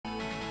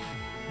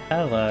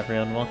Hello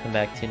everyone, welcome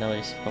back to another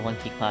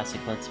Spelunky Classic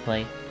Let's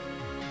Play.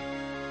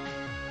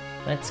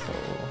 Let's go.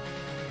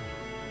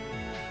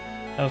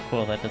 Oh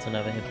cool, that doesn't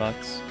have a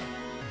hitbox.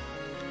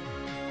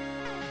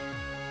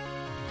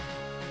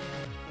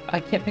 I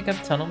can't pick up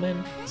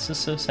Tunnelman? This is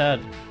so sad.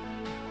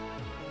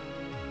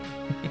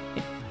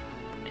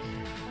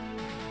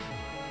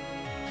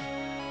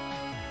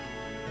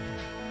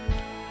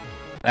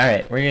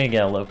 Alright, we're gonna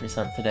get a low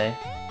percent today.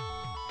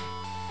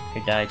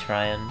 Or die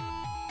trying.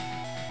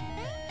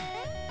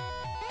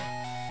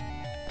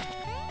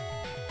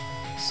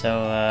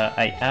 So,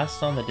 I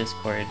asked on the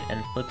Discord,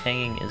 and flip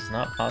hanging is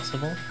not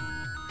possible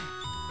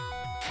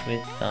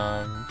with,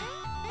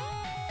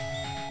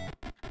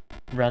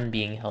 run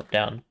being held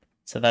down.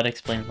 So that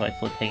explains why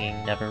flip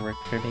hanging never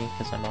worked for me,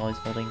 because I'm always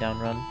holding down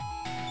run.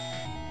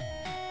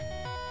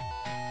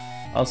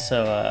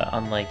 Also,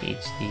 unlike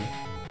HD,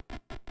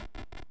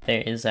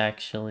 there is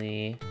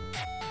actually...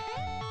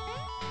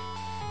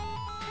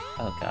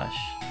 Oh gosh,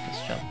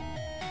 let's jump.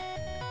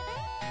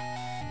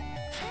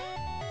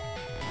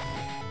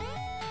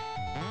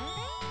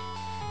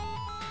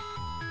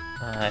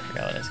 I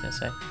forgot what I was gonna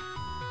say.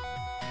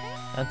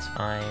 That's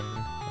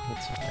fine.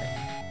 It's fine.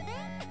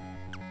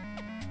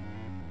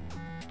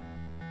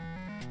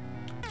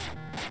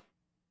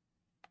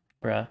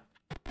 Bruh.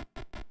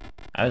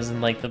 I was in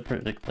like the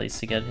perfect place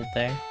to get hit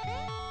there.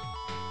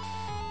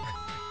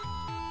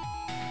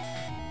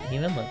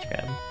 Even ledge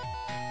grab.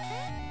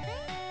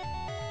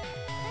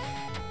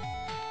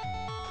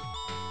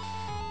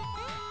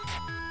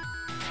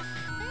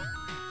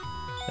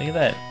 Look at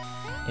that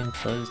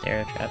enclosed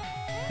arrow trap.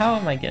 How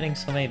am I getting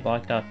so many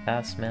blocked off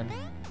paths, man?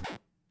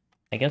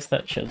 I guess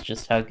that shows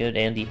just how good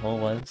Andy Hull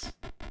was.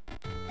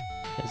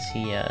 Because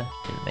he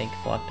didn't make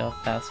blocked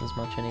off paths as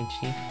much in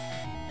HD.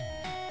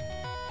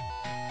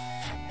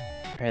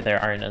 Or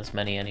there aren't as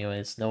many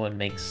anyways, no one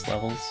makes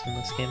levels in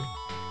this game.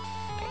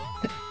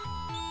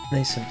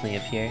 They simply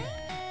appear.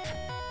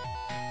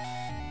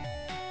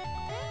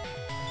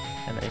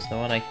 And there's no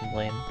one I can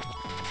blame.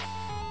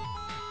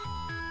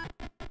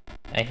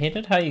 I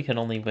hated how you can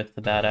only whiff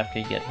the bat after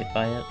you get hit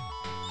by it.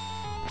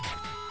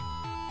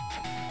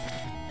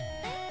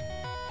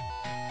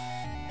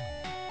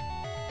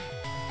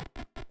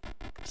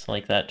 So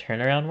like that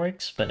turnaround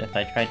works, but if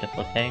I tried to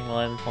flip hang while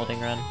I'm holding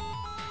run,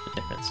 it's a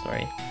different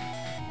story.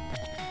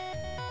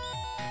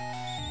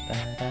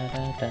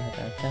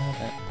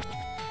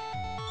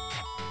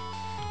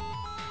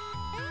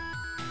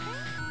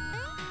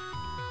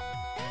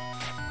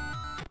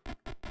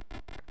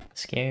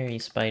 Scary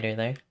spider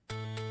there.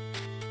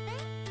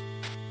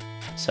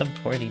 Sub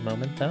 40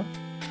 moment though.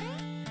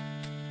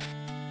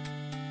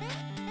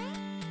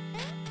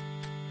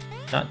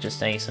 Not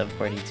just any sub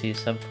 42,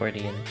 sub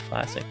 40 in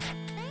classic,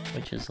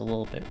 which is a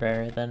little bit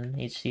rarer than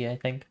HD, I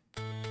think.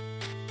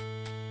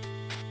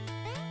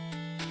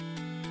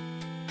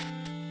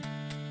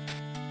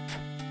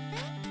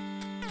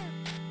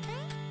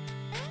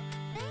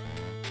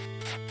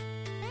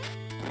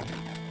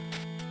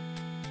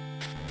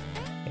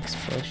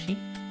 Explosion.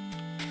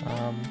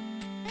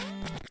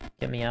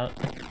 Get me out.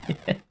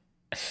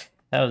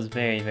 That was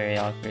very, very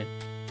awkward.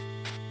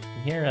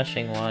 I'm here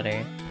rushing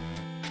water.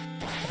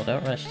 Well,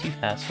 don't rush too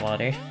fast,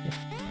 water.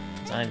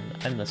 Cause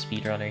I'm the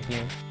speedrunner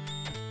here.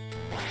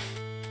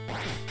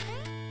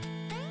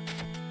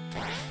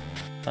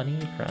 Funny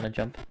piranha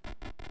jump.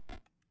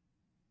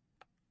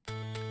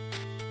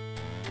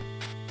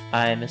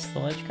 I missed the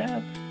ledge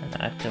grab, and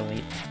I have to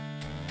wait.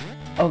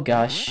 Oh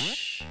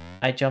gosh,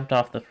 I jumped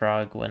off the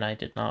frog when I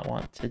did not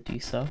want to do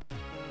so.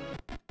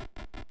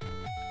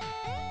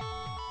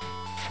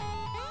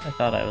 I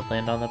thought I would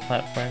land on the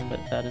platform, but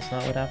that is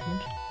not what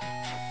happened.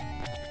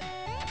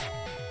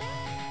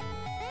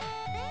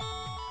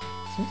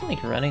 Seems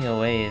like running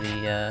away,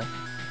 the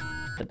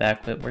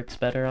backwhip works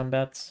better on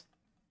bats.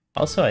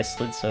 Also, I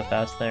slid so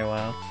fast there,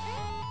 wow.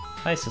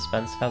 Hi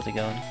Suspense, how's it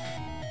going?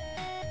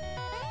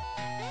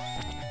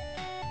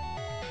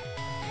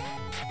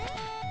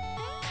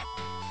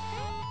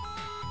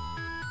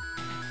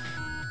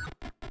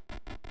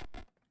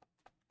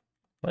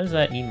 What is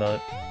that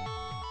emote?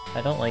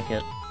 I don't like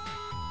it.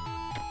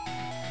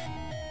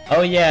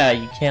 Oh yeah,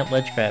 you can't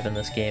ledge grab in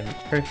this game.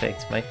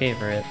 Perfect, my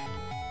favorite.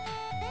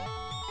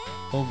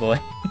 Oh boy.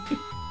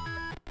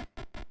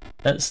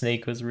 That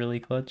snake was really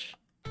clutch.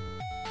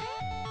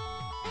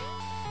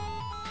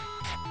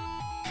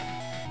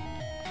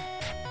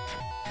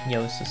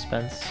 Yo,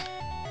 Suspense.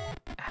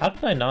 How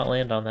did I not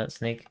land on that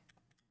snake?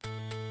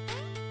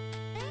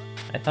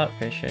 I thought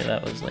for sure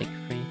that was like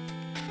free.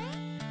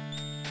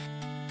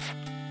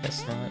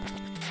 Guess not.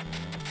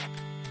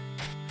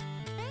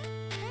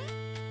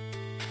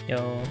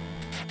 Yo.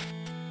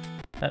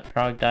 That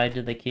frog died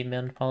to the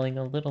caveman falling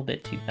a little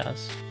bit too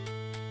fast.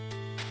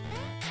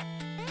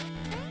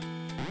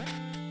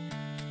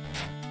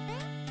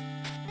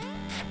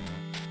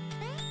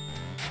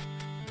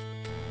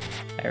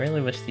 I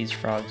really wish these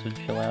frogs would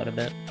chill out a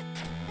bit.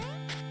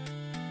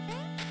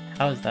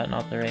 How is that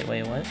not the right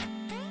way? What?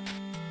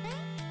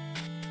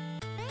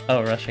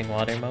 Oh, rushing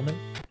water moment?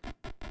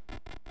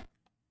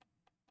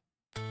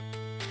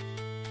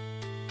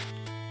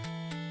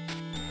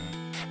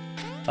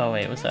 Oh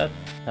wait, was that?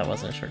 That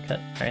wasn't a shortcut,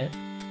 right?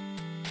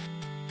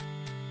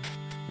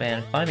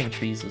 Man, climbing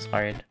trees is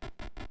hard.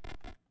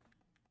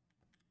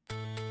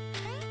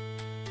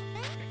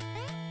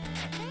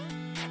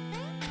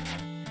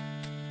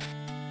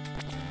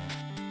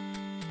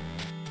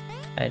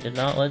 I did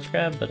not ledge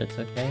grab, but it's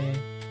okay.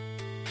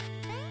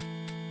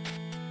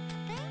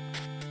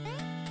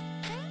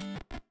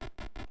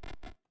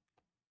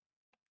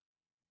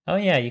 Oh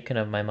yeah, you can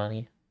have my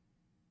money.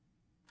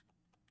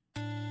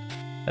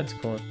 That's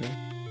cool with me.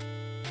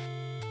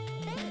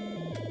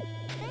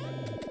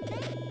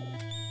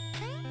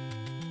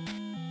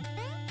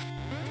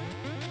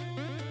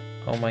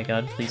 Oh my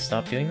god, please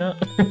stop doing that.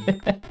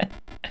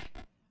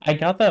 I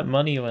got that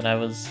money when I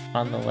was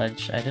on the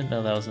ledge. I didn't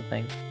know that was a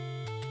thing.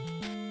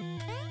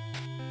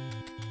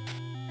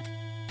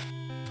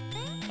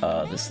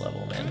 This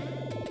level, man.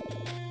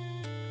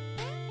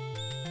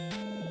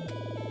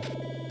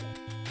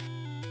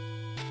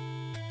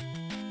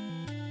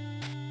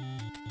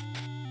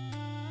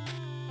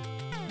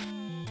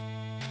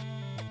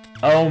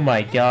 Oh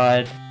my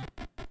god.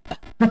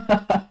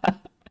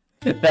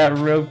 That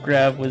rope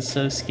grab was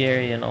so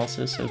scary and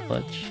also so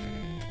clutch.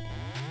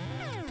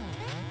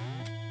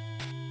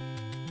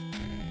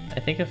 I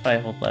think if I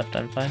hold left,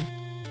 I'm fine.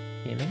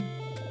 Aiming.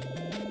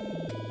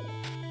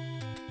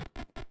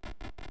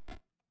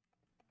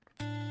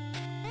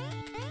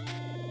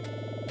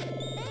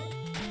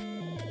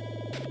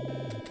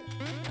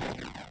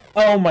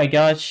 Oh my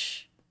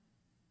gosh.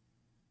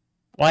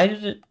 Why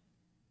did it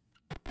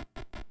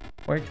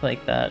work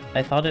like that?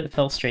 I thought it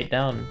fell straight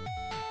down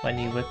when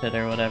you whip it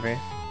or whatever.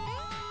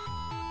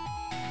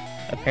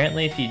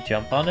 Apparently if you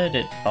jump on it,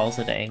 it falls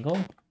at an angle.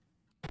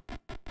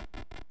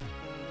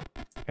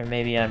 Or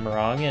maybe I'm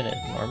wrong and it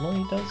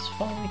normally does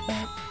fall like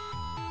that.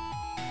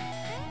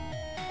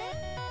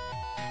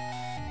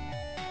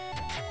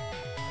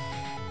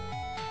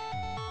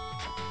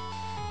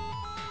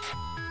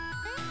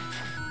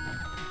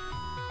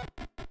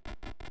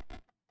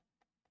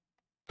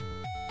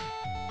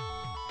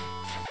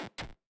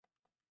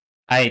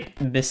 I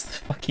missed the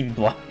fucking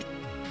block.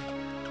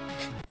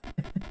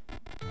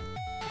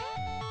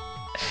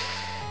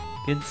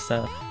 Good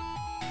stuff.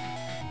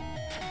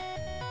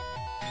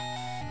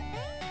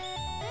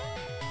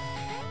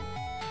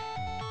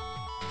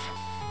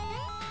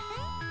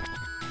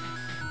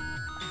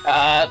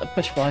 Ah, the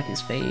push block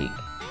is fake,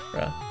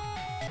 bruh.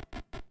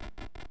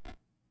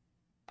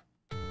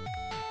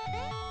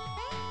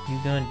 You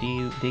go and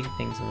do big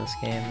things in this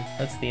game.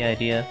 That's the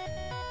idea.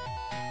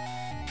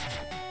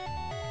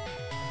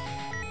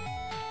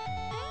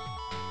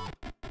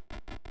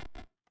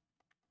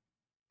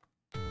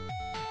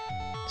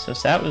 So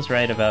Sat was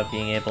right about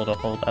being able to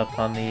hold up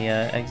on the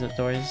exit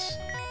doors.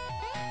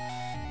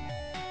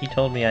 He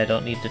told me I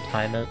don't need to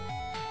time it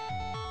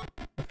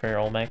for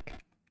Olmec.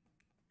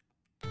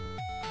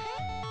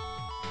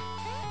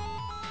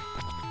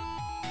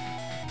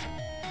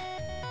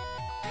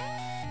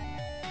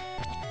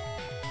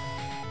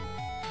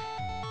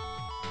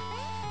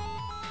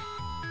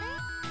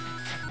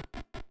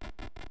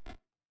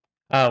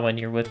 When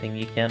you're whipping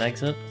you can't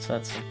exit, so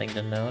that's something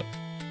to note.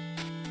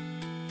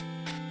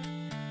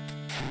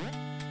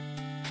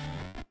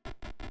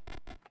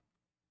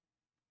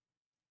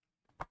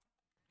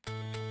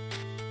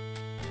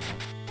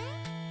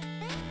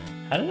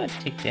 How did I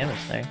take damage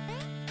there?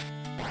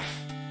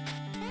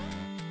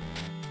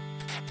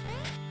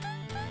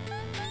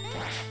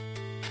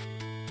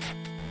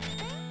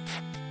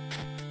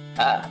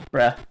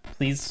 Bruh,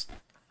 please.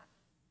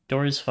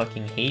 Doors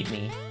fucking hate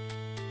me.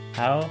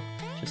 How?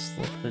 Just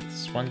look at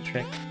this one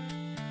trick.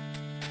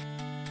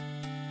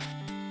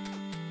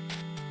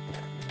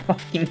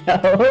 Fucking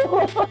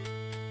hell.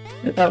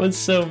 That was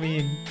so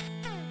mean.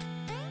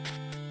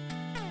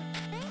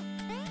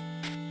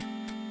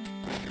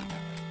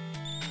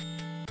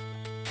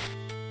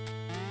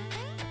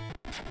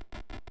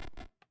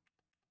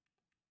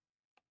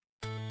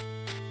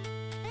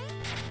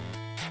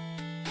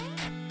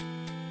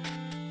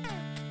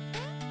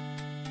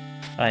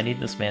 I need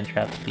this man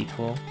trap to be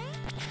cool.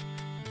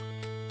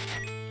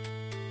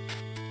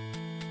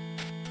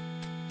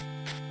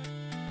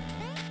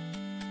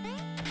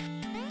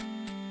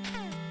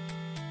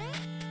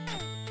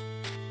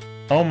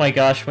 Oh my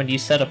gosh, when you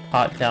set a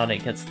pot down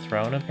it gets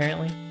thrown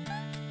apparently?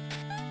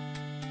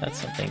 That's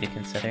something to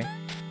consider.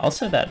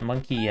 Also that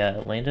monkey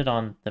landed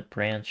on the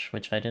branch,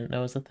 which I didn't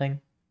know was a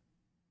thing.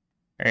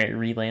 Or it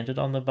re-landed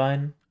on the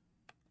vine.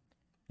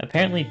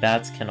 Apparently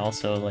bats can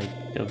also like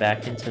go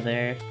back into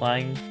their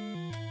flying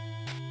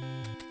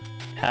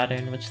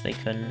pattern, which they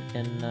couldn't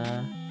in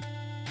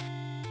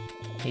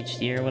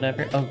HD or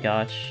whatever. Oh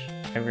gosh,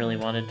 I really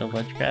wanted to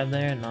ledge grab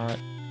there and not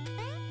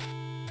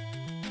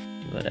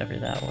do whatever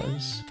that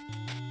was.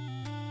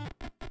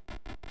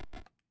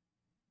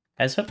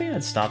 I was hoping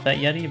I'd stop that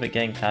Yeti, but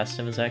getting past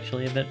him is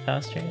actually a bit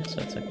faster,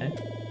 so it's okay.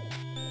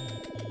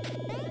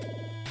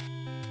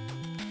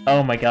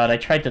 Oh my god, I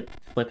tried to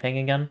flip hang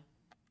again.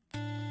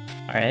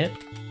 Alright.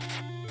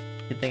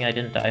 Good thing I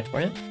didn't die for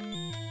it.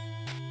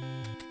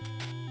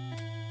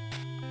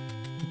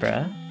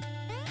 Bruh.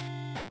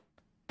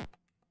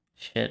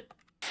 Shit.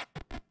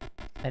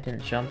 I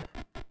didn't jump.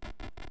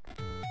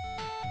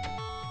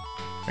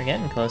 We're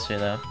getting closer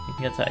though. You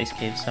can get to Ice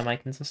Cave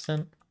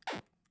semi-consistent.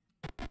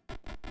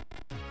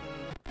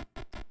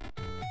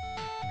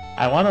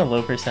 I want a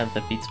low percent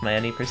that beats my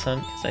any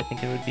percent, because I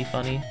think it would be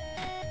funny.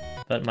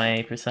 But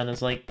my percent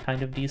is like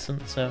kind of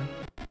decent, so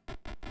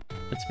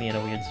puts me in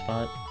a weird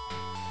spot.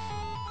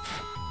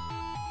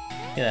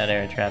 Look at that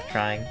air trap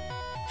trying.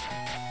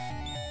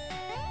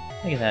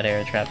 Look at that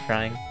air trap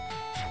trying.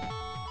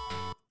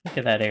 Look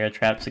at that air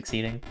trap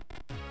succeeding.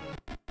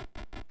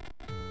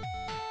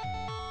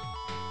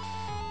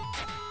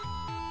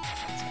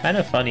 It's kind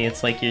of funny,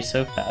 it's like you're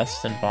so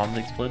fast and bombs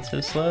explode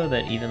so slow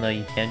that even though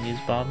you can use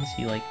bombs,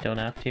 you like don't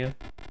have to.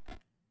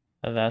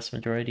 A vast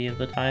majority of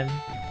the time.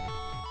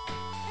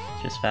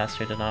 It's just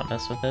faster to not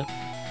mess with it.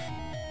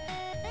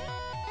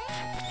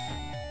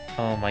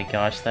 Oh my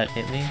gosh, that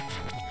hit me.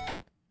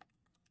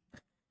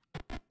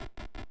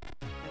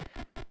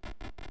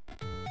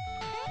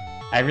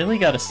 I really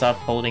gotta stop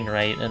holding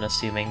right and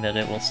assuming that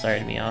it will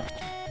start me off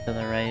to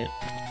the right.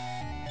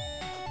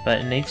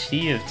 But in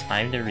HD you have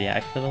time to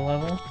react to the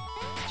level,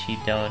 which you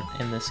don't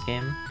in this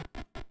game.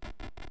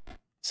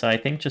 So I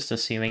think just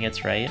assuming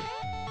it's right,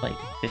 like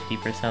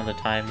 50% of the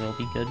time will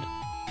be good.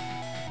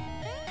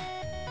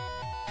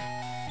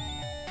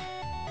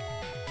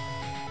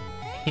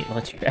 I hate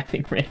ledge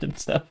grabbing random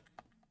stuff.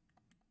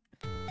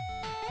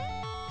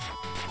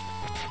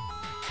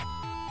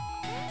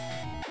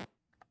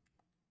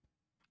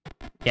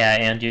 Yeah,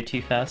 and you're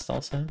too fast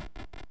also.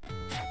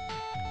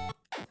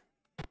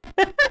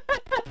 I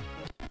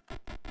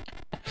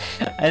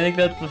think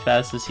that's the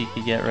fastest you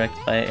could get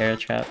wrecked by air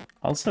trap.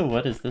 Also,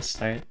 what is this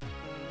start?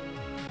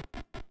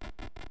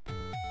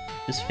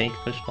 Just fake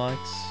push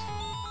blocks.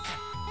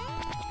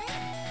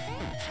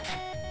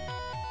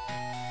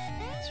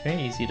 It's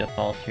very easy to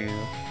fall through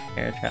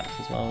air traps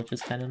as well, which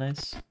is kind of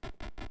nice.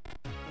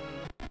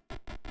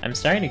 I'm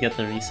starting to get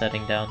the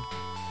resetting down,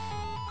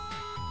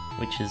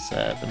 which is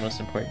the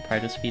most important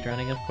part of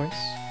speedrunning, of course.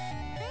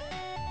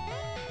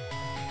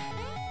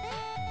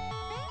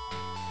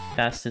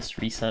 Fastest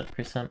reset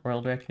percent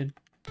world record.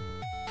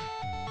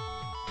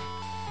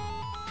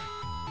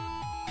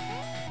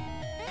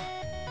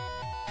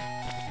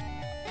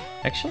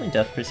 Actually,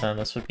 death percent,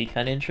 this would be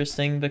kind of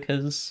interesting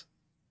because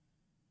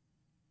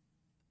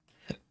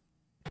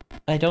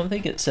I don't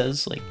think it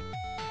says, like,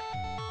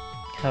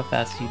 how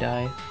fast you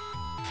die.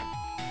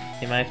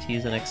 You might have to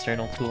use an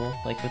external tool,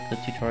 like with the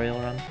tutorial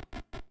run.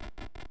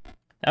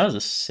 That was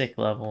a sick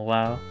level,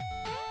 wow.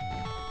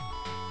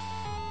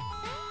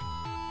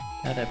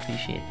 Gotta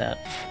appreciate that.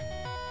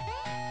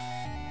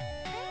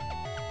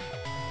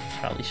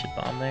 Probably should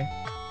bomb there.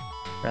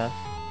 Rough.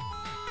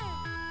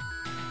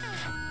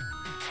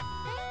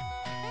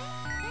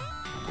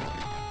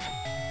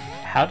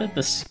 How did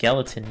the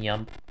skeleton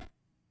yump?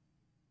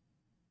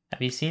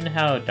 Have you seen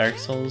how Dark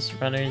Souls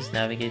runners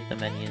navigate the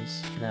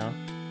menus? No.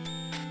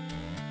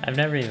 I've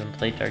never even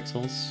played Dark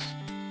Souls.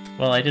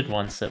 Well, I did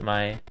once at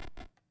my,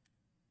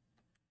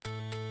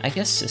 I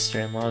guess,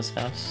 sister-in-law's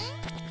house.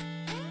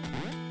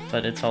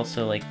 But it's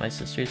also like my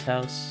sister's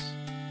house.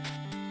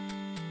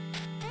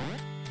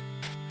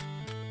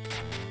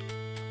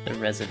 The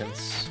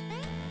residence.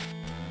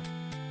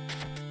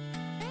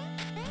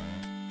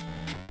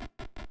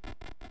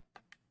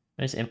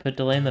 There's input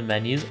delay in the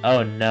menus?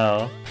 Oh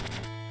no.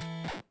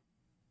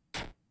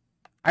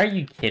 Are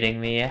you kidding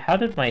me? How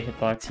did my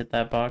hitbox hit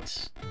that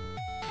box?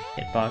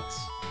 Hitbox.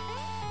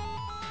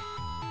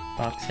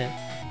 Box hit.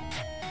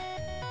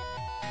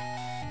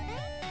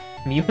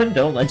 Mew1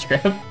 don't ledge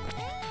grab.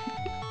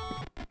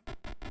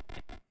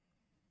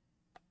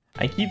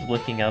 I keep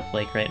looking up,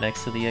 like, right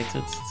next to the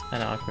exits. It's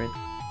kind of awkward.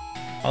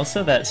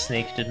 Also, that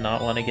snake did not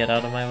want to get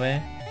out of my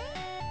way.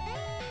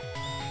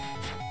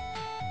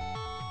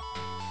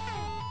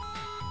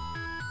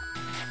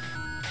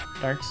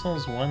 Dark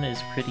Souls 1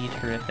 is pretty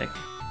terrific.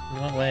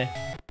 In what way?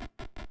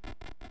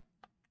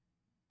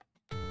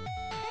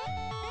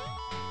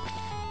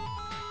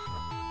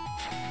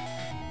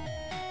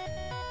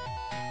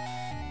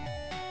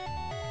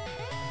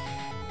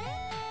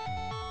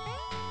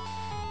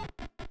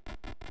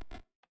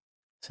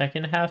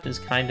 Second half is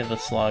kind of a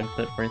slog,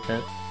 but worth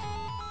it.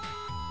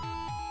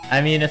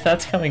 I mean, if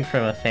that's coming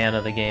from a fan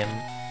of the game,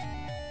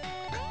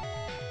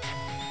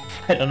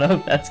 I don't know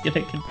if that's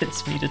gonna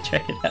convince me to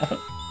check it out.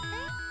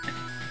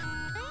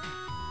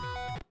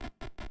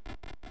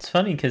 It's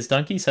funny, because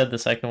Donkey said the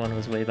second one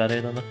was way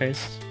better than the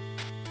first.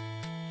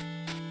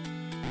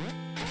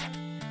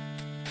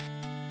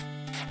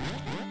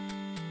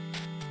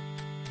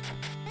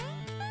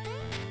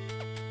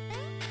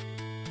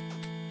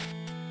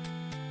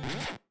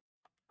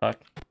 Fuck.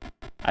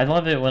 I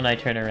love it when I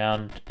turn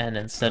around and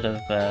instead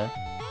of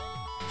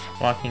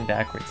walking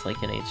backwards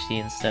like in HD,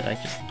 instead I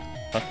just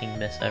fucking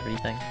miss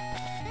everything.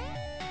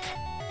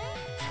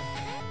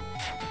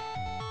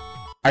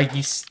 Are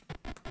you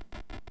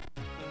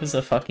It was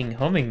a fucking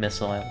homing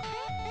missile.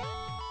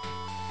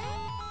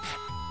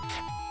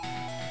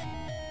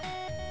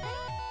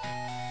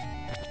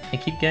 I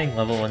keep getting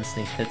level 1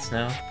 sneak hits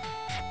now.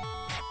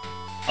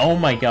 Oh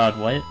my god,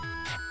 what?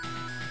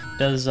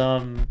 Does,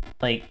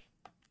 like,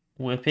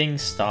 whipping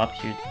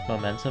stop your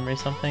momentum or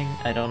something?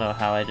 I don't know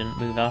how I didn't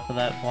move off of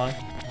that block.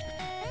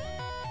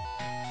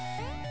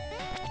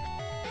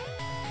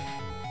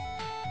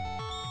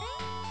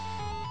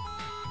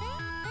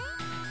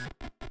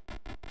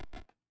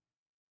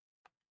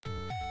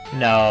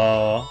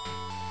 No.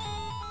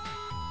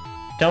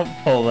 Don't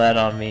pull that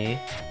on me.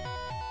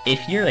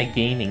 If you're a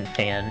gaming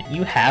fan,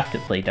 you have to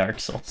play Dark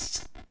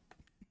Souls.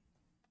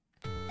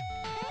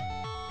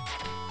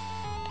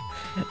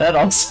 That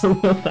also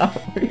will not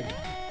work.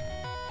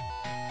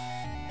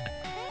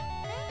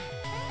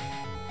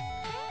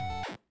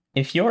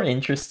 If you're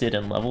interested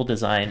in level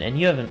design and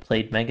you haven't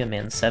played Mega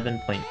Man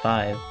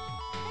 7.5,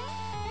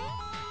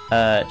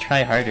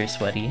 try harder,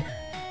 Sweaty.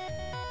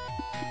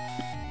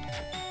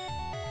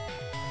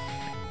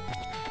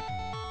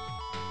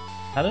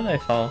 How did I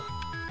fall?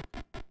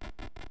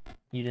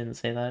 You didn't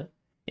say that.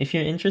 If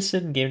you're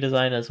interested in game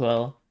design as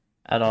well,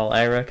 at all,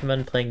 I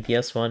recommend playing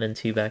DS1 and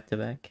 2 back to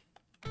back.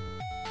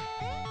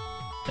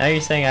 Now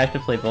you're saying I have to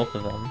play both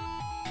of them.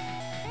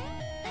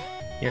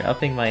 You're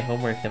upping my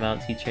homework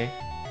amount, teacher.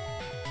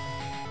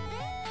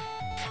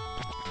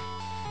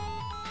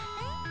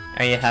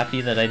 Are you happy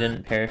that I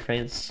didn't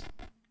paraphrase?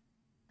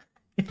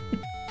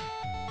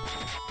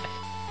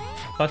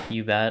 Fuck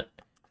you, Bat.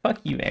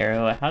 Fuck you,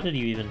 Arrow. How did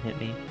you even hit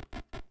me?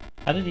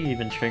 How did you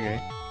even trigger?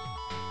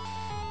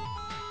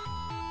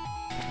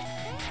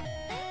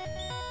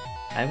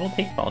 I will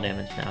take fall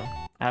damage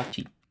now.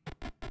 Ouchie.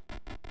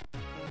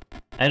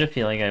 I had a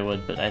feeling I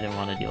would, but I didn't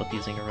want to deal with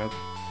using a rope.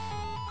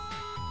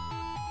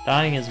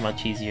 Dying is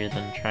much easier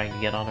than trying to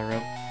get on a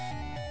rope.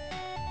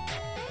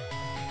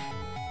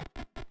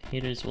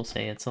 Haters will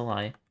say it's a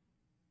lie.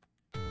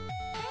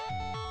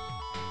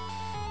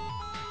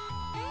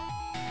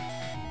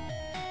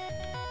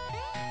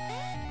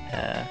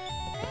 The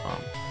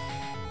bomb.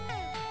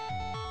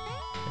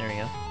 There we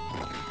go.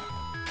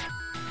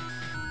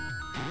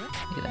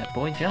 Look at that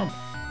boy jump.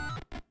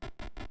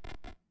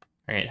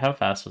 Alright, how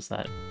fast was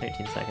that?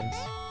 13 seconds.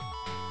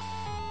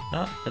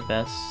 Not the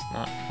best,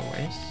 not the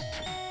worst.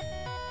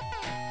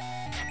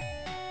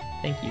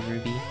 Thank you,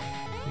 Ruby.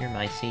 You're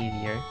my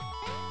savior.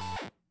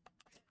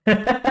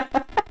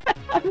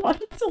 I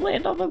wanted to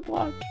land on the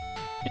block.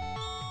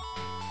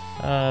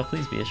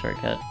 Please be a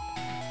shortcut.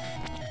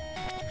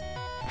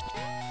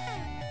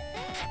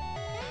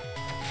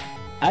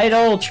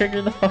 Idle!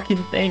 Trigger the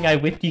fucking thing! I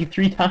whipped you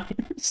 3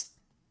 times!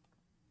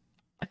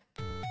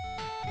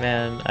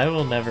 Man, I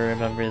will never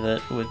remember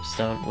that whips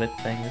don't whip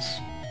things.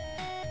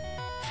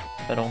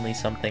 But only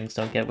some things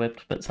don't get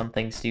whipped, but some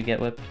things do get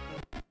whipped.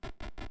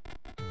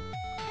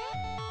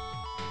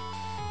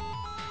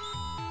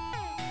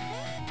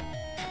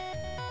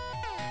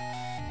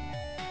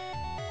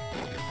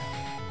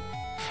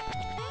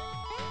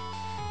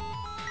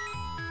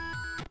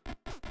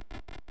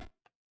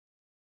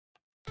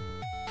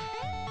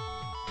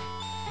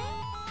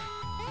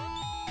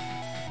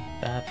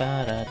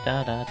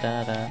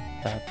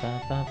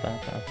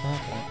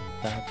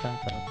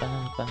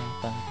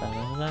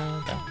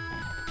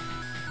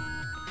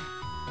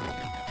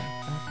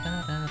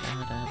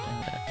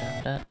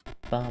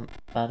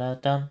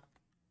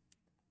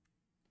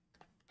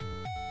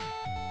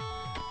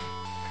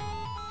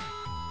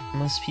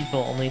 Most people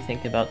only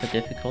think about the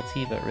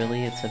difficulty, but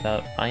really it's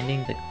about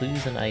finding the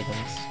clues and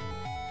items.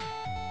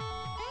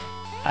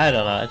 I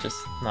don't know, I'm just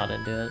not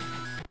into it.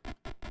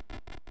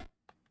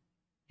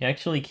 You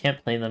actually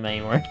can't play them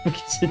anymore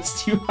because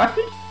it's too hard.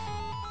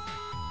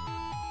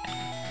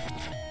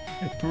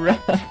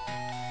 Bruh.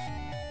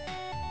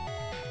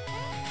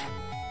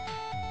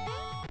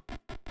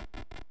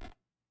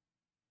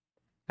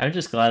 I'm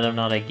just glad I'm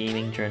not a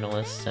gaming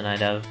journalist and I'd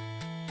have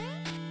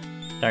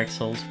Dark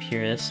Souls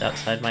purists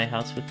outside my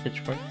house with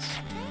pitchforks.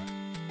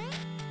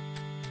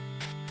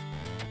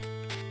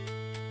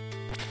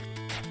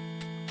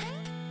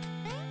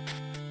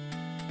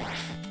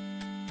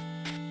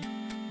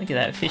 Look at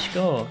that fish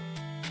go!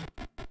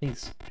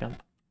 Please,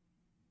 jump.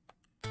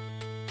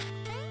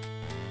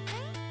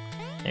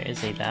 There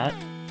is a bat.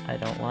 I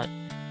don't want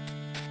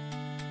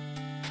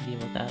to deal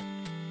with that.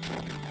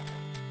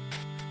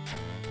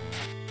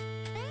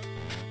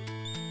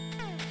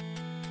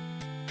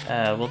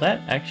 Will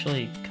that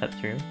actually cut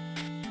through?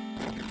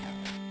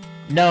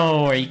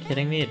 No, are you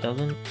kidding me? It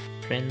doesn't?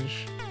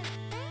 Cringe.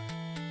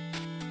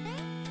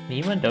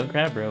 Me one, don't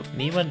grab rope.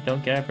 Me one,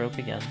 don't grab rope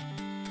again.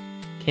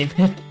 Okay,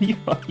 man, can you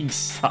fucking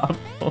stop?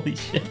 Holy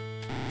shit.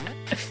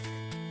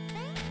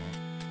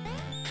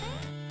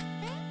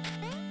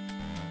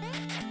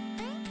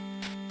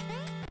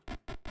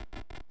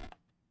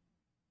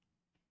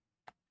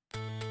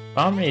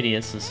 Bomb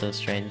radius is so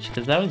strange,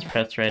 because that was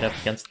pressed right up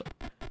against the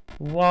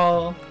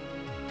wall.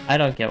 I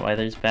don't get why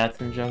there's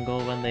bats in jungle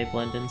when they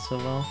blend in so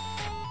well.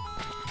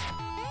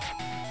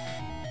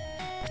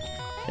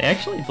 They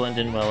actually blend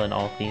in well in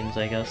all themes,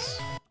 I guess.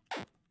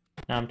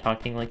 Now I'm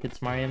talking like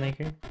it's Mario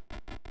Maker.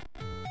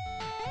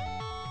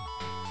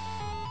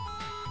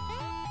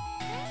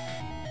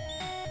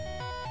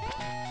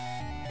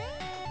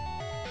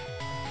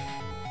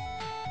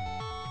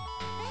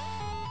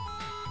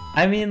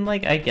 I mean,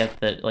 like, I get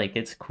that, like,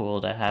 it's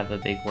cool to have a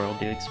big world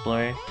to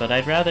explore, but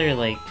I'd rather,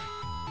 like,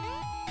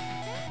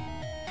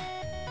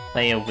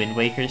 play a Wind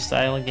Waker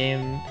style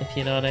game, if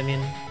you know what I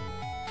mean.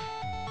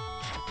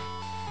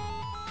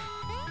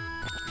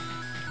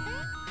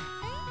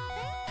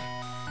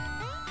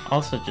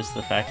 Also, just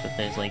the fact that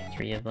there's, like,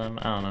 3 of them,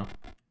 I don't know.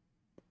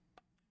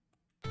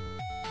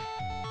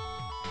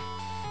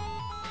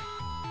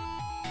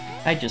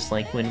 I just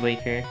like Wind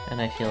Waker,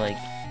 and I feel like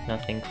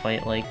nothing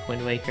quite like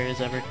Wind Waker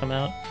has ever come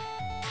out.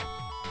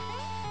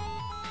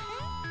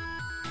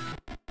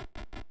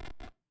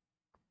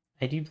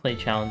 I do play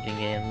challenging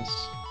games.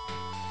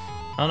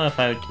 I don't know if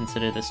I would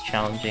consider this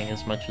challenging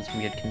as much as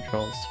weird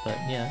controls, but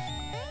yeah.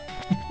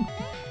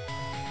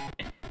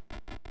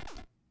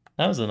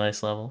 That was a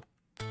nice level.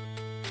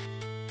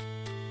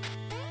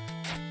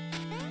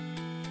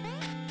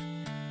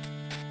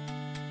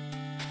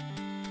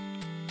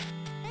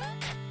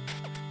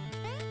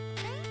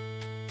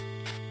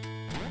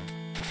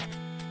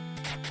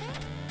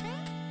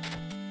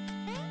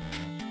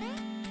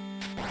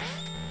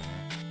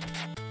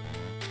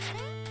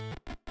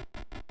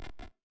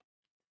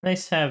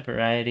 Nice to have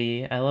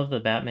variety. I love the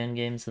Batman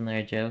games and they're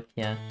a joke,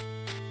 yeah.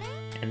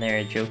 And they're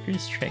a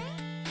Joker's trick.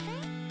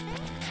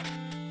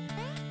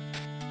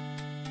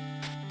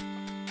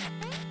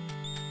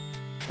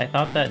 I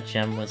thought that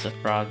gem was a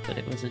frog, but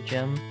it was a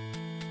gem.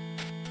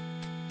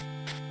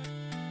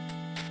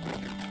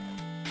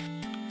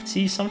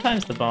 See,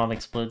 sometimes the bomb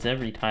explodes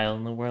every tile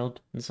in the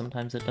world, and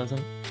sometimes it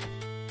doesn't.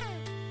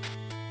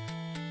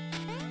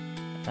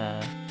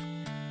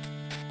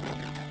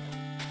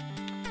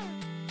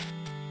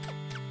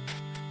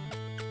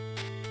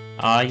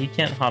 You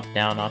can't hop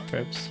down off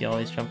ropes, you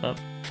always jump up.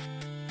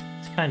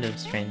 It's kind of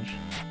strange.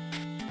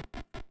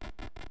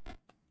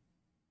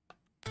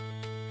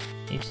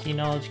 HD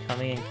knowledge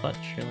coming in clutch,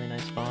 really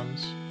nice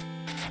bombs.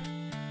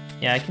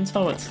 Yeah, I can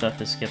tell what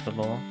stuff is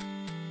skippable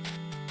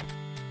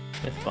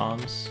with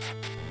bombs.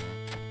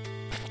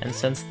 And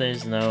since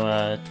there's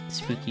no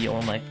spooky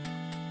Olmec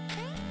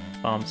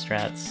bomb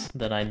strats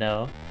that I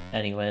know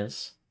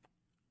anyways,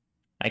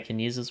 I can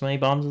use as many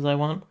bombs as I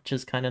want, which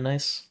is kind of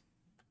nice.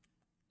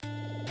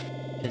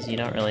 Because you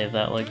don't really have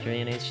that luxury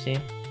in HD.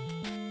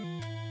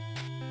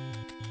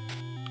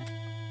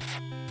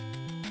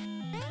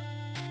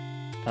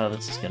 Oh,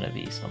 this is gonna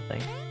be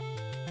something.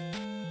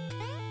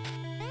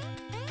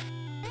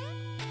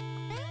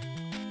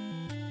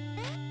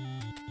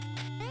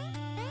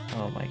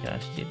 Oh my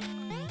gosh, dude.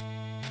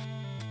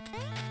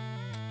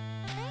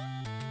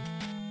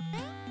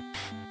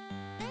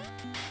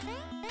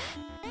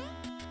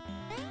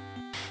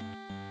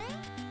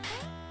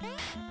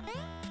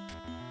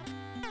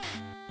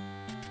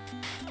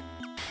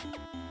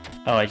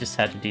 Oh, I just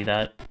had to do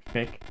that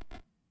trick.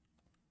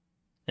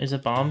 There's a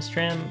bomb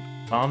spam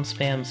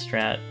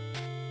strat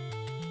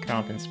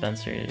Cromp and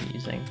Spencer are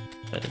using,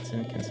 but it's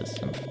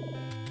inconsistent.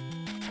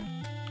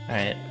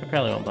 Alright, I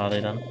probably won't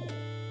bother then.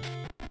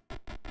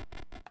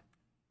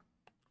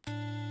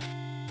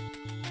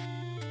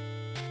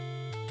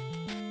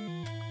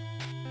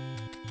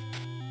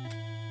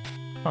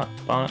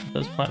 Huh,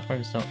 those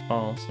platforms don't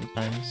fall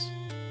sometimes.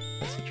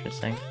 That's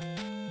interesting.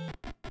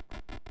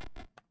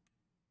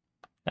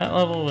 That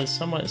level was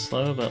somewhat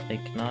slow, but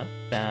like not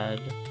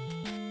bad.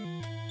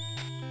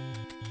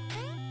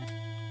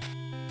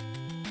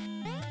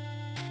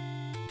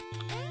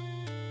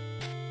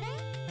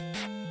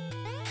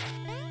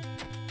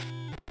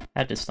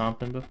 Had to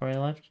stomp him before I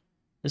left.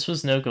 This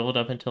was no gold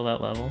up until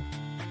that level.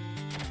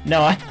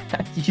 No, I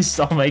used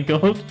all my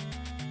gold.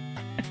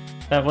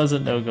 That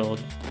wasn't no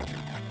gold.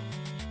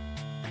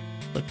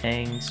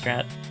 Flipang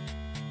strat.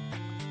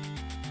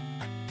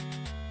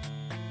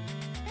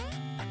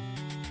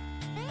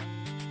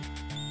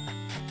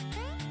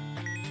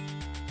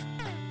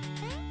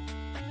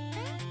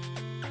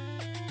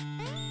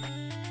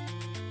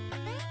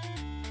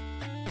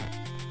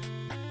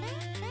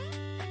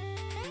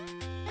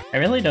 I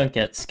really don't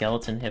get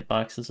skeleton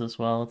hitboxes as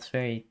well, it's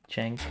very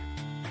jank.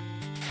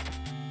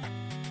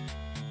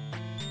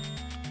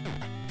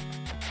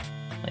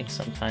 Like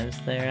sometimes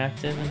they're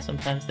active and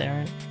sometimes they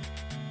aren't.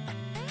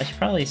 I should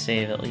probably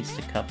save at least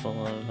a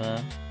couple of,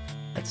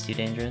 that's too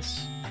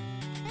dangerous.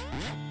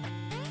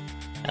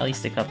 At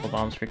least a couple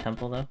bombs for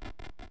temple though.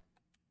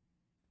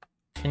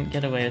 Couldn't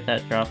get away with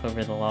that drop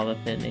over the lava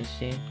pit in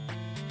HD.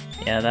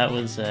 Yeah, that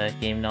was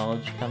game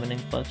knowledge coming in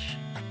clutch.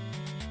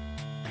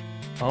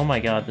 Oh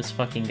my god, this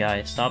fucking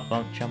guy. Stop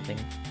bump jumping.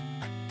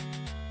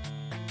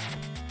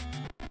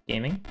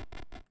 Gaming?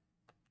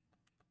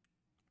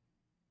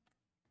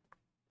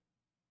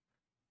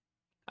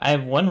 I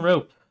have one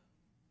rope.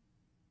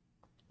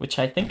 Which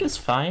I think is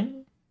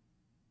fine.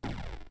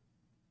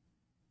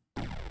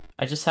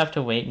 I just have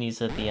to wait and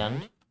use it at the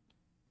end.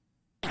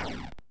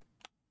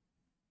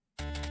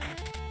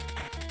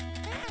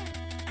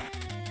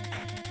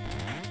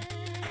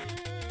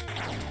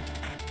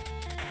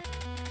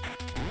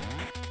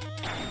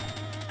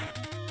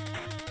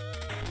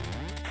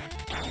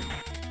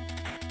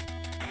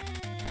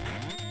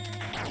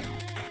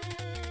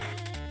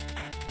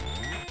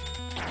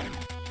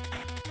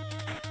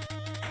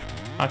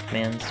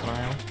 Hawkman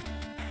smile.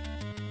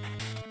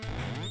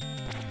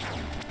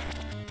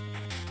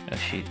 Oh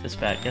shoot, this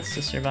bat gets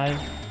to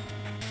survive.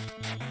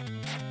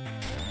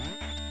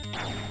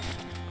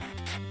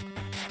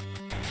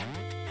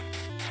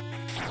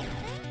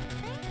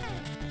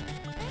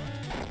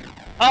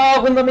 Oh,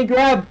 it wouldn't let me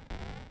grab!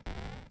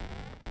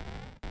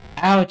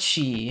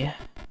 Ouchie.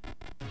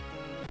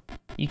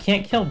 You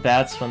can't kill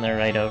bats when they're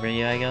right over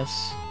you, I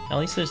guess. At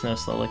least there's no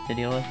slow look to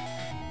deal with.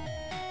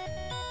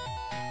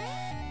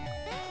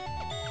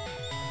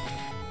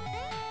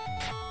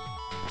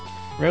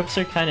 Ropes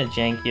are kind of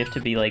jank. You have to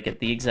be like at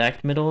the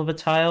exact middle of a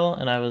tile,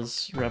 and I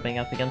was rubbing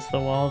up against the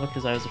wall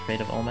because I was afraid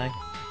of Olmec.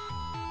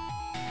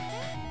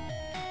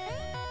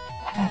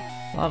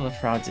 Lava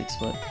frogs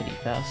explode pretty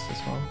fast as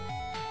well.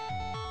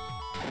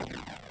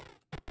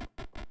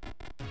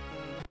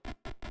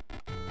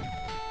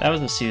 That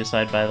was a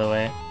suicide, by the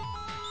way.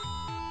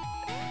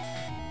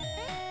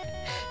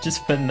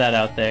 Just putting that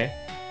out there.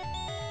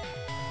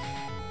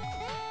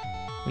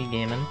 We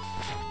gaming.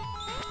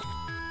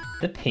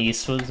 The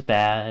pace was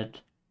bad.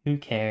 Who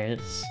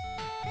cares?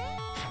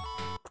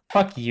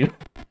 Fuck you.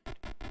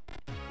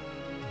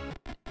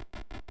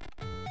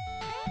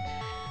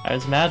 I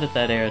was mad at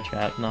that arrow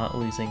trap not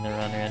losing the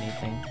run or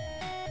anything.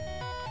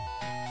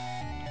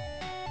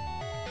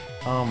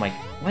 Oh my...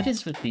 What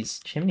is with these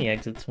chimney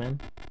exits, man?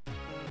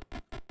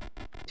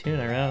 2 in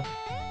a row.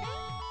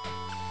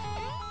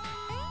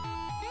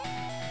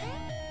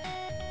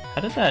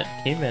 How did that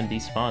caveman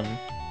despawn?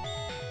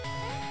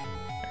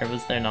 Or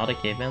was there not a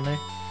caveman there?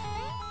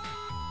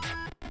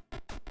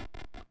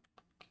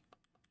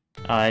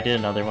 Oh, I did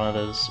another one of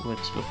those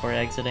whips before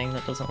exiting,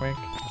 that doesn't work.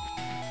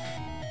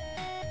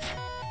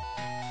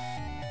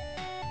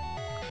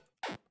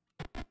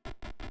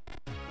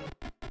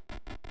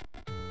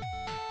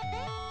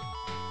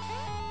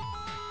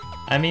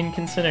 I mean,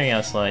 considering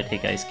how slow I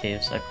take ice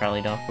caves, I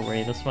probably don't have to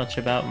worry this much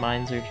about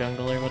mines or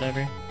jungle or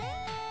whatever.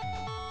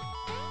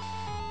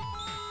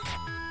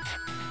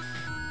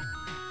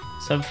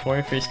 Sub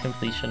 4 first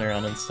completion or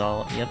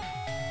uninstall, yep.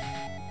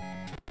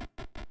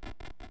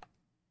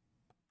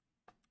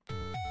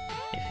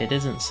 If it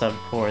isn't sub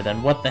 4,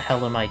 then what the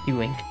hell am I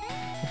doing?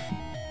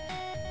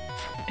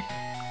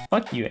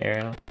 Fuck you,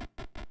 Arrow.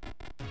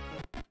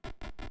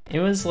 It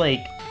was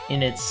like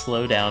in its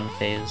slowdown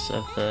phase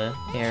of the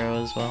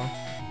Arrow as well.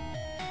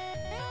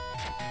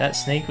 That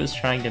snake was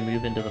trying to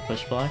move into the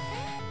push block,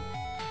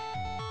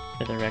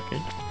 for the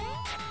record.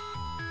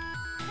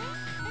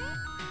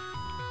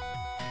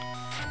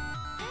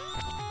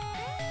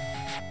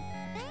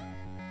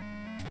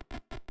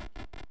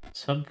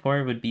 Sub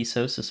 4 would be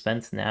so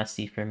suspense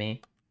nasty for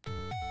me.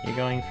 You're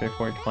going for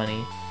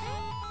 420.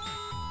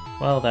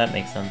 Well, that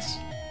makes sense.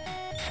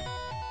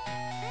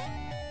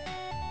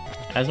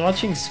 I was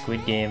watching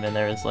Squid Game and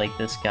there was like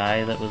this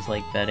guy that was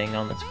like betting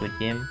on the Squid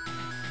Game.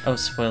 Oh,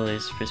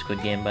 spoilers for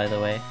Squid Game, by the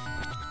way.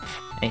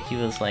 And he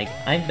was like,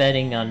 I'm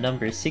betting on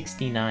number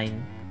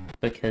 69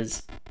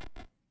 because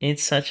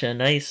it's such a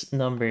nice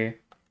number.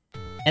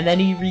 And then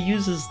he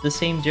reuses the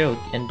same joke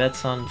and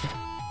bets on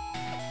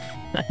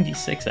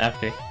 96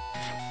 after.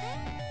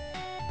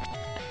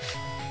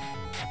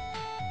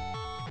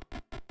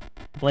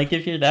 Like,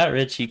 if you're that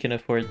rich, you can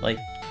afford, like,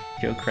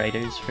 joke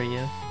writers for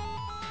you.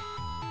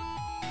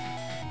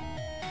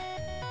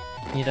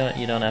 You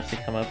don't have to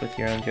come up with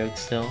your own jokes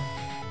still.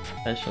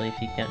 Especially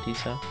if you can't do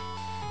so.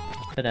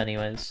 But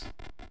anyways.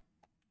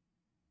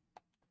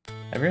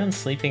 Everyone's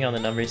sleeping on the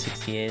number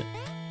 68.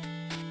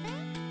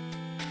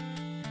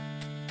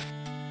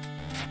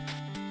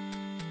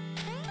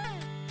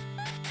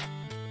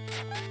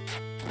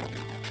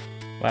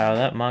 Wow,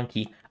 that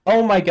monkey.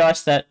 Oh my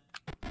gosh, that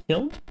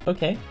killed?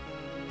 Okay.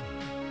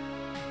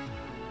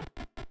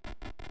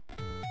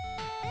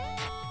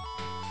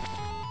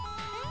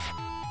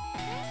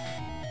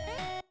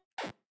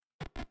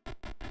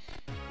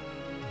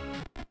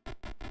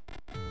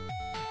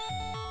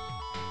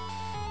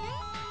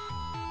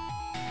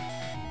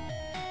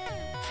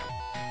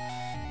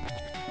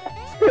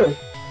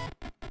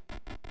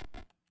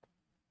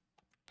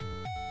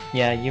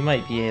 Yeah, you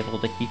might be able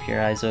to keep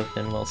your eyes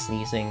open while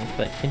sneezing,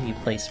 but can you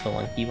play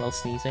Spelunky while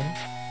sneezing?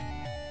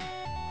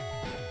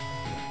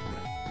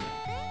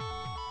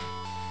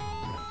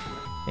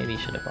 Maybe you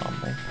should have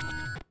bombed there.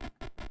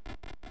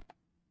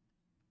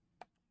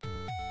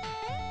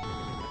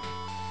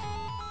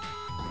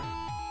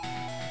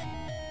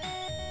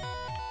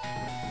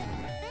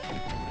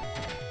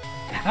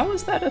 How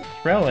is that a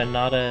throw and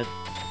not a...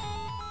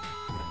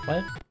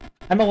 What?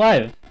 I'm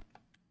alive!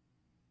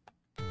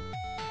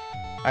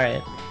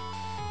 Alright.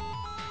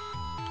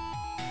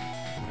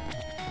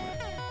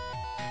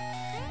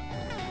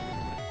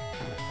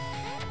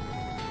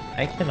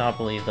 I cannot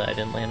believe that I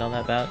didn't land on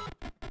that bat.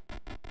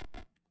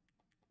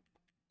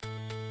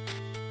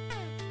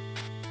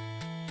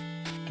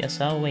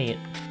 Guess I'll wait.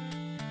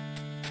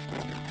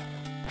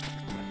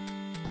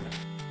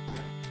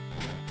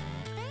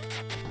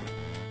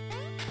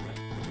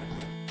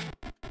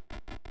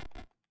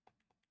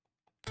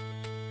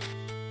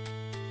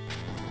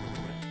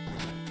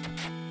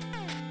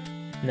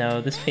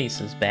 No, this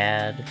pace is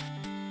bad.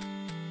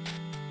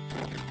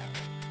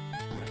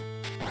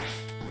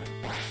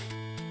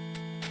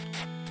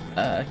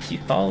 Can you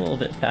fall a little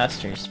bit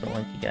faster,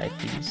 Spelunky guy,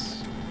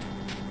 please?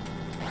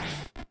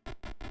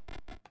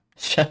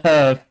 Shut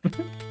up!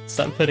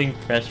 Stop putting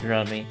pressure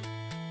on me.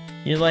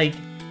 You're like,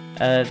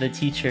 the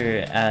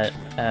teacher at,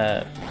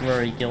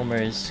 Rory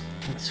Gilmore's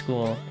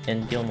school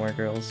in Gilmore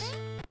Girls.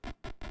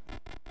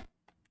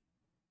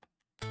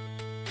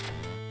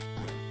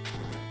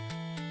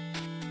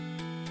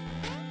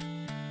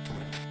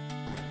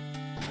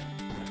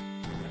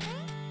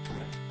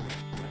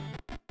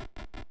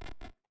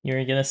 You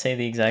were gonna say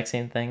the exact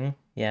same thing?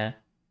 Yeah.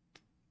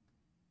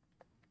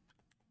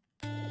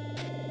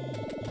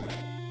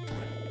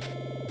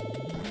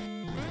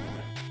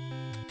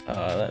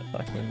 Oh, that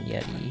fucking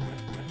Yeti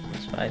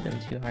is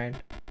vibing too hard.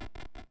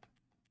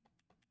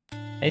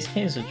 Ice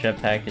Caves with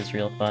Jetpack is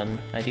real fun.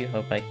 I do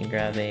hope I can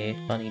grab a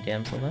funny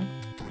damsel though.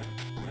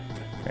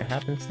 For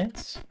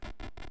happenstance.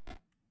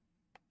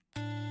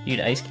 Dude,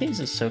 Ice Caves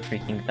is so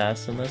freaking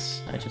fast in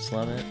this. I just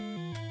love it.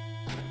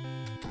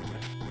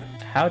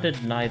 How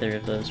did neither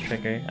of those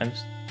trigger? I'm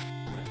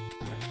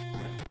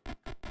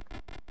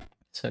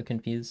so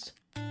confused.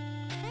 Do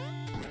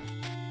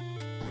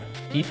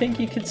you think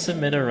you could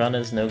submit a run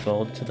as no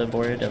gold to the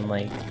board and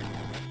like...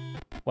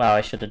 Wow, I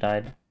should have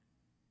died.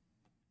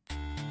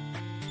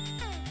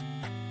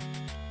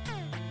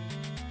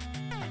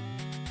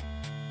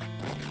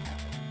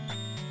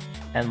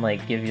 And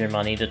like give your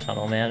money to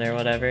Tunnel Man or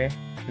whatever,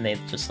 and they'd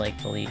just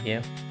like believe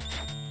you.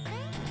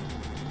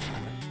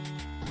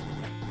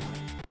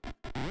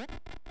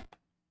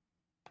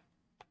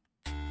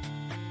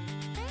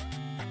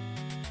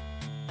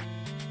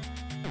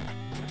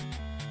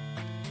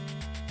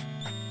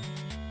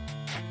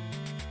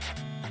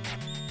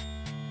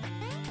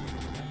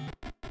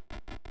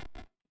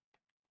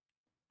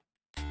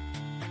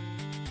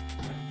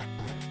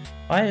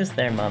 Why is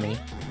there mummy?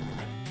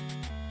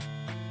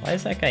 Why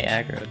is that guy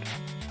aggroed?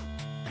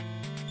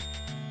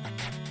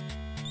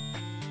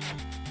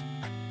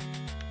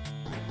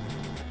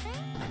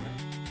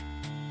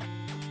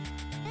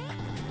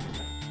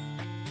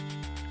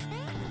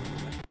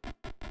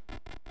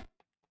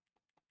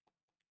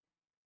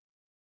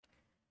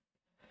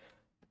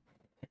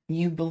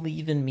 You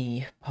believe in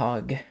me,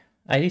 Pog.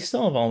 I do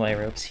still have all my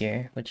ropes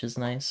here, which is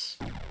nice.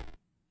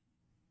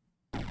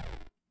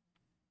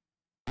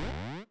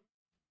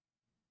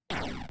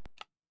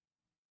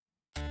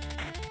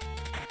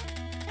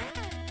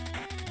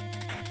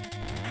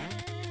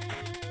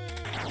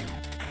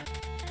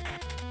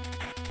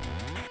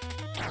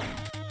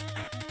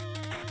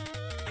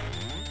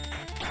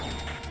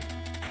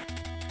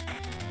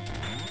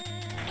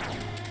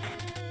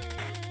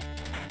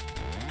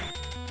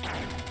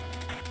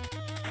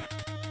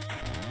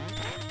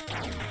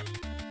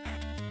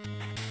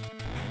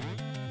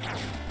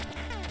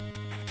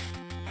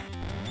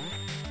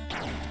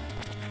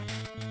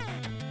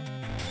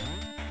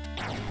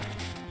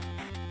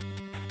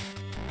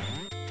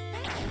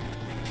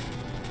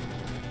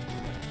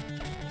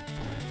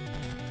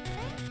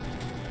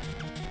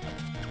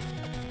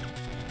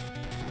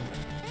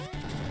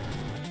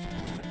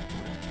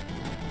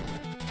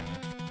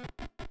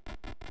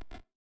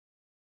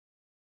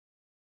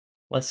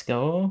 Let's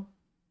go.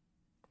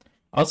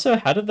 Also,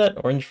 how did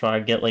that orange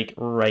frog get, like,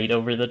 right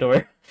over the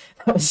door?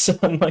 That was so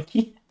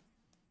unlucky.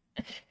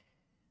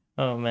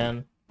 Oh,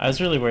 man. I was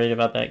really worried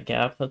about that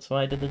gap, that's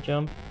why I did the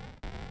jump.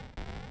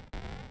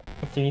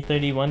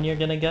 331 you're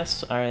gonna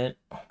guess? Alright.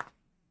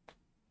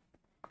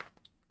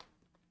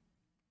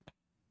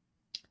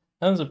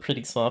 That was a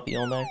pretty sloppy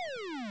Olmec.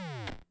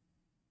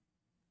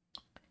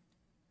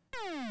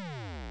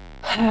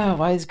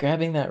 Why is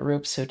grabbing that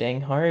rope so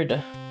dang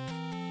hard?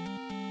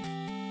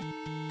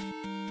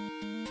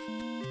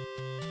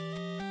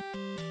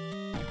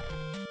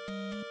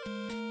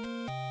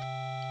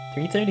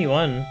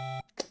 $331.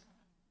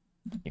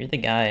 You're the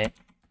guy.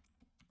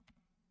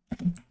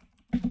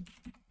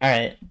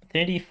 Alright,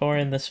 34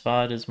 in this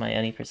spot is my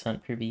any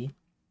percent per B.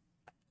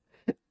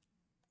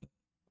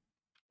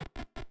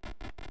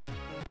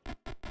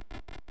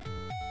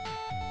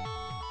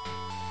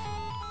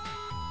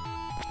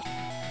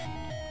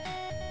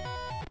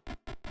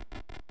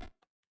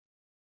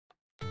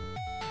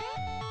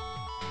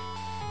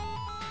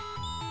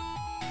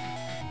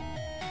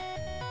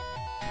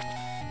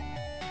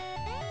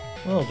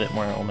 A little bit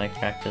more Olmec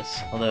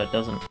practice, although it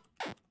doesn't...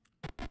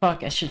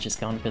 Fuck, I should've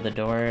just gone for the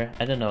door. I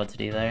didn't know what to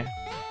do there.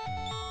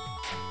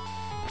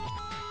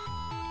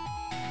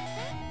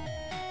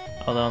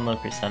 Although on low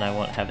percent I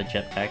won't have a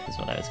jetpack is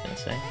what I was gonna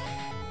say.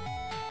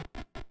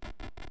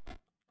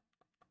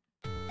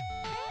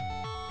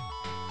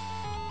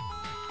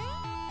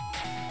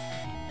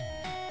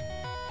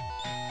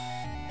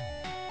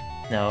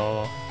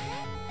 No.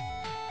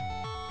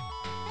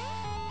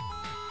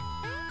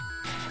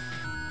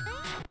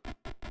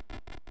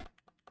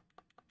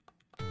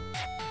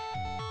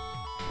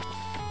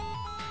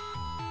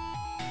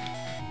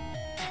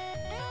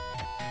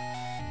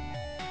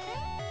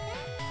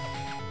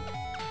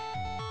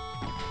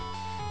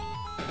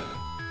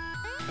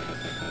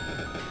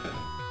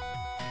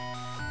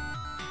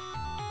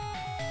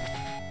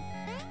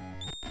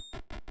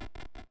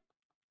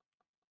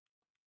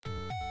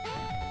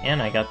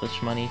 And I got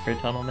this money for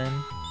Tunnelman.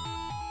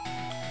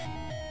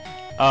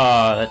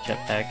 Oh, that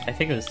jetpack. I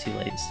think it was too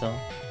late still.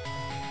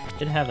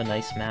 Did have a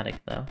nice Matic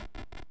though.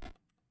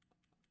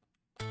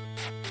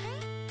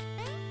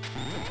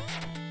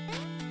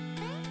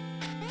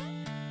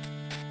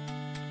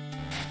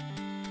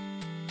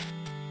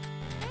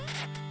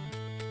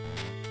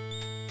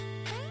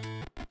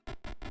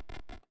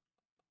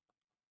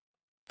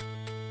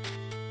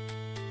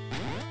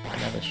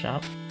 Another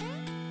shop.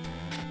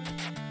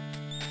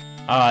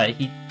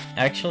 He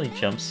actually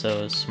jumps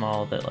so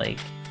small that, like,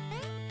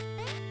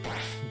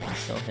 he can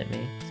still hit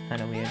me. It's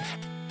kind of weird.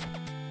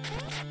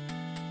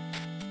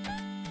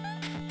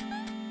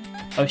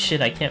 Oh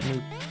shit, I can't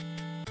move.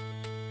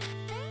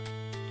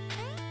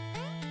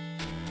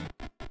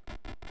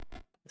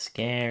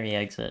 Scary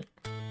exit.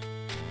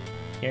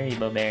 Scary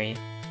Bowberry.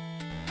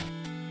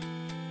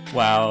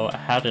 Wow,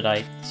 how did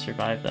I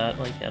survive that,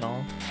 like, at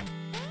all?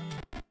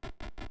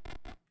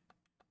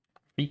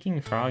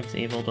 Freaking frog's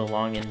able to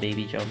long and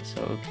baby jump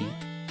so OP.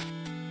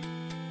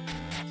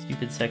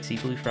 Stupid sexy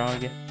blue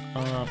frog.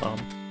 Oh, bomb.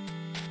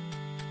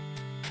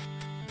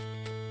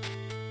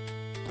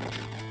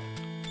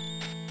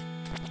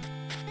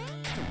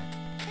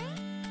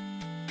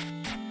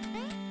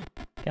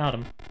 Got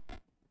him.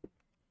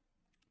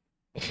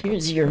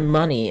 Here's your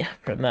money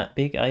from that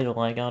big idol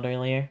I got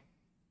earlier.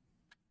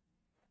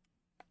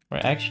 We're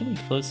actually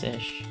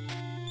close-ish.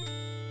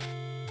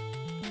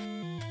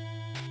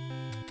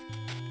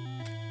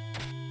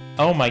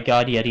 Oh my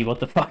god, Yeti, what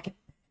the fuck?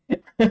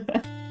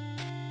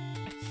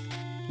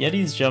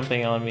 Yeti's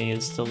jumping on me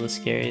is still the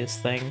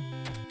scariest thing.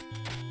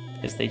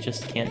 Because they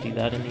just can't do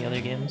that in the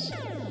other games.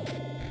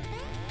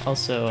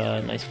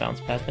 Also, nice bounce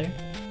pad there.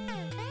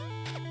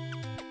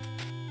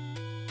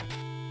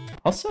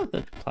 Also,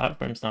 the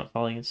platform's not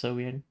falling is so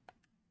weird.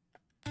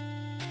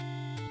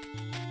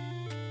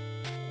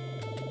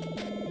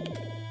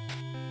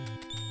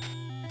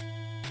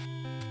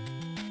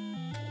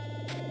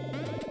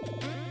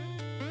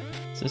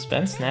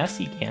 Suspense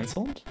Nasty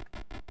cancelled?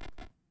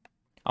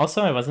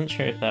 Also, I wasn't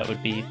sure if that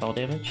would be fall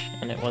damage,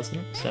 and it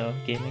wasn't, so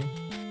gaming.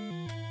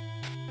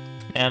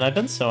 Man, I've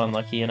been so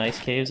unlucky in Ice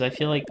Caves, I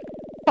feel like...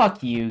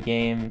 Fuck you,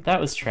 game.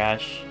 That was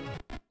trash.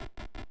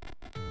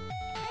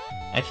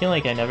 I feel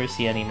like I never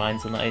see any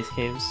mines in the Ice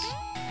Caves.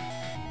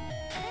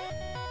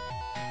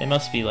 They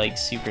must be, like,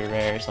 super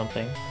rare or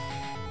something.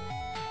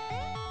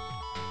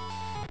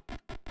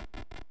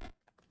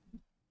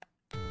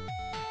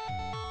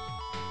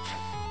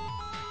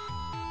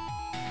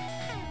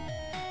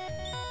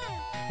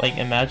 Like,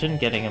 imagine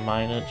getting a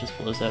mine and it just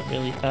blows up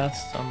really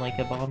fast on, like,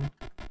 a bomb.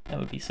 That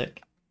would be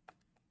sick.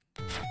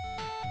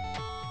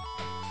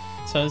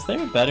 So is there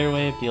a better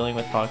way of dealing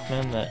with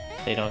Hawkmen that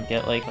they don't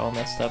get, like, all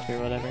messed up or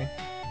whatever?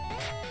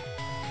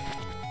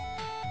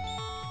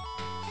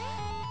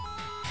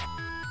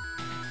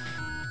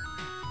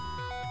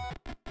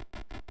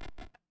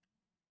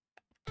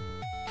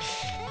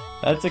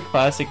 That's a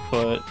classic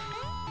quote.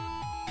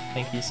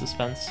 Thank you,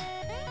 Suspense.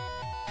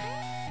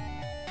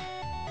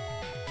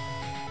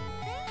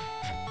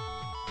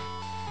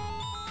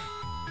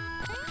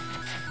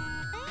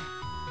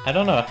 I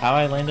don't know how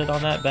I landed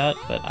on that bet,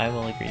 but I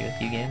will agree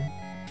with you, game.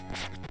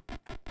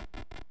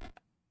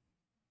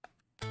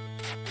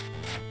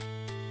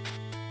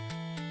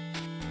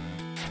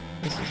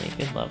 This is a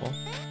good level.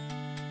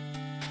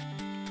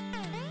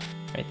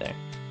 Right there.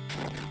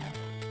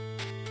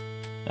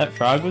 That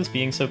frog was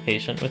being so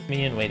patient with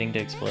me and waiting to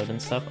explode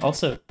and stuff.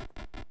 Also,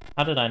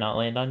 how did I not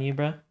land on you,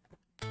 bruh?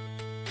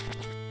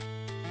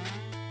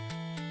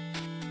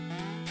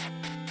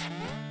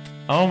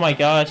 Oh my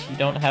gosh, you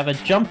don't have a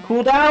jump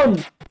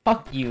cooldown!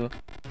 Fuck you.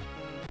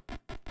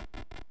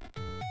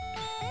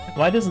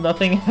 Why does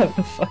nothing have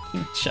a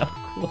fucking jump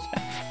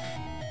cooldown?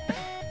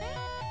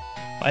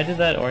 Why did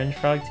that orange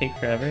frog take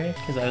forever?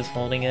 Because I was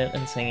holding it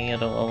and singing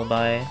it a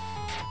lullaby,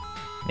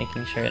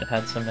 making sure it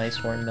had some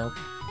nice warm milk.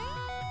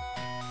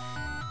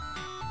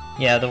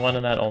 Yeah, the one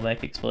in that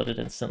Olmec exploded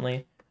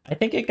instantly. I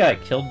think it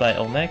got killed by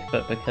Olmec,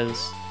 but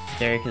because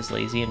Derek is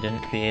lazy and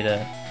didn't create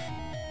a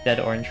dead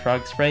orange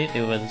frog sprite,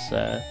 it was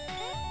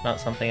not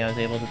something I was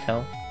able to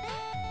tell.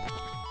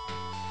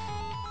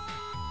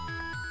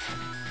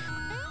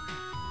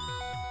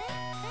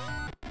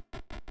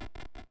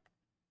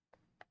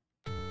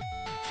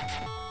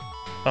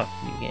 Fuck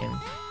you, game.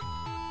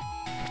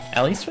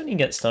 At least when you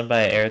get stunned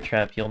by an air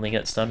trap, you only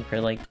get stunned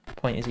for like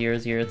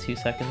 0.002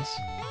 seconds.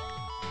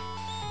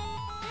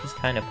 It's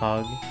kinda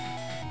pog.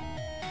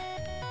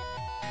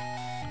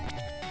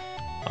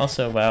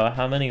 Also, wow,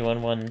 how many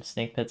 1-1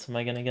 snake pits am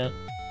I gonna get?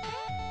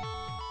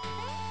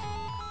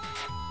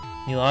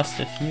 You lost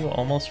a few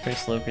almost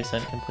first low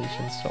percent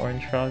completions to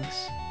orange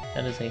frogs.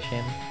 That is a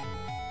shame.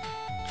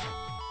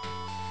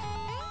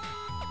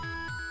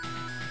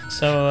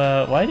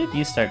 So, why did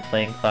you start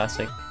playing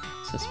classic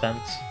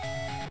Suspense?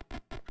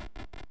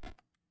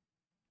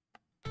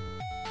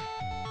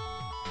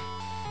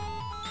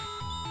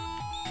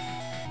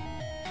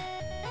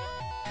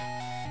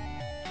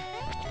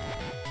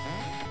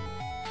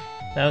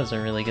 That was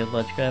a really good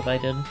ledge grab I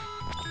did.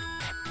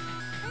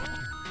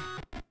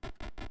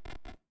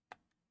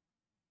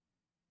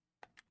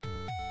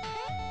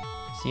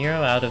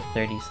 0 out of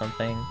 30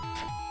 something.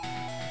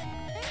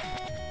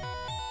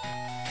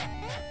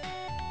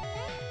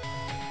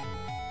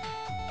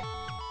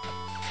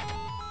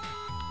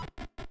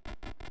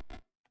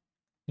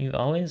 You've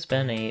always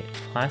been a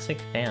classic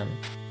fan.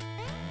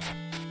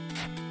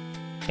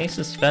 Hey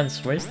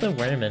Suspense, where's the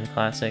worm in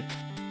Classic?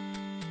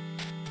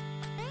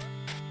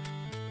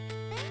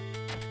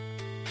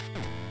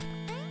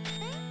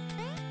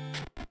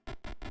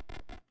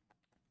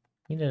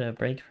 Needed a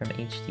break from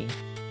HD.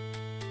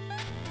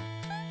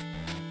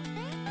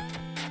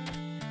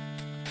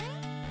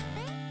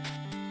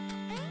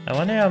 I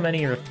wonder how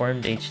many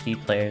reformed HD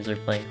players are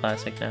playing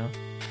Classic now.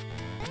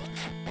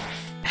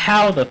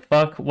 How the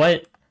fuck?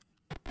 What?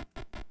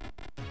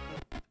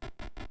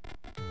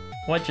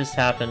 What just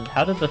happened?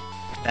 How did the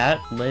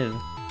bat live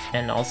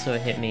and also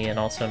hit me and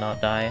also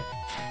not die?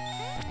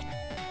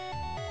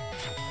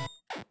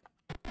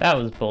 That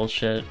was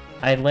bullshit.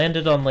 I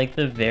landed on like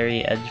the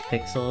very edge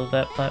pixel of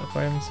that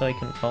platform so I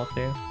couldn't fall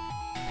through.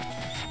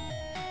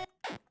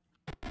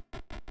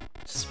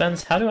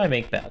 Suspense, how do I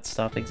make bats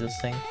stop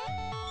existing?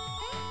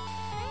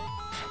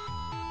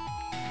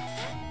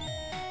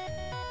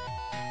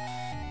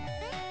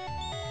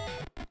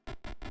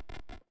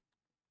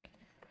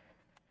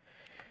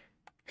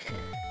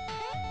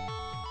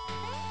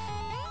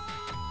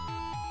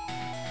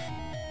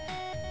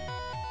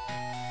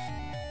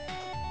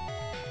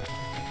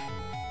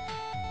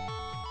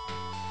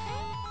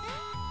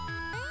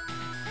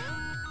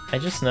 I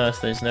just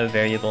noticed there's no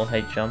variable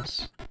height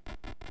jumps.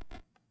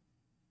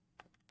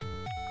 I'm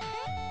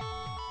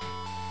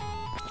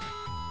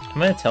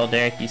gonna tell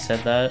Derek you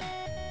said that.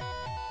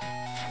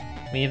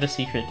 We have a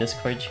secret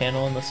Discord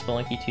channel in the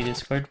Spelunky 2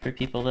 Discord for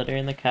people that are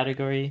in the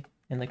category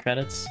in the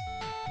credits.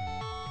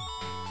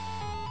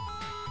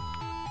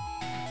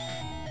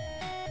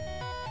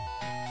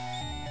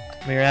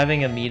 We were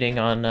having a meeting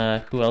on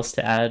who else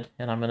to add,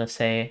 and I'm gonna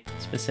say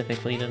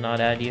specifically to not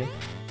add you.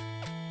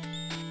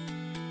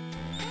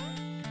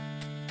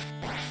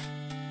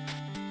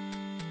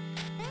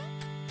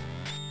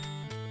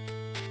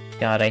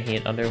 God, I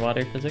hate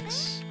underwater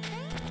physics.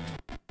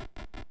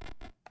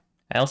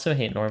 I also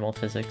hate normal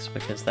physics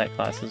because that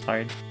class is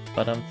hard,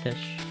 but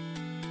tish.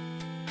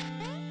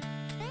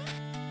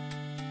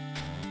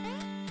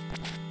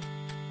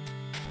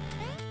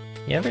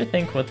 You ever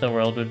think what the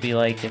world would be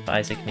like if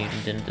Isaac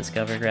Newton didn't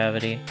discover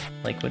gravity?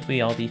 Like, would we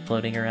all be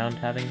floating around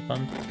having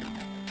fun?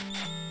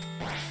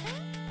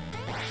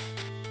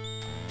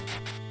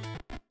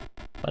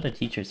 What a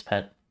teacher's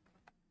pet.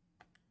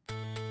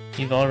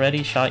 You've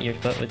already shot your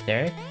foot with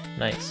Derek?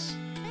 Nice.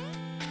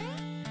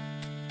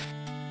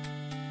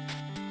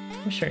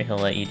 I'm sure he'll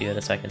let you do it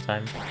a second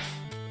time.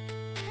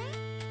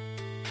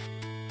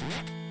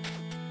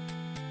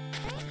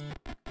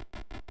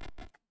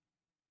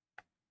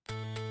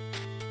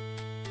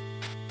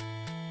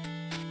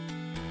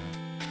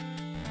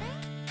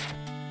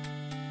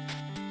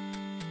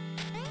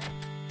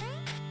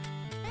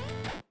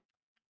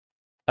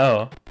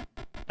 Oh.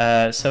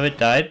 So it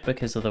died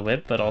because of the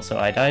whip, but also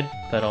I died,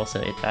 but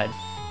also it died.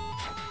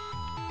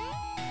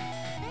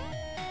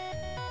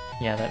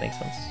 Yeah, that makes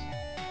sense.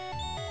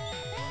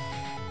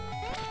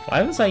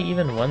 Why was I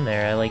even one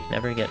there? I like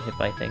never get hit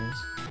by things.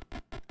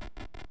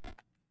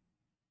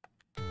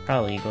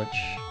 Probably a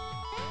glitch.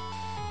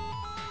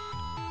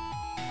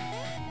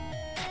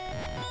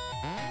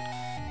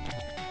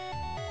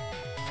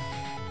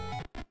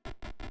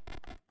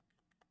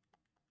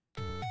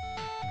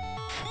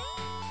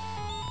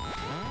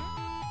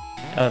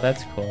 Oh,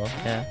 that's cool,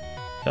 yeah.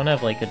 Don't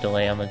have like a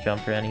delay on the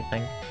jump or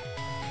anything.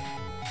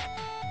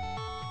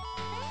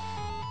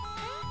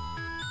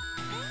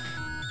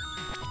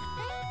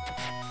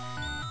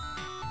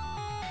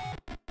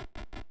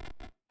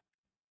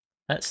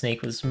 That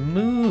snake was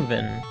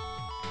moving!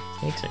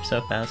 Snakes are so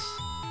fast.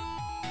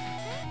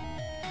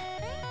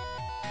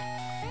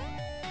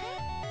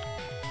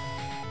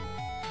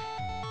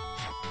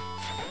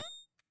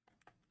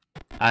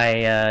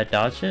 I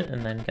dodged it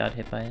and then got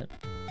hit by it.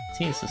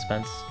 See,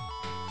 suspense.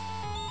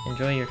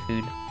 Enjoy your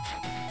food.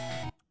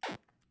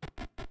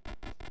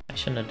 I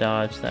shouldn't have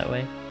dodged that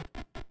way.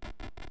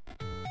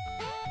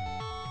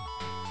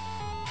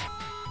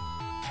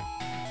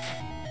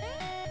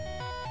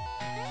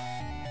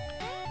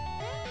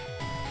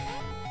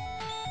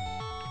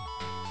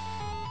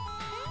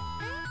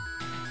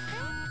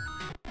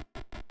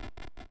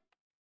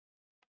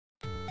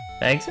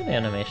 The exit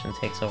animation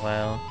takes a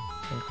while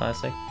in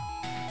Classic.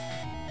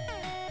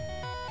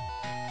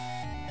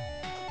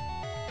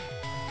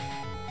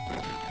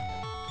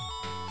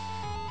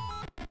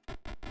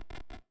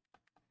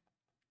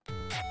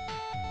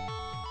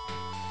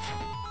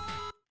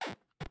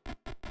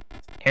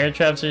 Air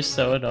traps are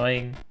so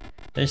annoying.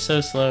 They're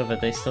so slow,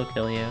 but they still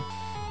kill you.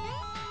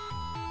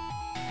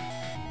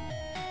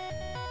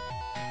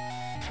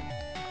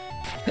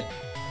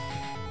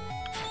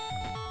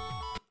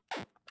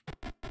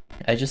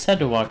 I just had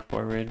to walk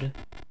forward.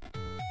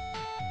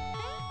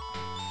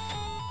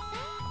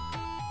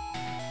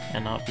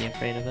 And not be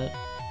afraid of it.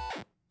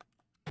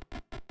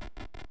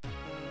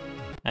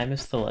 I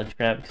missed the ledge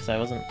grab because I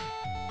wasn't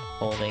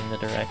holding the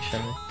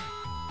direction.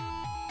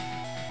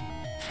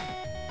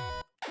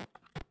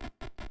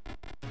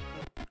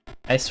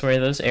 I swear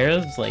those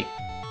arrows, like,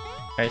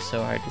 are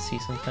so hard to see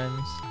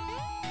sometimes.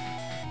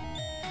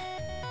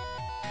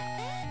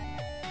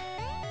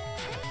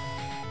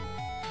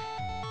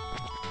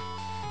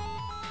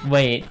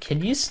 Wait,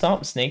 can you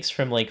stop snakes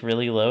from, like,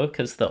 really low?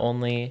 Because the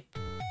only...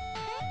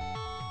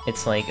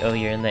 It's like, oh,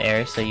 you're in the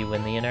air, so you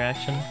win the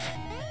interaction.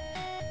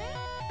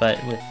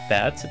 But with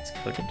bats, it's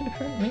coded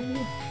different, maybe?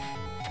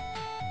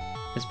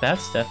 Because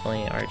bats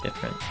definitely are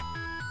different.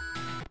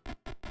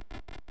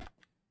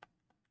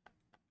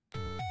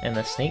 And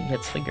the snake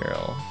gets the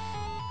girl.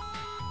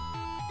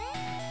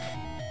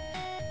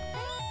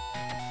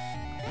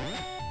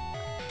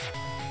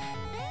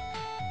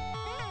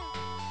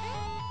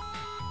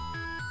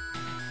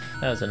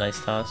 That was a nice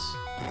toss.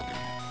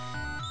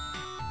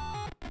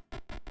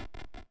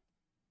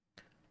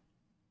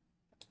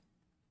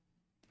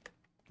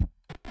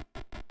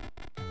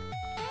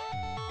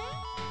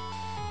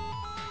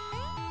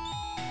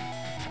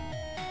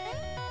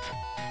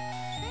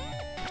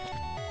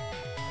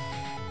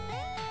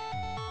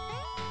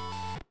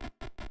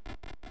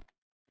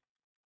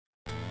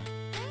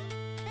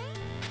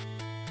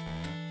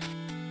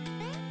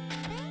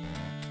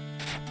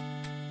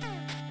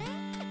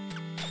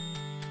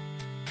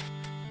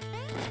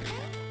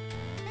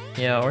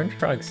 Yeah, orange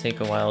frogs take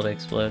a while to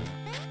explode.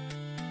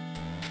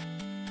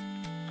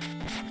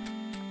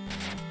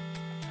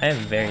 I am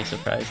very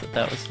surprised that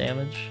that was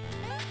damage.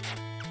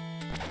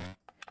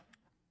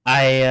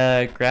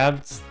 I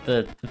grabbed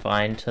the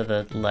vine to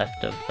the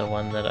left of the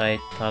one that I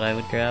thought I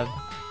would grab.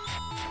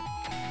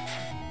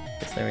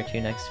 Because there were two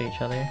next to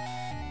each other.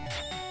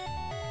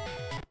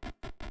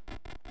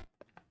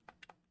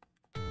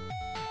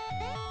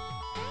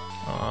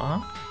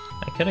 Aww.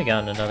 I could have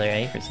gotten another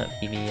 80%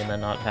 PB and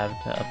then not have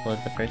to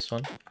upload the first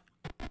one.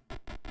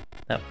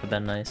 That would have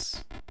been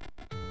nice.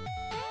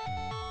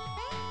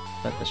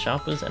 But the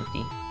shop was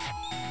empty.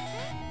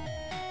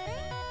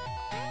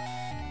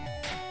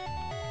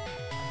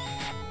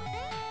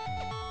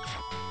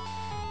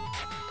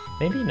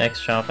 Maybe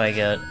next shop I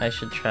get, I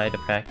should try to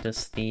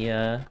practice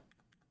the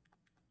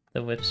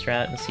whip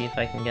strat and see if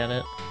I can get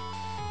it.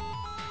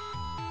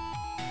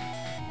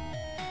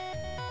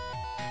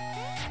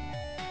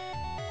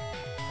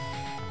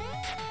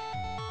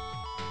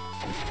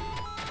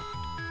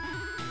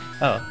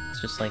 Oh, it's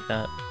just like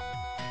that.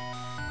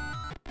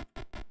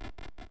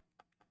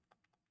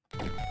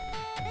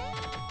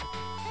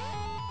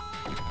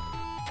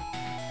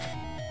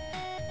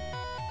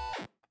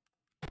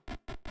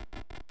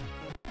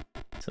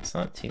 So it's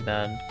not too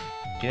bad.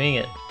 Doing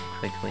it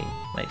quickly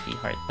might be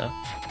hard though.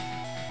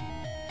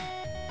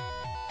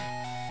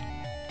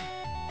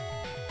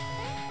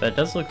 But it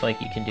does look like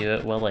you can do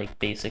it while like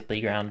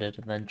basically grounded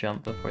and then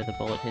jump before the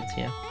bullet hits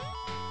you.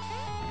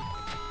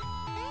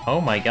 Oh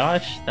my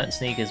gosh, that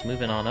snake is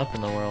moving on up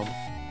in the world.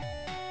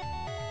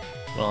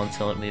 Well,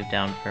 until it moved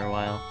down for a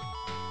while.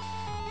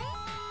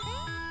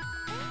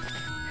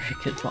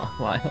 A good long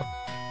while.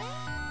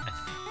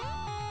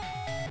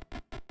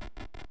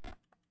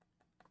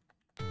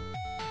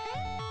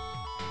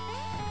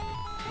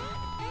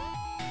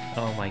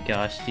 Oh my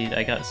gosh, dude,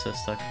 I got so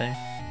stuck there.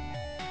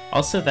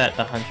 Also, that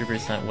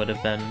 100% would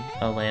have been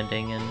a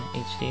landing in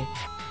HD.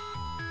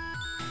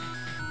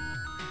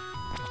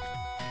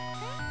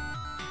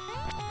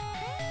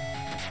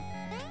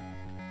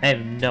 I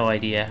have no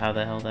idea how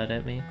the hell that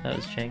hit me. That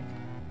was jank.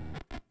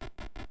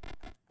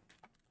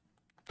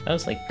 That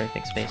was like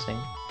perfect spacing.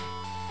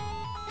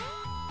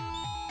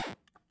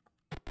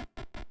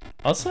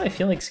 Also, I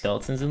feel like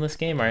skeletons in this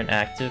game aren't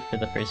active for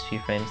the first few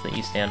frames that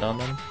you stand on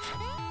them.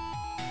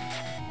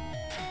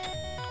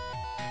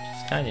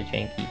 Which is kind of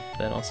janky,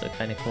 but also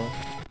kind of cool.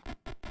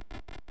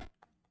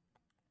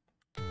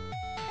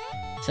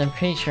 So I'm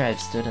pretty sure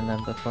I've stood in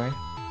them before.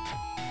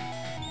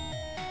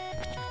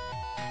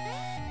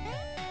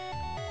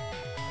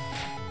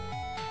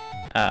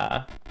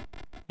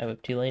 I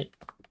whipped too late.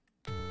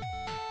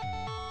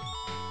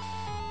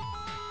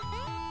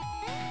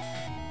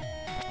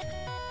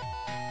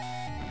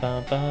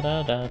 Ba ba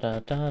da da da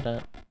da da.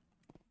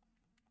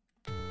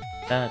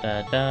 Da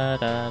da da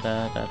da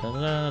da da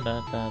da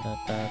da da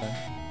da da.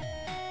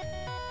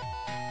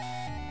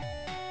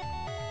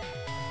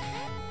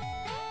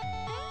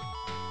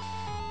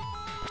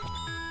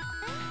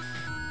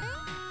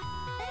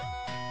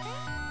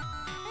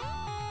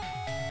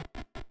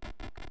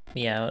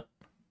 Me out.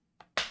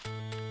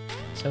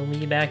 So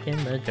me back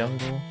in the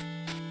jungle.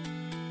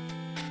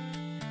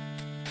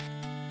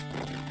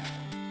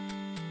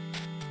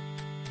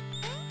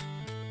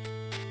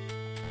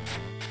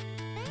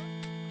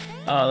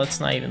 Oh, that's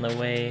not even the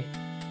way.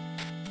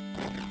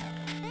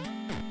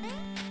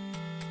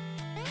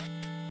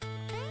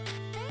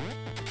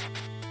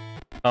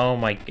 Oh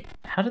my god.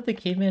 How did the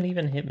caveman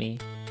even hit me?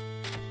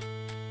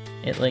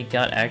 It like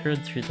got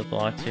aggroed through the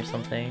blocks or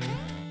something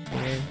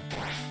weird.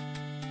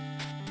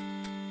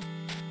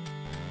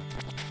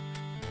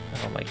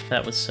 Oh my,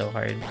 that was so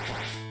hard.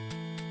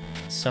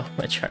 so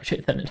much harder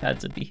than it had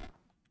to be.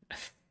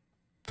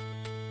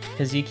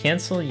 Because you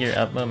cancel your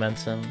up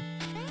momentum.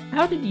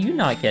 How did you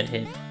not get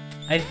hit?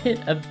 I've hit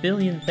a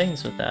billion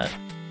things with that.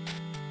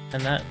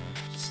 And that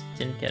just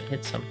didn't get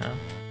hit somehow.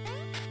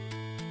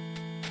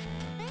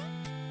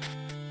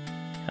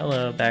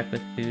 Hello, back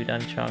with food,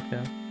 I'm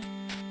Choco.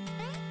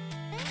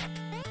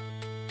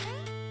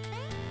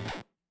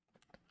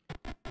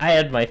 I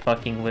had my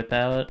fucking whip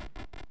out.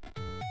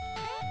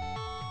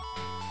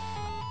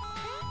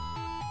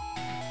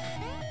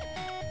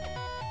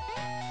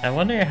 I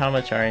wonder how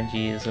much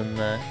RNG is in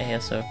the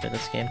ASO for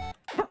this game.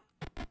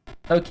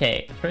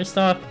 Okay, first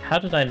off, how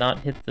did I not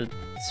hit the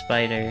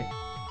spider?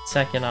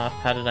 Second off,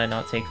 how did I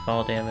not take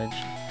fall damage?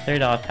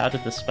 Third off, how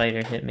did the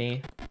spider hit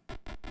me?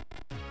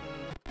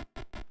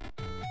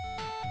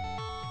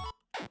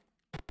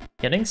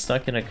 Getting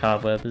stuck in a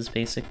cobweb is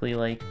basically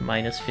like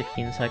minus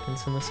 15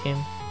 seconds in this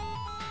game.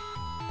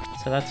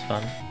 So that's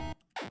fun.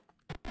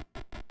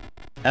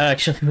 That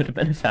actually would have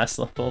been a fast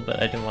level,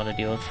 but I didn't want to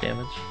deal with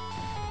damage.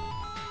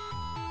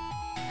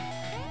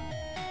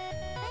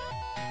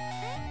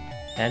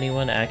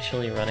 Anyone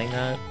actually running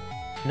that?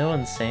 No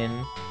one's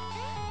sane.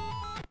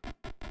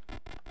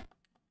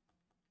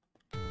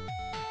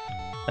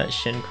 That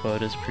Shin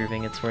quote is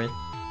proving its worth.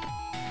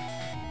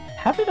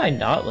 How did I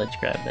not ledge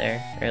grab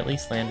there? Or at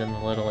least land in the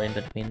little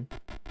in-between?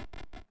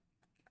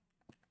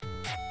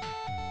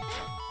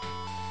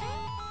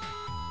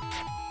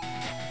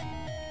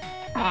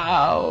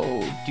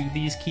 How do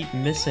these keep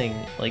missing,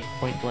 like,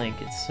 point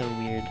blank? It's so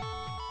weird.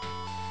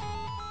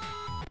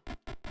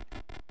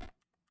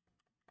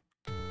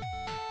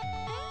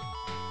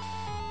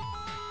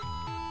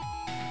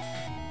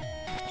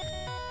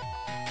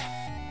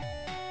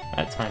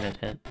 That time it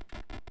hit.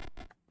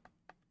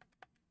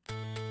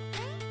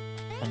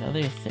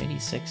 Another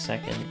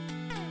 36-second.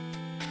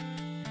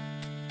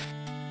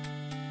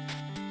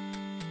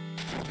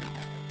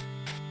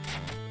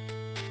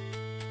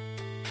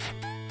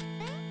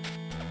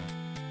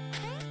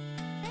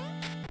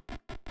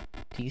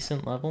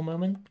 Decent level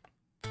moment?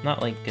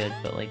 Not like good,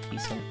 but like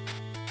decent.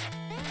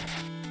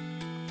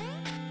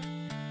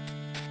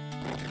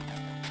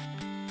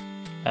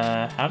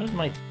 How did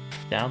my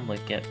down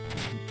look get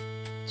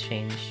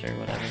changed or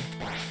whatever?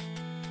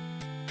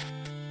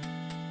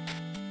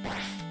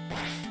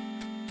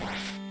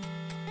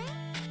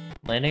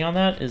 Landing on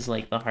that is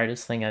like the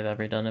hardest thing I've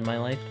ever done in my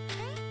life.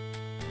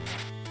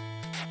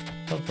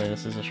 Hopefully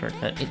this is a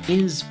shortcut. It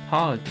is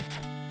Pog!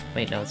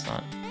 Wait, no it's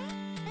not.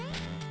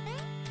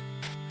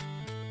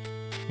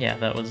 Yeah,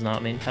 that was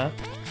not main path.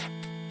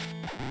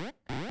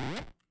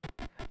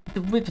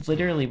 The whip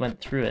literally went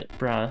through it,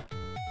 bruh.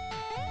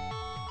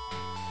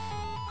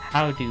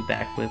 How do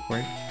back whip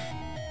work?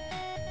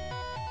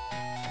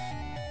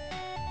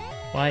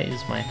 Why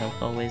is my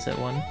health always at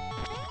 1?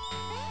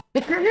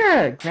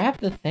 Grab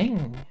the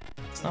thing!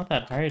 It's not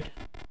that hard.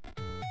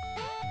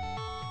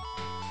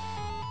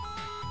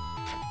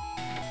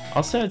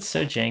 Also, it's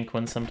so jank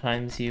when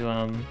sometimes you,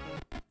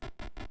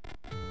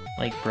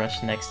 like,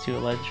 brush next to a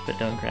ledge but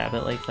don't grab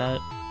it like that.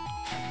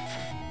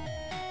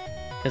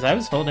 Because I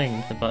was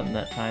holding the button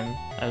that time.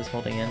 I was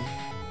holding in.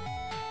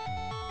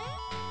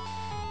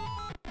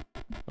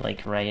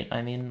 Like, right,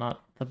 I mean,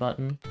 not the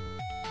button.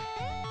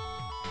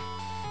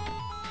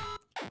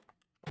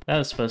 That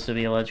was supposed to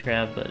be a ledge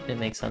grab, but it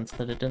makes sense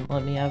that it didn't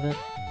let me have it.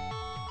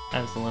 I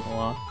was a little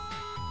off.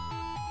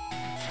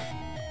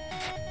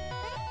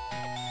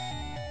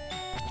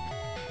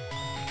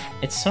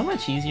 It's so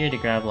much easier to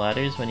grab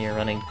ladders when you're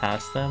running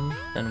past them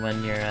than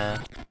when you're,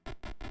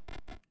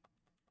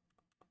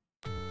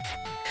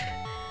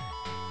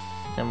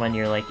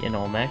 like, in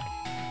Olmec.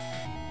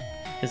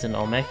 Because in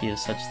Olmec you have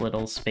such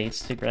little space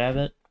to grab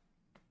it.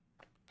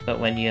 But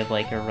when you have,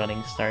 like, a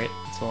running start,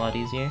 it's a lot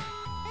easier.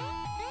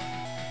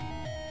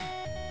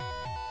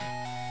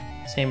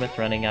 Same with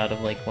running out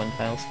of, like,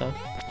 one-tile stuff.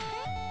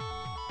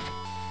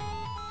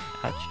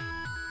 Ouch.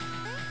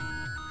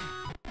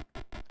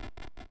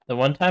 The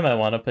one time I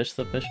want to push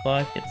the push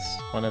block, it's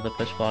one of the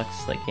push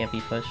blocks that can't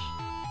be pushed.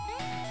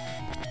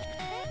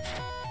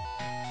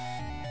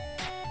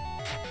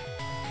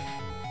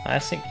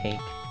 Classic cake.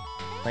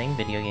 Playing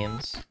video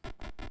games.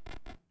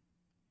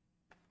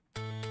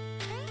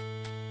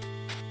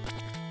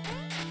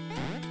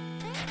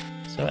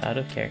 So out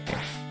of character.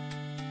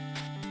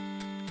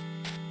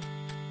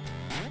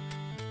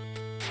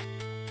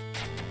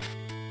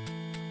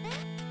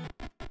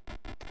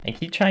 I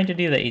keep trying to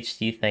do the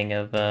HD thing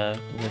of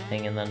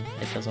whipping and then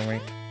it doesn't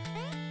work.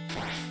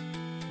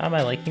 How am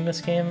I liking this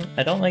game?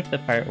 I don't like the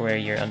part where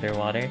you're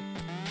underwater.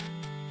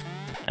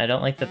 I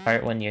don't like the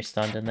part when you're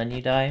stunned and then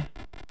you die.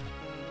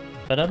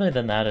 But other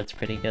than that, it's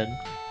pretty good.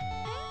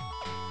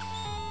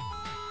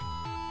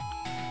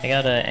 I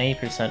got a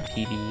 80%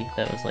 PB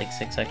that was like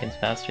 6 seconds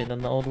faster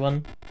than the old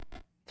one.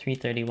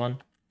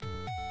 331.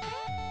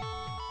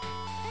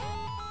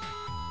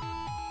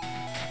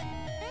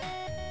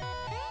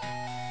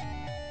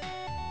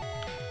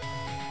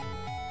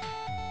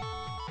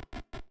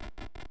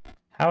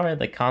 How are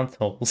the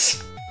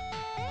consoles?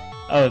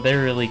 Oh,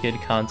 they're really good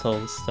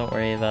consoles, don't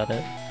worry about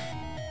it.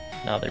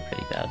 No, they're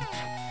pretty bad.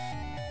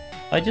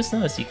 I just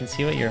noticed you can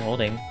see what you're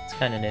holding. It's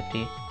kind of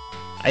nifty.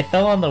 I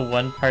fell on the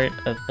one part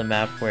of the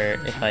map where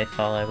if I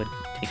fell I would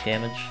take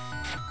damage.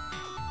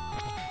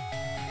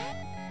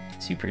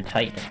 Super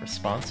tight and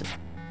responsive.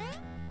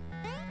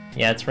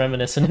 Yeah, it's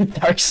reminiscent of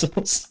Dark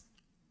Souls.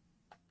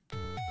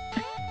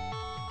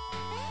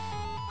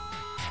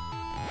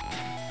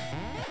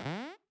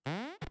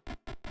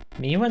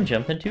 Me when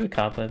jump into a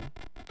cobweb.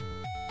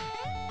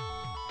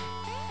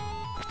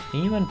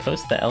 Me when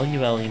post the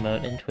LUL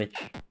emote in Twitch.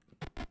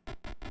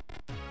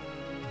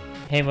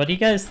 Hey, what do you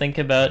guys think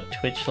about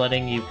Twitch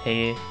letting you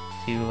pay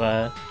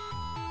to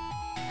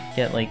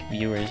get like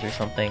viewers or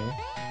something?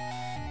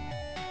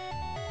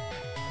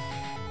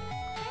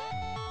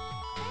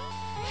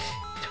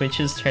 Twitch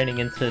is turning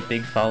into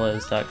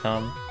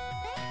bigfollows.com.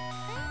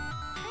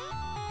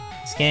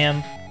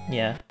 Scam,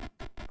 yeah.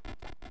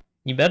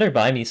 You better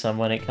buy me some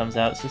when it comes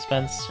out,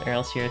 Suspense, or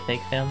else you're a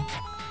fake fan.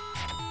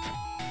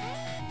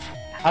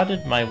 How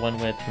did my one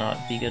whip not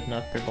be good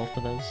enough for both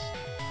of those?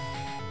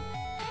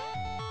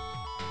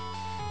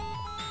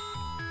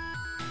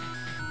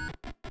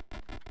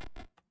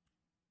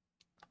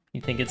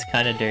 You think it's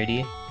kinda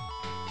dirty?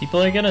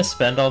 People are gonna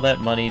spend all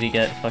that money to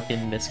get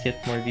fucking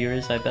Miskiff more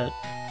viewers, I bet.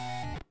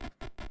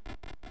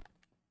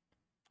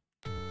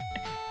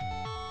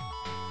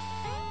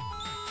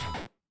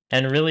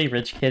 And really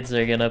rich kids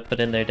are gonna put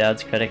in their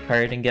dad's credit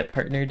card and get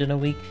partnered in a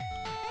week.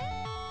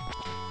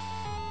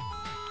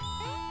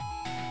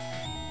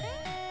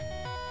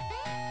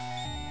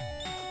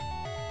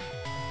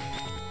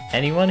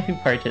 Anyone who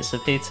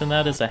participates in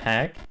that is a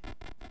hack?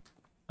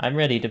 I'm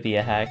ready to be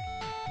a hack.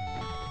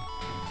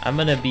 I'm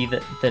gonna be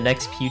the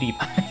next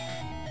PewDiePie.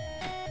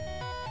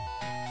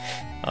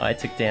 Oh, I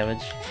took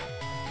damage.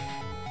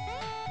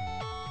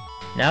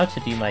 Now to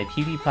do my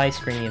PewDiePie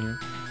scream.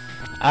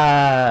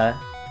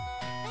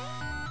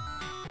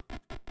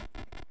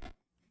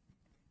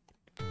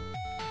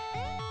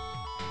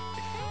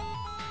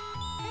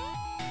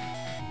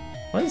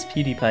 What does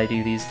PewDiePie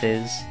do these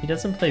days? He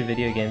doesn't play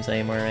video games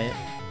anymore, right?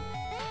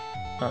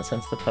 Not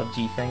since the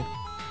PUBG thing.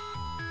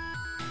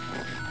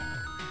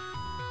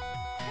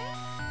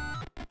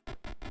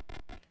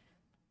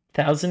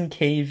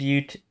 $1,000K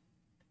viewed.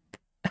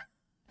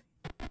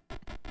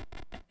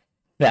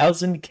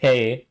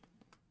 1,000K.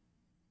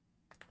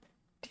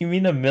 Do you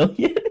mean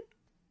 1,000,000?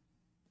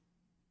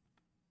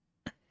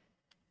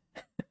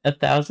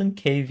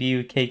 1,000K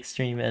view cake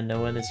stream and no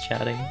one is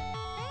chatting.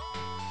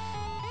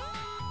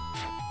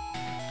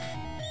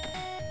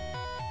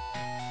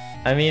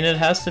 I mean, it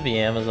has to be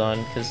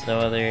Amazon, because no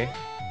other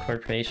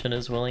corporation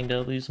is willing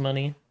to lose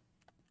money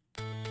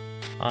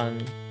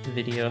on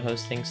video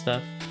hosting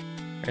stuff,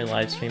 or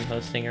live stream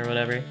hosting or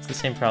whatever. It's the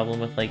same problem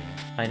with, like,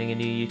 finding a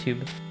new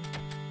YouTube.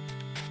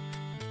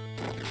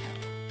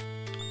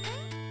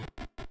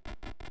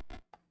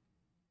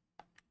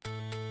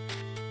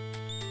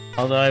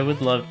 Although I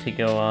would love to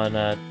go on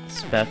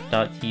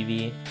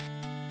spef.tv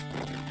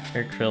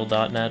or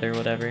krill.net or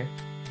whatever.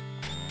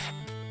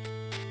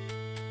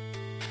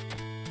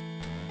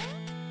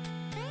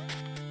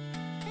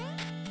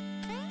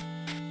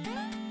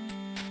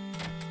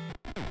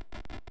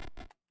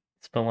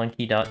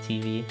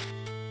 Spelunky.tv,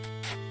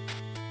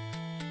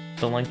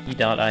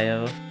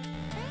 Spelunky.io.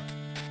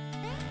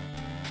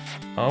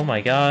 Oh my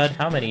god,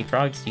 how many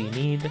frogs do you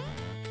need?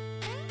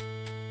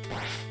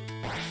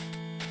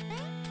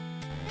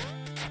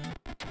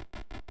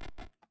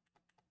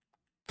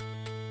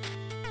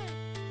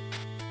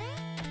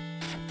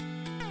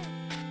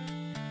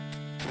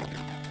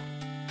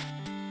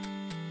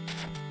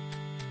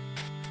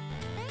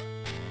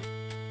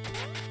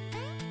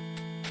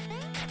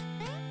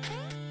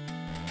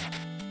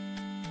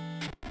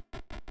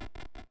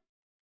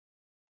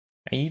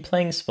 Are you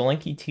playing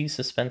Spelunky 2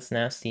 Suspense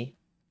Nasty?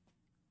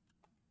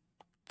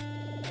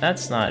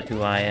 That's not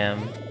who I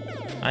am.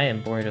 I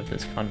am bored of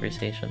this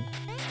conversation.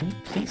 Can you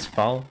please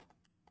fall?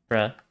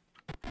 Bruh.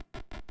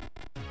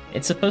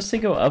 It's supposed to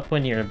go up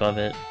when you're above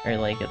it, or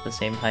like at the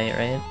same height,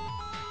 right?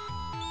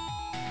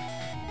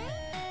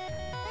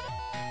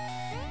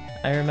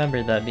 I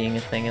remember that being a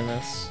thing in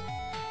this.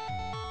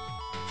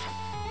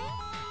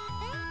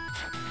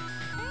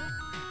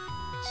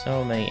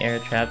 So many air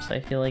traps,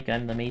 I feel like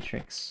I'm the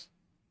Matrix.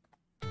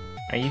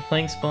 Are you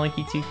playing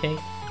Spelunky 2K?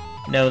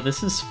 No,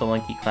 this is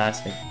Spelunky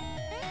Classic.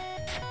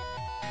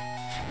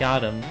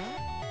 Got him.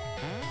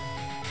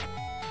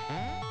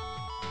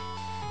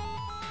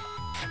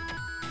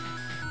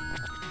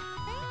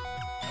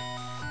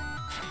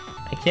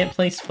 I can't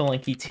play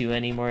Spelunky 2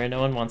 anymore.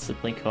 No one wants to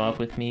play co-op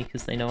with me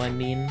because they know I'm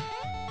mean.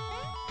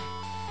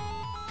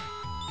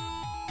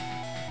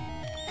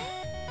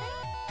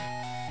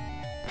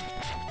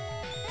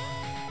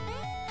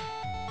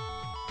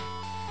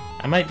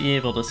 I might be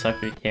able to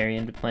sucker Carrie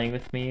into playing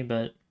with me,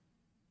 but...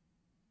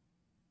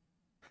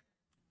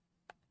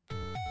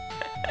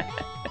 I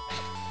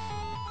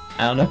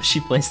don't know if she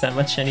plays that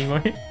much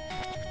anymore.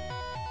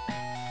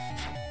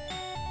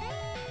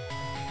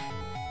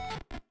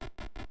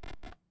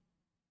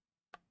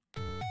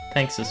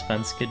 Thanks,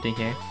 Suspense. Good to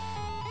hear.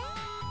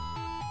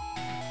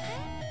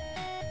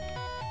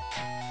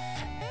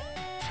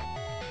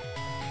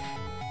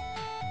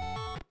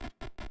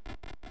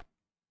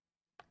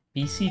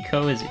 BC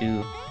Co is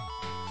ooh.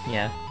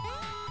 Yeah.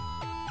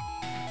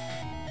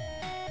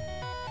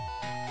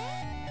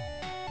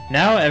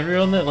 Now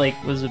everyone that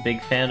like was a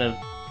big fan of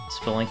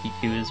Spelunky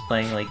 2 is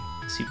playing like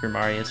Super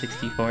Mario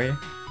 64.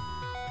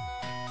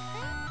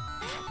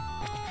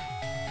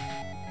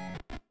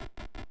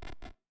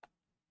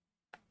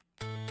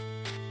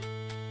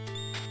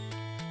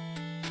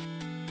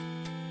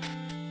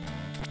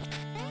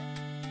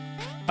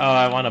 Oh,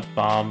 I want a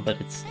bomb,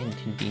 but it's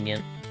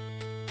inconvenient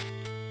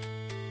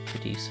to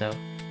do so.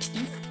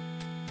 Can you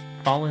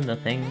fall in the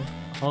thing?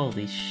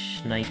 Holy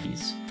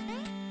shnikes.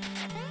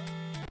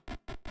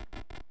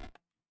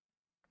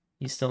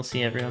 You still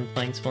see everyone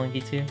playing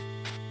Spelunky 2?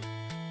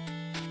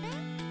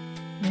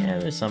 Yeah,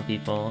 there's some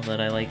people that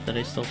I like that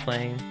are still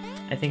playing.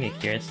 I think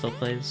Akira still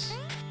plays.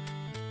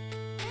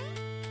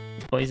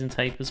 Poison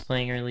Type was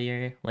playing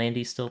earlier.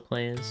 Landy still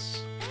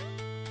plays.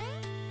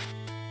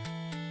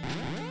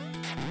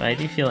 But I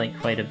do feel like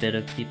quite a bit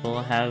of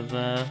people have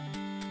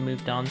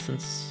moved on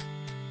since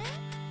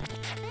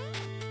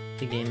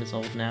the game is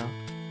old now.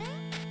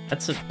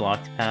 That's a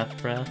blocked path,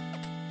 bruh.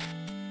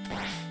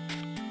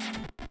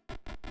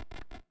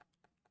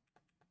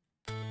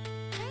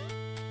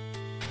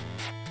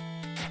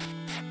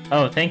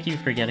 Oh, thank you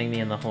for getting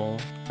me in the hole,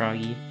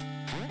 Froggy.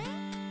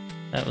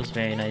 That was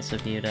very nice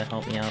of you to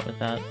help me out with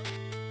that.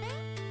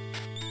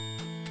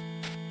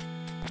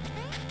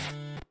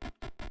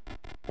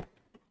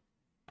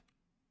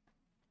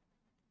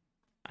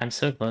 I'm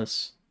so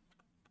close.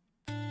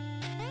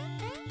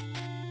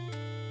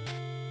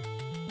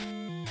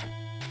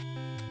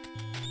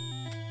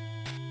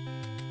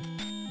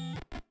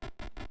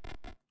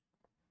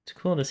 It's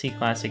cool to see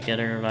Classic get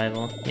a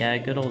revival. Yeah,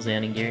 good old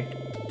Xanagir.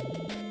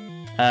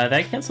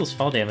 That cancels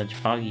fall damage,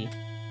 Foggy.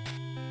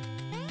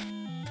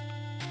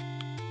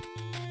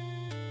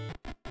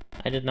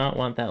 I did not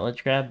want that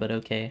ledge grab, but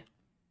okay.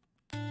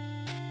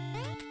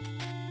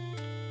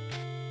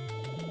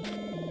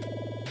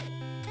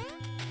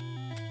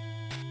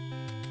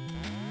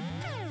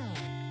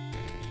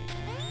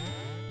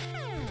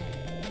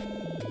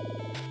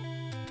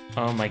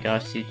 Oh my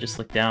gosh, dude, just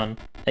look down.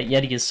 That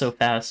Yeti is so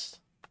fast.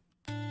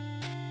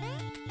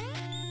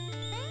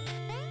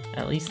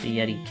 At least the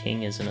Yeti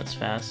King isn't as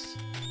fast.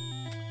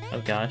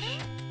 Oh gosh.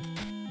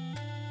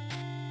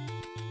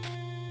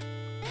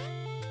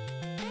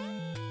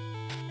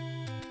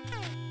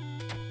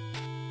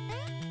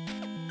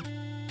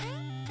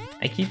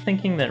 I keep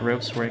thinking that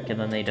ropes work and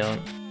then they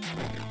don't.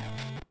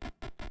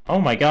 Oh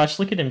my gosh,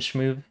 look at him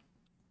schmoove.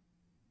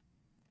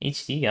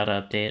 HD got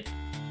an update.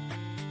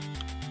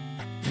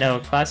 No,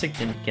 Classic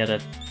didn't get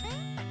an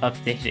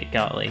update, it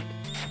got like...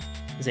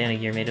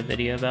 Xanagir made a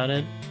video about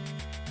it.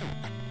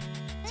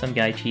 Some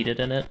guy cheated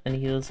in it, and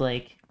he was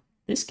like,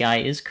 this guy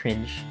is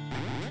cringe.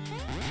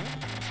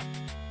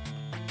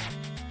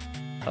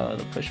 Oh,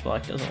 the push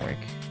block doesn't work.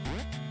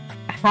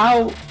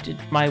 How did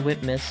my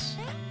whip miss?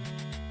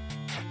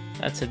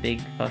 That's a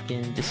big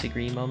fucking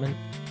disagree moment.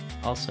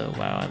 Also,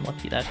 wow, I'm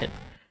lucky that hit.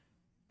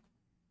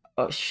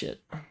 Oh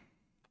shit.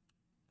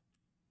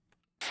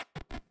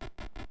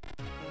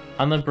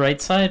 On the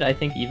bright side, I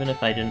think even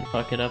if I didn't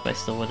fuck it up, I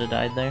still would have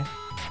died there.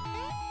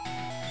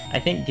 I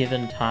think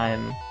given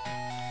time,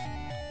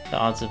 the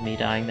odds of me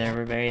dying there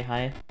were very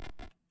high.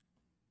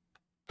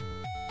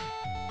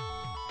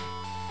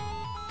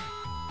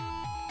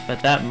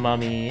 But that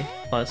Mummy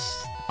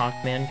plus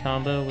Hawkman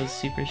combo was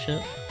super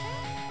shit.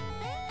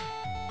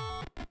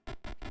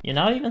 You're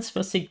not even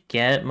supposed to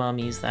get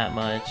mummies that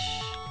much.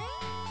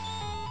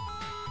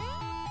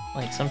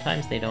 Like,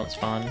 sometimes they don't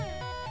spawn.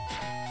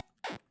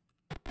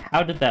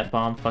 How did that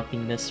bomb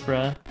fucking miss,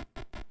 bruh?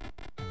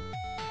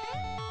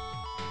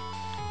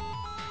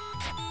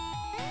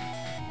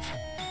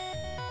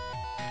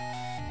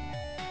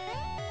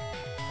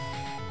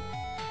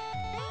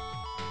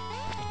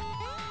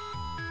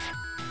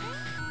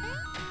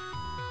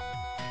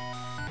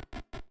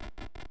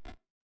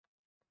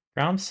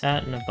 Grom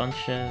sat and a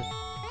bunch of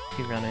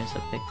few runners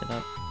have picked it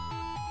up.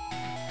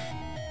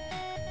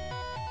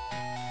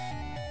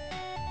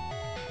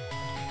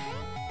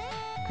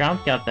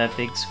 Gromp got that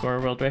big score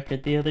world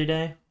record the other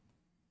day.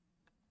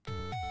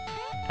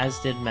 As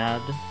did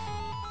Mad.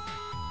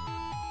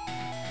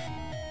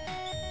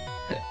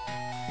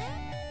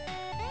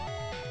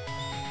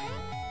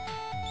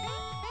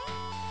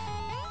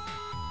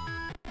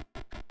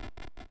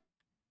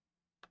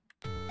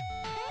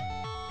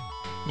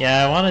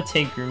 Yeah, I want to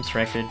take Groom's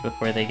record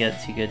before they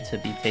get too good to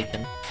be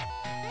taken.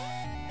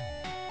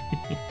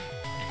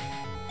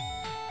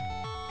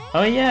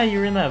 Oh yeah, you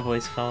were in that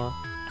voice call.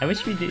 I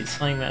wish we'd do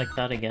something like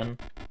that again.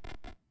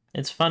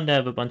 It's fun to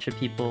have a bunch of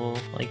people,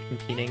 like,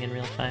 competing in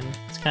real time.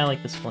 It's kind of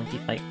like the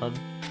Spelunky Fight Club.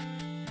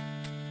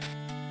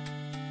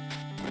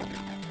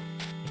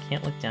 I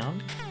can't look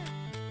down?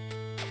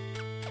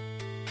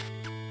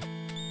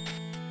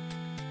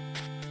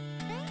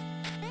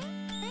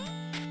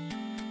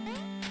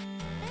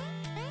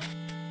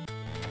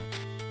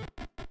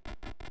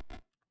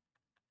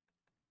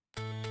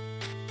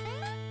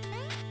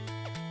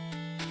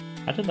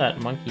 How did that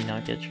monkey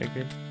not get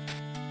triggered?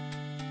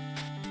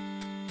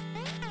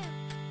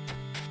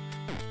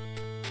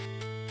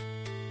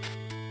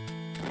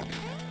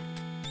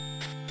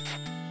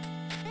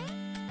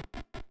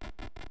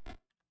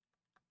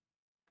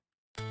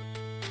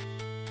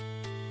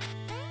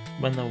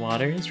 When the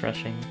water is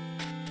rushing.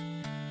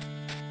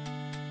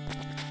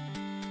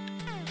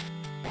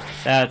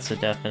 That's a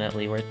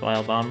definitely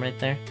worthwhile bomb right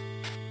there.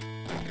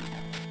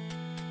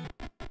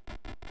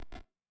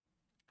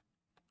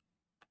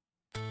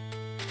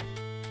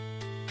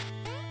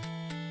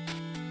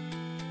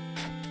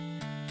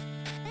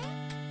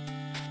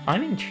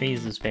 Climbing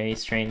trees is very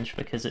strange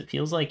because it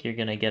feels like you're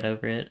gonna get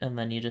over it and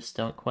then you just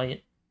don't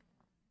quite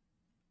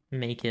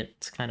make it.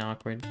 It's kind of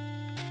awkward.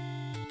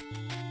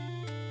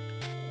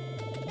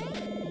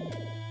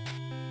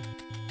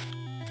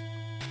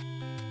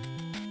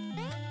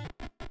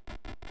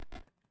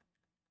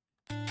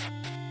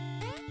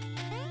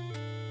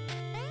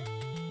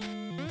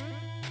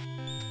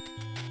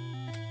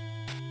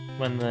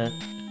 When the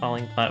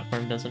falling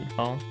platform doesn't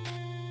fall.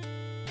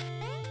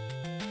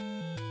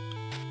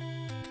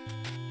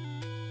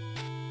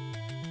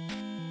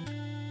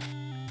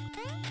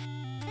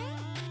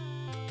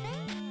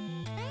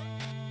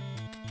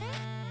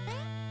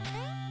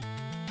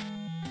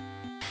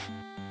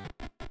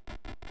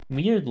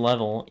 Weird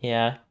level,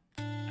 yeah.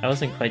 I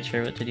wasn't quite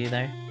sure what to do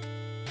there.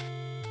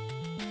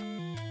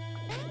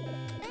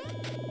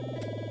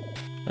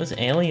 Those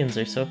aliens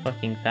are so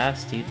fucking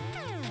fast, dude.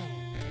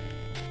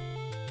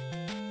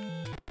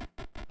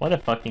 What a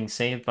fucking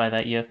save by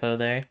that UFO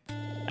there.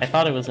 I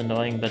thought it was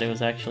annoying, but it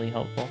was actually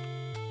helpful.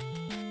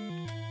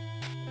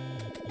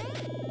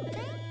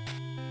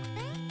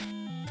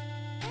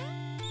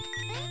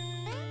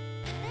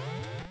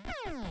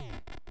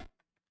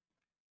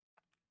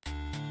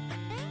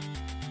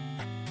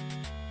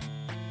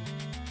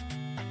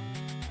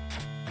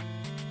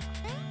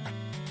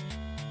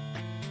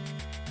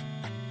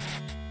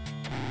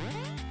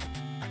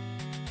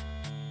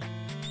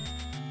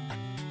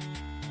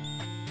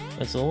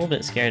 I was a little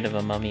bit scared of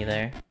a mummy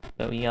there,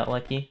 but we got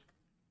lucky.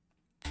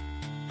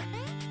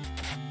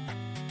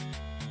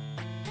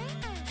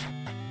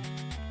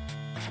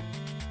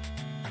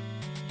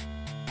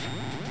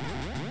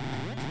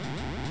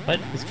 What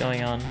is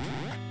going on?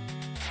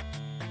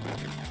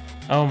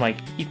 Oh my,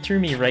 he threw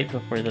me right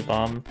before the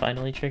bomb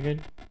finally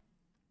triggered.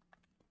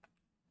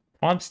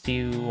 Swamps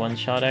do one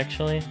shot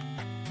actually.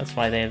 That's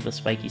why they have the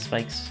spiky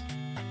spikes.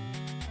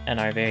 And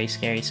are very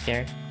scary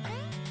scare.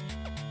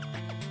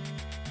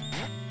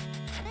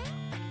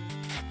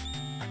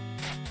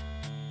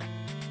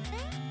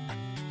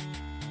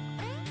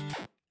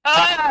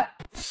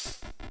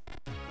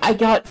 I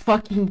got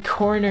fucking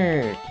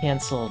corner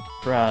cancelled,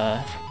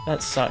 bruh.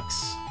 That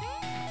sucks.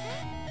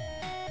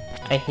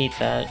 I hate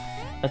that.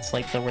 That's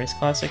like the worst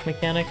classic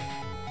mechanic.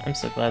 I'm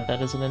so glad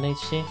that isn't an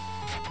HT.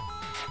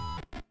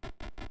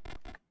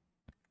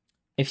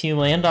 If you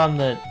land on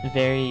the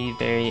very,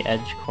 very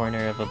edge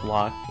corner of a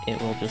block, it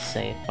will just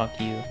say, fuck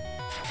you.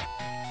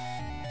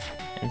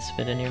 And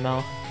spit in your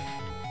mouth.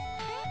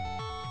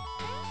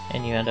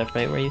 And you end up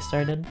right where you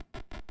started.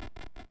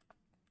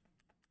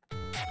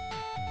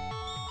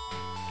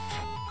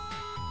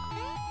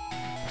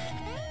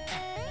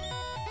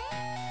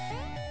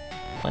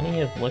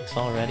 Plenty of looks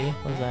already?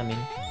 What does that mean?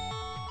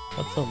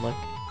 What's a look?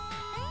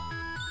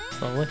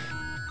 What's a look?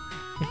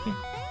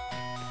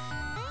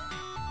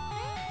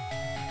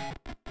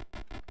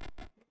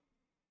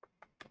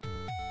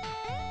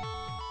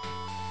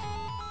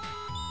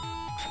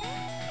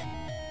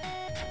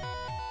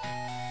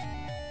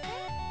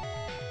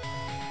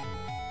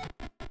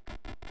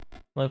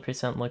 Low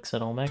percent looks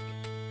at Olmec.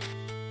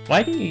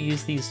 Why do you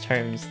use these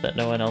terms that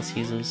no one else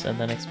uses and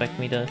then expect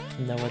me to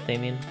know what they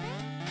mean?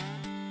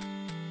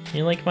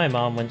 You're like my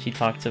mom when she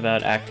talks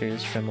about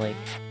actors from, like,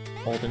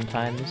 olden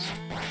times.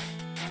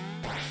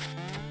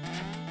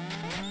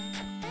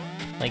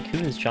 Like, who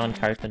is John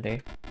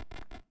Carpenter?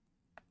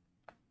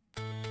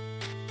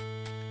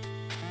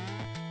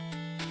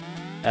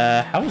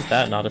 How is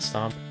that not a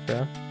stomp,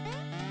 bro?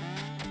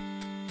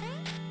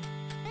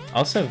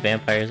 Also,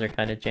 vampires are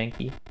kind of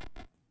janky.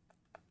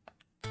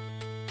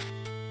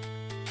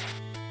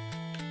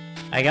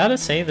 I gotta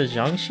say, the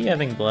Zhangxi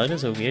having blood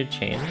is a weird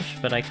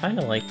change, but I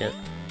kinda like it.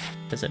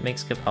 Because it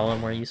makes Capella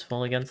more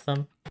useful against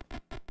them.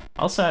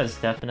 Also, I was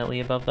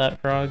definitely above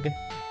that frog,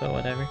 but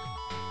whatever.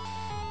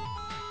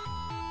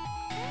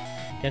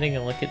 Getting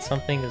a look at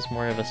something is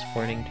more of a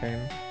sporting term.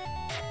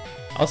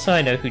 Also,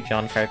 I know who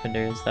John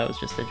Carpenter is, that was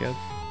just a joke.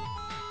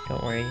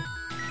 Don't worry.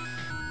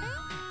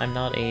 I'm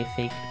not a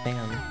fake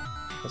fan,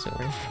 as it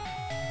were.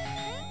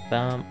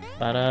 Bum,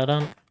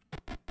 ba-da-dum.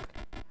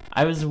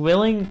 I was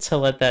willing to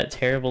let that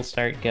terrible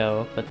start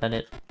go, but then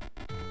it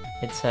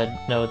said,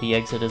 no, the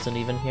exit isn't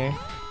even here.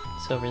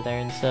 It's over there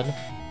instead.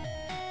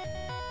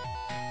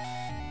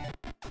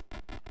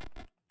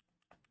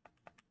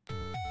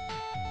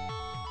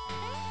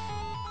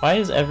 Why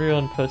is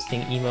everyone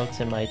posting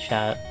emotes in my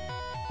chat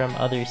from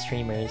other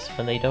streamers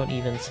when they don't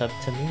even sub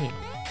to me?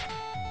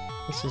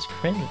 This is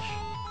cringe.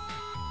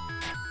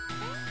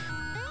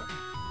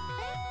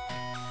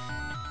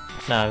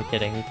 Nah, I'm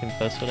kidding. You can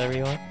post whatever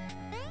you want.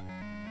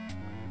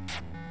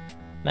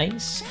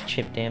 Nice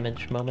chip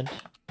damage moment.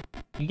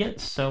 You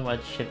get so much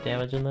chip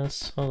damage in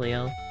this. Holy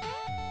hell.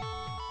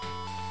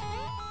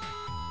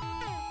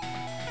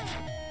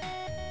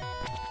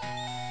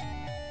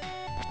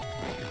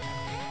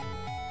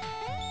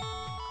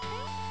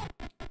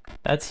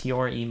 That's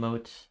your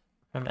emote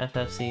from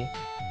FFC.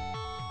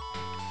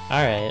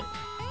 Alright.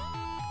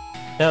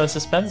 No,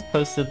 Suspense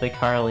posted the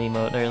Carl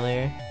emote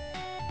earlier.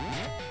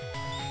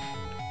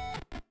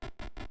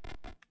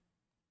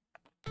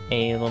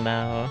 Hey,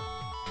 Lamau.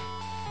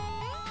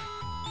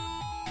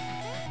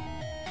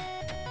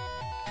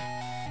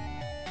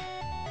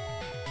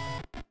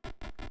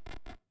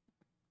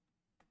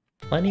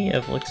 Plenty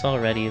of looks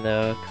already,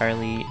 though,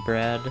 Carly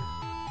Brad.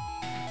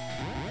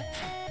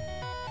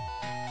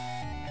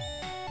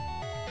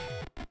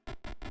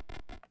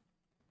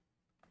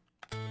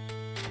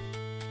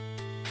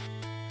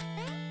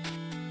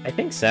 I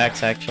think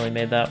Sax actually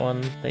made that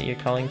one that you're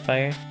calling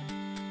fire.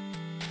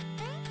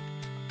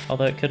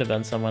 Although it could have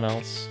been someone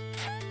else.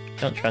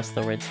 Don't trust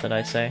the words that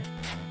I say,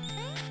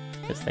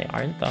 because they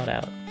aren't thought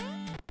out.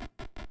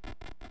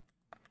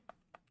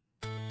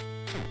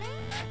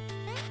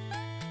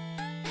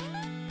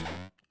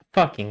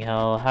 Fucking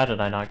hell, how did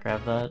I not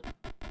grab that?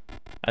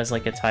 I was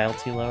like a tile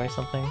too low or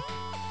something.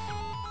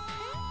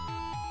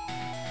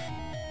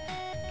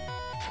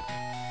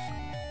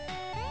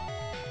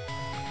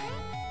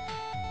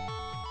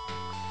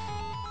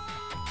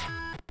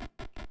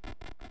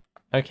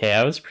 Okay,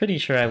 I was pretty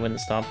sure I wouldn't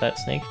stomp that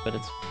snake, but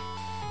it's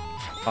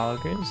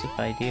boggers if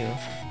I do.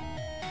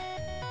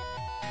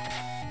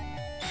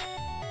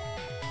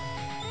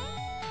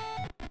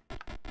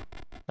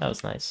 That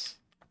was nice.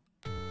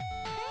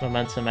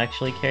 Momentum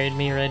actually carried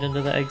me right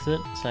into the exit,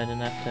 so I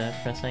didn't have to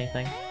press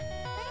anything.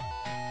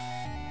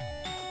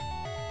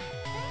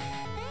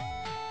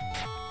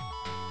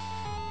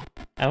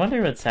 I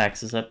wonder what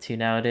Sax is up to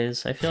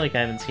nowadays. I feel like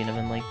I haven't seen him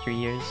in like 3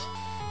 years.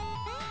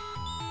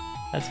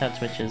 That's how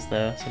Twitch is,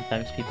 though.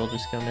 Sometimes people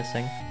just go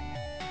missing.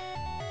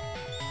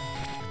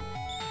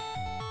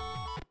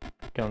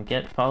 Don't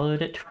get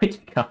followed at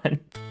TwitchCon.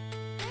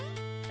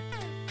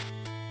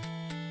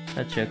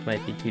 That joke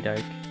might be too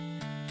dark.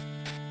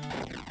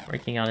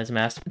 Working on his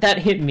master. That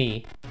hit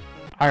me!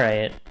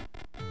 Alright.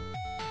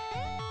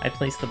 I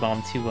placed the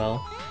bomb too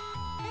well.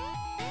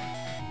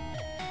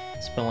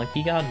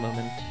 Spelunky God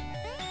moment.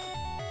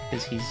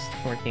 Because he's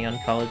working on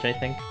college, I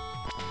think.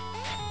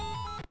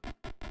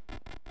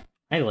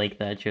 I like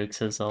that joke,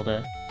 says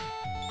Zelda.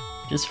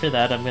 Just for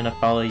that, I'm gonna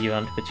follow you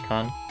on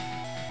TwitchCon.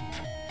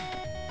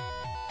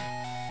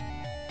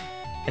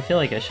 I feel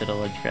like I should have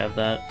ledge grabbed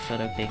that,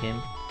 but okay,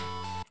 game.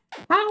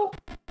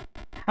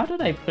 How did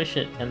I push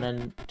it and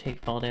then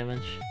take fall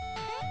damage?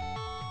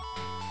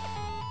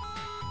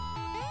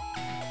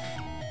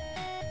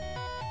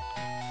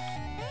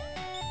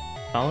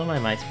 Follow my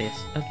MySpace.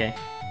 Okay.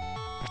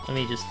 Let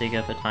me just dig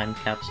up a time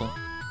capsule.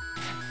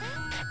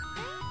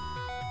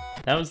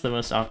 That was the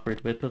most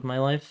awkward whip of my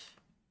life.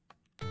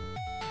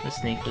 The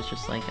snake was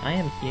just like, I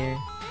am here.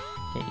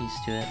 Get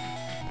used to it.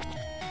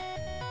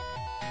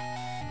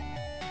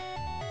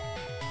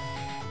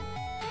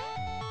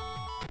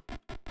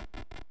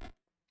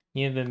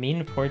 You have a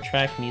mean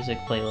 4-track music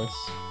playlist.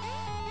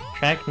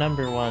 Track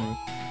number 1.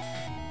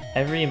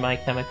 Every My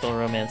Chemical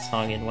Romance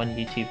song in one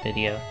YouTube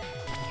video.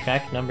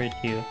 Track number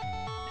 2.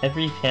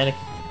 Every Panic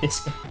at the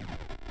Disco.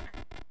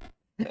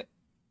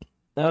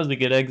 That was a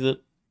good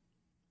exit.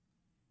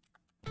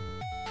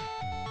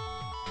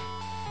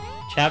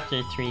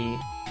 Chapter 3.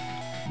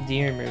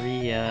 Dear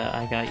Maria,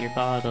 I got your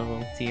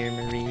bottle. Dear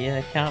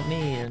Maria, count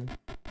me in.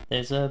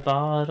 There's a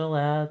bottle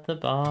at the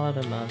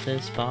bottom of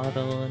this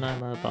bottle, and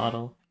I'm a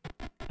bottle.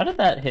 How did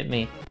that hit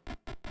me?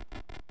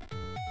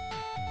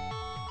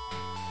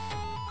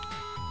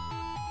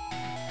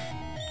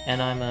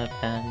 And I'm a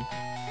pen.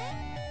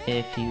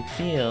 If you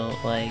feel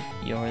like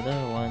you're the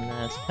one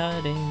that's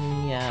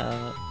cutting me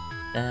out,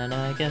 then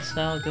I guess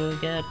I'll go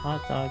get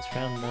hot dogs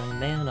from the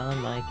man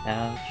on my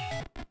couch.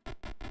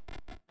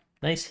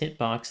 Nice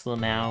hitbox,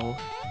 Lamau.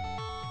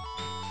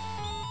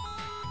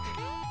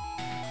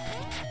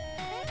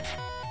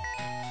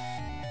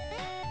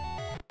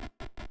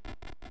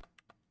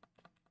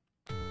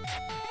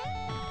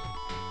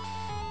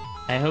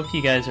 I hope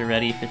you guys are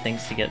ready for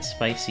things to get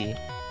spicy.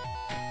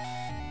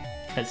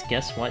 Because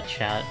guess what,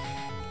 chat?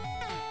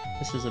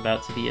 This is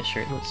about to be a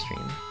shirtless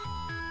stream.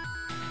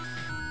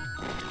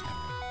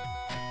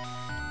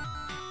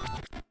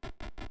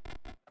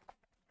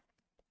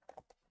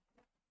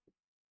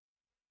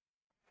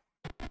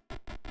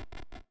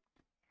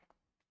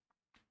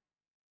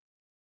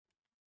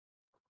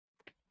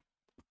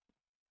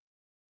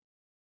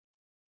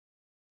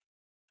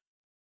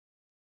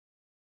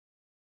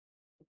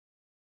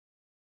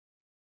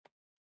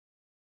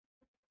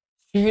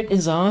 Shirt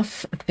is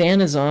off,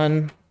 fan is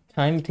on,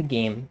 time to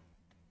game.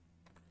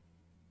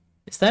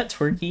 Is that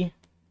Twerky?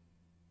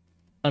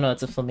 Oh no,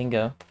 it's a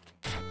flamingo.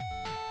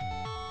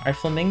 Are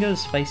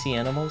flamingos spicy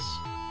animals?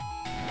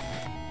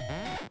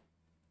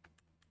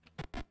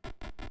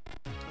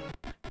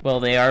 Well,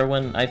 they are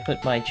when I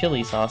put my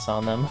chili sauce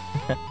on them.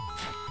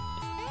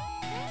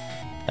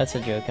 That's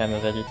a joke, I'm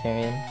a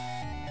vegetarian.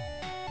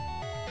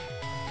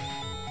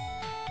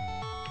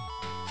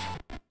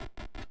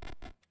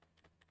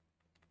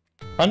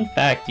 Fun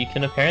fact, you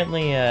can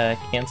apparently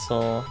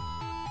cancel...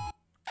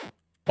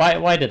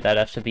 Why did that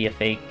have to be a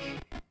fake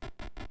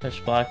Push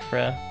block,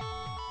 bruh.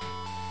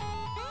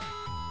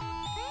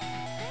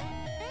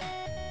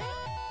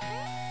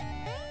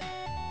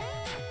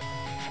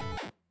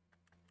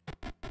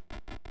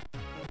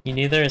 You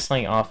knew there was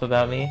something off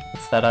about me.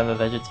 It's that I'm a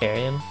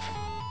vegetarian,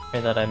 or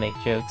that I make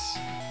jokes.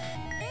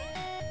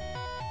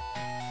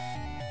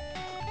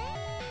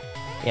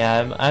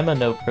 Yeah, I'm a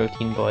no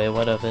protein boy,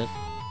 what of it?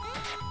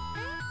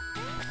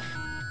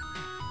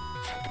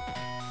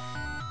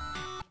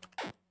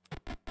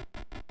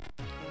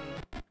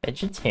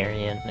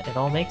 Vegetarian, it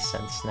all makes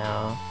sense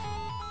now.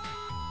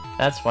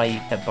 That's why you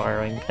kept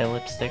borrowing my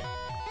lipstick.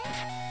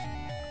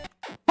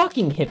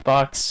 Fucking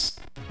hitbox!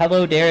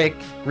 Hello, Derek.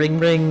 Ring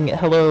ring.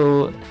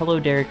 Hello. Hello,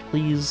 Derek.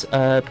 Please,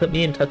 put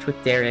me in touch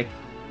with Derek.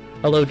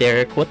 Hello,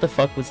 Derek. What the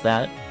fuck was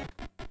that?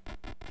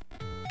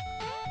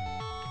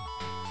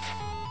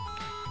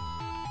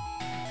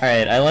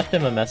 Alright, I left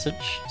him a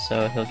message,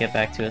 so he'll get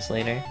back to us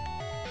later.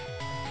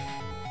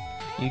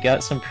 You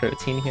got some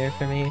protein here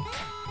for me?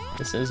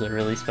 This is a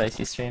really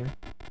spicy stream.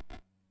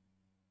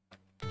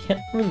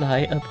 Can't rely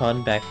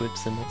upon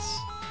backwhips in this.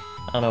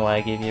 I don't know why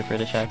I gave you a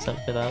British accent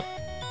for that.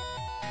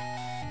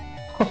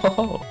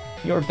 Oh,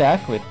 your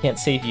backwhip can't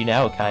save you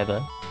now,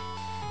 Kaiba.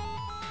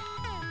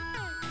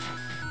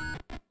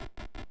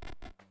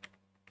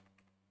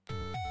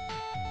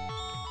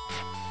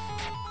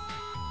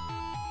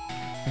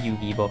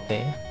 Yugi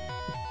Boppe.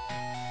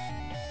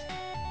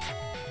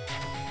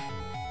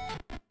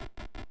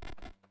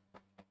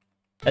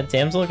 That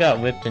damsel got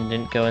whipped and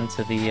didn't go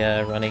into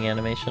the running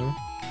animation.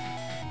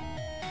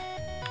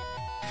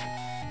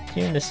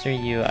 Dear Mr.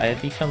 Yu, I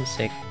have become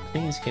sick.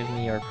 Please give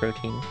me your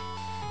protein.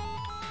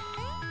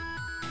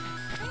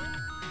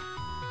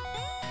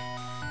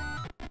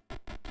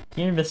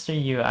 Dear Mr.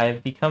 Yu, I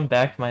have become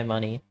back my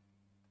money.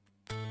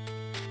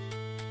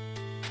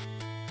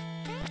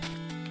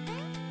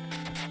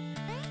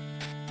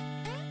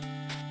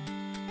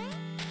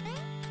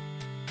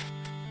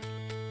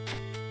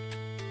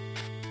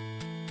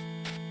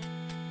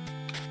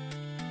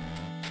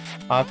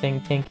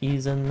 Popping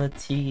pinkies in the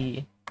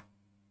tea,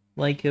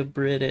 like a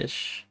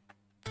British.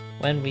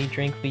 When we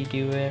drink, we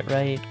do it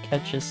right.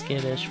 Catch a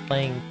skittish,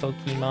 playing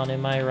Pokemon in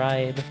my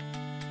ride.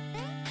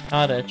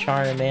 Not a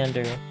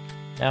Charmander.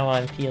 Now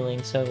I'm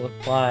feeling so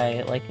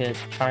fly, like a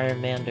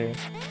Charmander.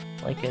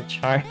 Like a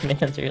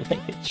Charmander,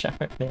 like a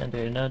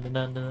Charmander. No, no,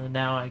 no, no,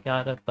 now I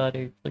got a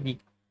Butterfree.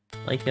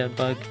 Like a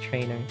bug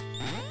trainer.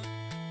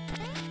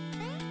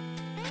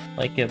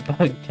 Like a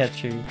bug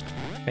catcher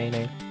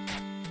trainer.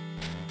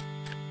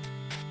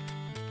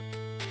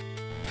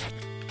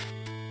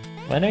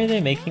 When are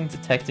they making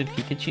Detective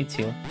Pikachu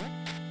 2?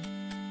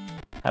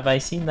 Have I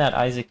seen that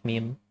Isaac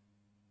meme?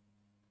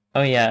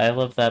 Oh yeah, I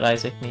love that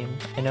Isaac meme.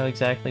 I know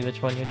exactly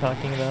which one you're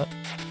talking about.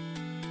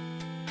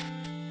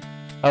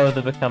 Oh,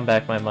 the Become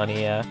Back My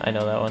Money, yeah, I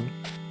know that one.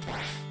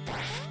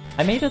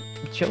 I made a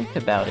joke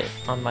about it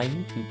on my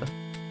YouTube.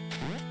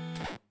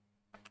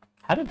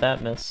 How did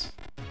that miss?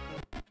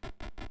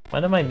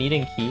 When am I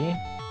meeting Key?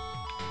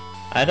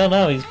 I don't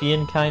know, he's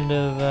being kind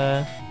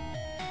of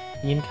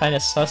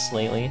sus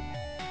lately.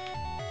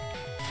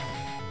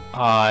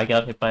 Aw, I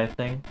got hit by a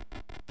thing.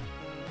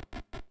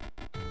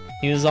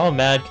 He was all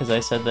mad because I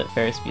said that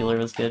Ferris Bueller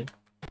was good.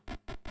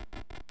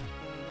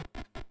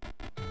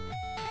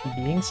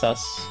 Being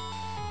sus.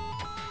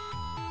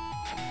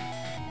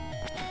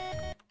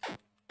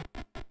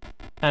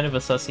 Kind of a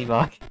sussy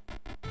bok.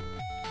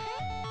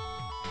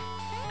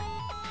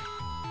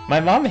 My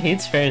mom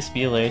hates Ferris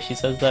Bueller. She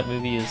says that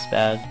movie is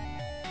bad.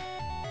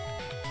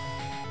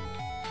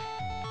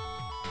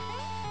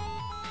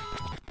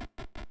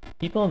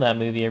 People in that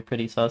movie are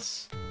pretty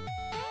sus.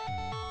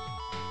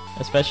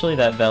 Especially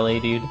that valet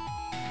dude.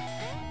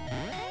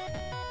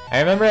 I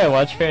remember I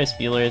watched Ferris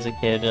Bueller as a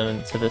kid,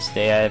 and to this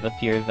day I have a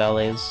fear of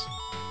valets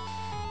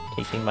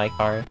taking my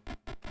car.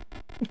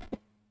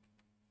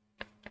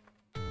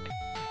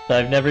 So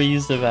I've never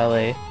used a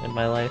valet in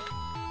my life.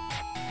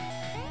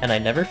 And I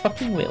never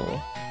fucking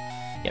will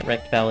get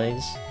wrecked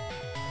valets.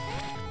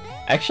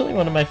 Actually,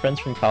 one of my friends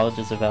from college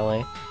is a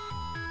valet.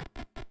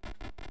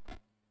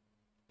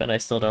 But I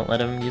still don't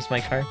let him use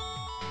my car.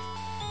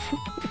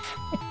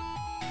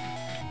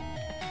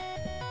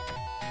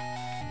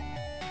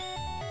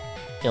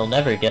 He'll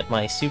never get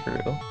my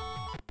Subaru.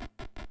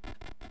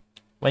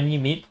 When you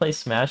meet, play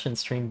Smash and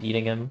stream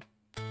beating him.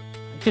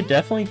 I could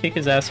definitely kick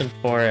his ass in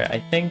 4.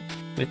 I think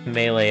with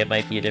Melee it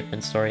might be a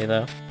different story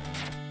though.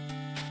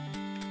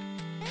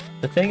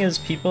 The thing is,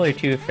 people are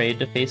too afraid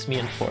to face me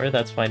in 4,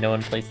 that's why no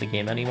one plays the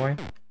game anymore.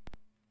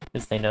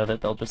 Because they know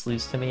that they'll just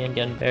lose to me and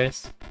get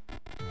embarrassed.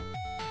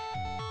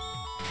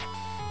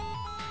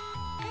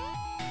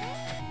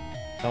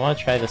 I want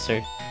to try this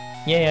search.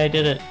 Yay, I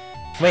did it!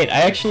 Wait,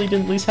 I actually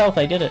didn't lose health,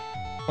 I did it!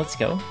 Let's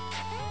go.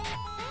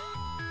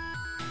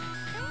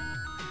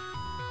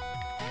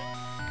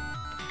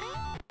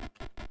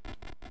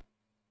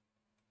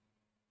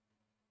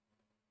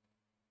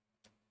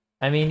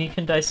 I mean, you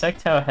can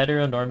dissect how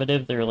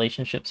heteronormative the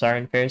relationships are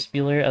in Ferris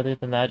Bueller. Other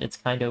than that, it's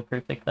kinda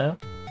perfect though.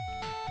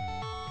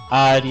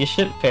 Do you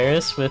ship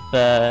Ferris with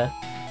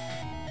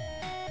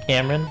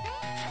Cameron?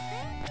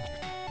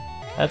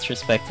 That's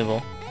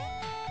respectable.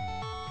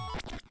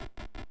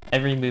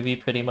 Every movie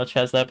pretty much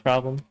has that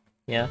problem.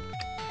 Yeah.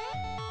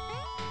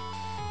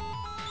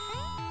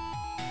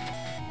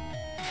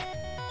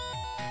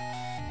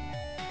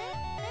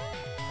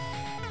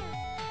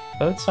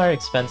 Boats are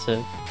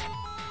expensive.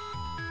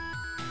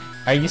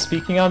 Are you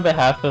speaking on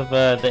behalf of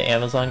the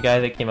Amazon guy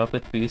that came up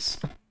with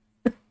Boost?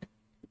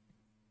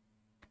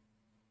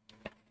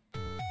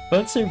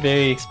 Boats are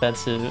very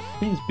expensive.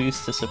 Please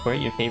Boost to support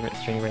your favorite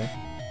streamer.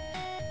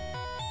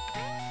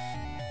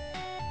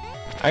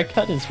 Our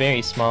cut is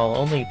very small,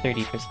 only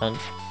 30%.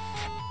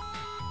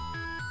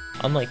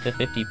 Unlike the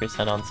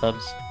 50% on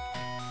subs.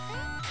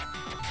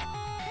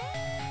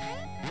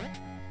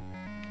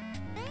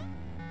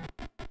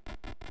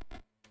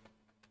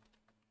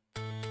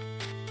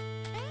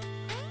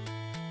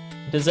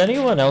 Does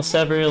anyone else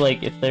ever,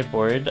 like, if they're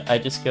bored, I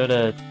just go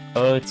to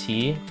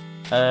OOT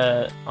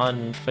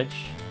on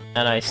Twitch,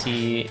 and I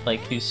see,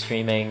 like, who's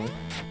streaming,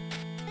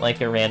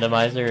 like, a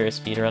randomizer or a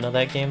speedrun of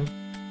that game?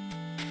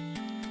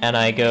 And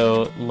I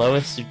go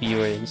lowest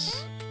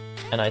viewers,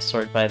 and I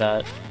sort by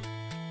that.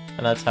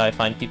 And that's how I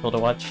find people to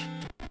watch.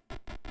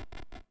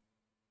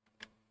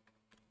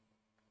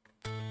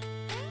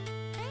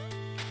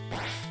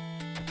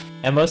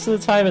 And most of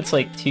the time it's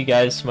like two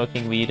guys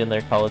smoking weed in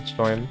their college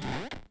dorm,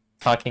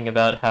 talking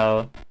about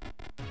how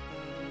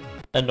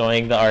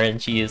annoying the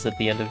RNG is at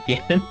the end of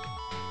Ganon.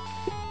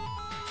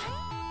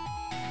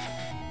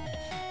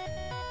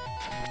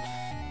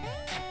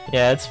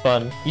 Yeah, it's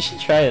fun. You should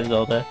try it,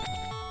 Zelda.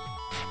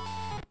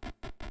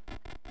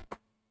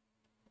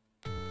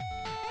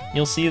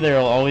 You'll see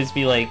there'll always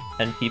be like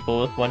 10 people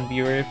with one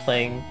viewer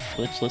playing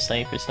glitchless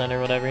 90% or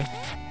whatever.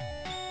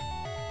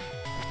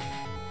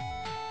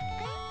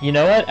 You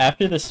know what?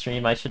 After the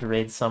stream I should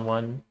raid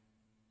someone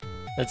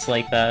that's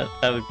like that.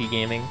 That would be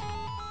gaming.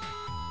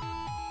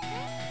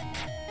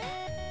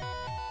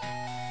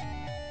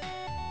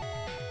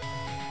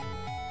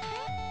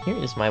 Here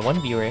is my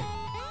one viewer.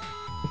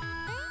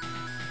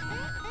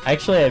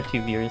 Actually, I have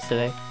two viewers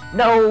today.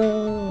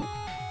 No!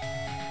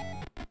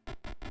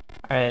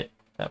 Alright,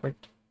 that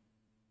worked.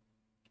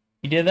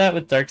 You did that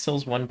with Dark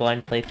Souls 1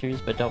 blind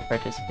playthroughs, but don't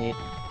participate.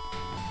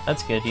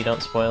 That's good, you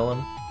don't spoil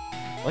them.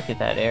 Look at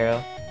that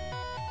arrow.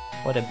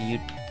 What a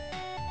beaut.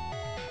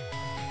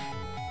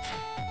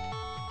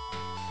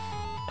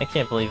 I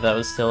can't believe that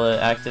was still an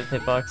active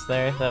hitbox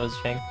there. That was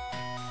Chang.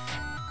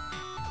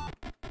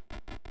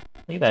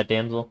 Look at that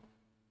damsel.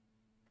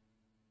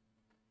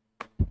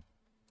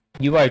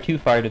 You are too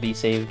far to be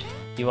saved.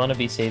 If you want to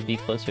be saved, be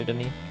closer to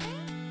me.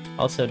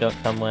 Also, don't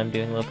come when I'm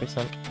doing low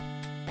percent.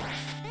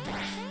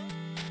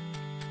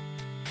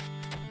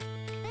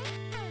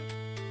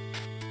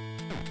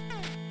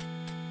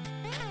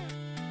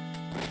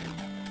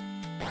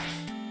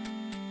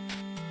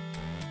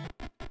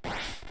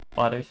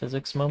 Water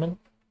physics moment.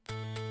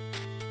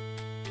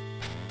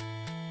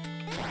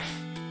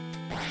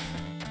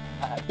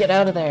 Get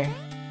out of there!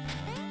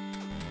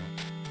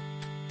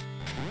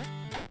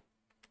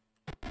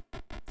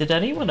 Did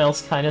anyone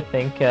else kind of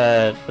think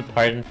the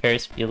part in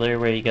Ferris Bueller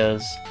where he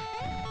goes,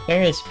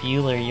 "Ferris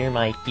Bueller, you're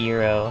my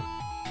hero,"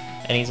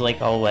 and he's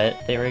like all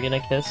wet, they were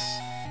gonna kiss?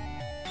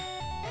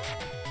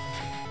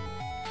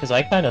 Because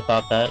I kind of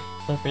thought that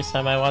the first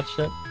time I watched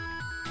it.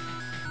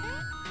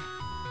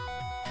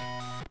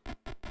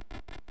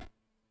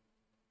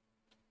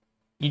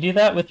 You do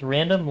that with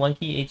random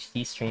Lunky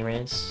HD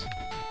streamers.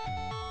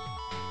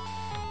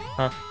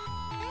 Huh.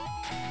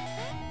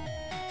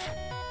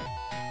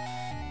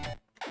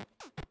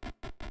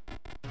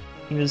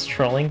 He was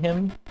trolling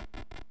him?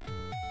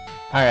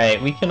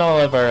 Alright, we can all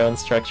have our own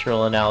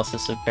structural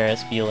analysis of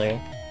Ferris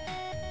Bueller.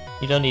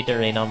 You don't need to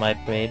rain on my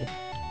parade.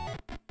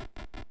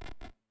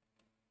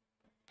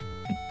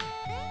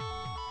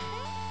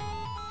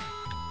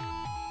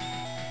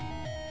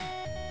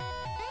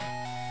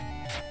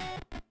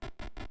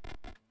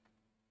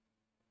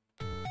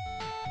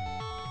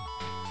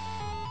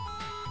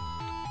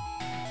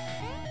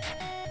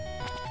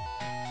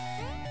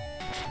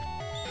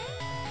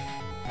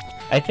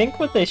 I think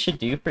what they should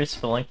do for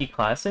Spelunky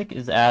Classic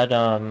is add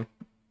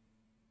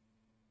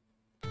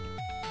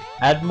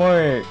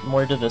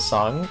more to the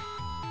song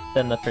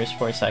than the first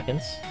 4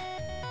 seconds.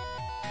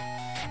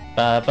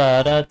 Ba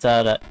ba da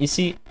da da. You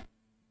see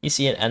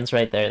it ends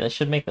right there. That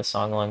should make the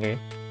song longer.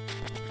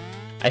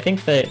 I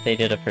think that they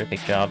did a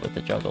perfect job with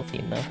the jungle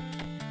theme though.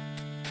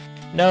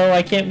 No,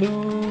 I can't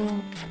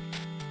move.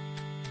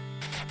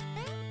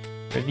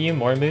 Review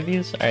more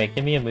movies? Alright,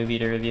 give me a movie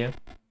to review.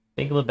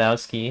 Big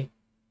Lebowski.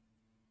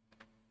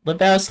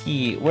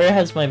 Lebowski, where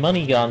has my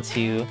money gone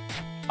to?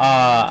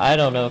 I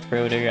don't know,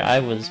 Froder.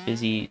 I was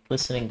busy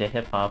listening to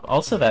hip-hop.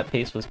 Also, that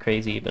pace was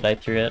crazy, but I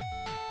threw it.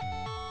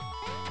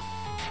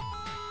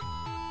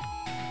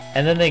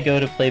 And then they go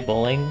to play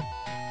bowling.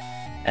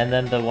 And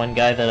then the one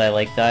guy that I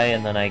like die,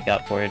 and then I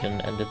got bored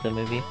and ended the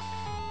movie.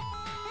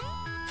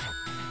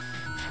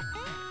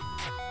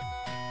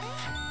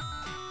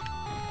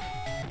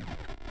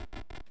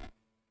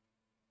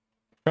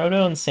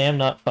 Frodo and Sam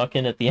not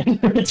fucking at the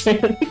end of Return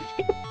of the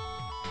King.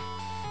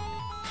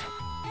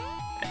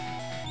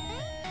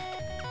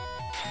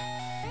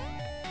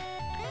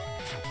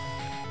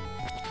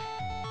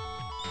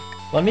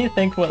 Let me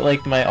think what,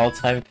 like, my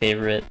all-time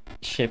favorite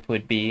ship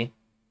would be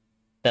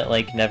that,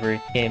 like,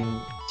 never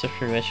came to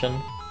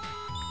fruition.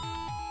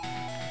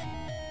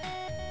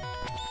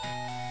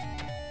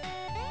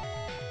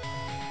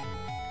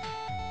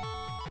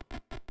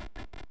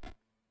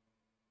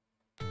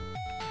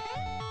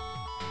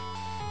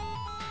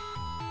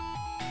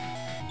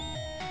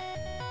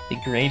 The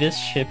greatest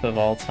ship of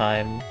all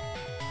time.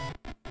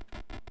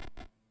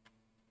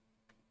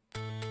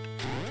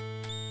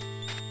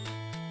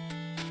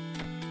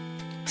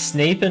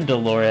 Snape and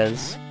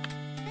Dolores.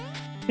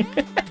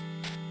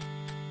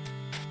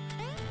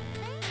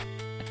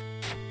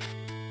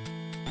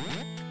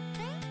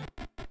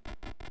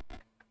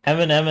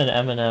 Eminem and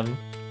Eminem.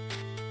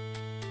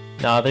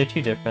 Nah, they're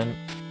too different.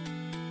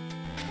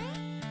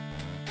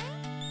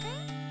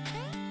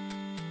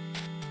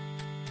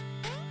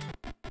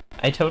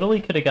 I totally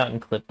could have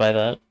gotten clipped by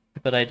that,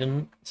 but I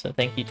didn't, so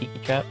thank you, Tiki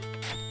Trap.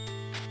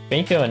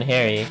 Draco and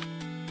Harry.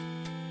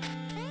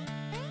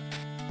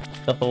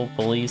 The whole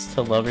bullies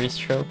to lovers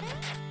trope?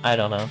 I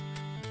don't know.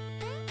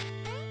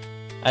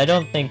 I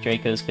don't think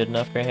Draco's good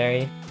enough for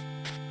Harry.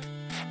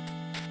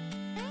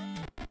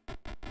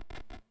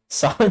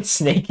 Solid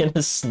Snake and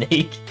a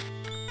snake?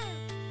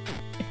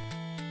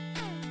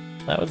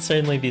 That would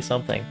certainly be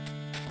something.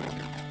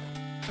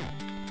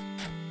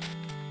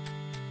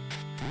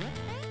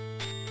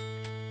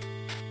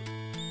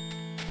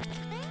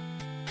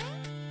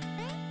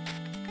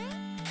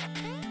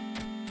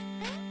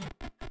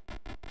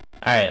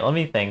 Alright, let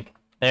me think.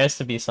 There has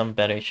to be some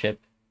better ship.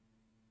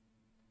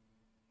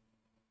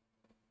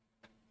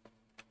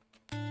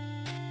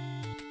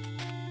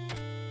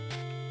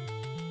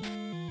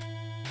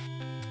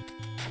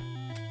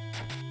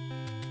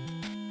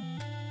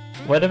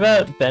 What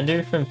about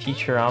Bender from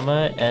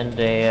Futurama and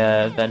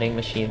a vending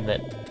machine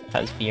that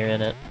has beer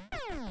in it?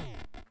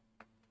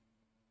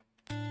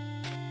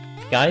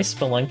 Guy,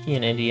 Spelunky,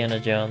 and Indiana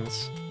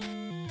Jones.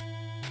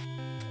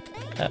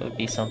 That would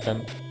be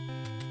something.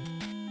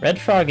 Red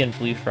Frog and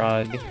Blue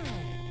Frog.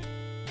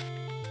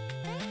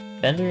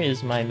 Bender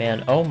is my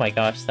man. Oh my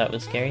gosh, that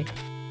was scary.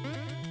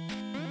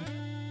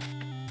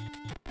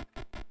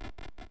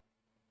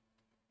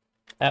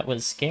 That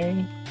was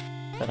scary,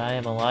 but I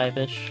am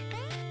alive-ish.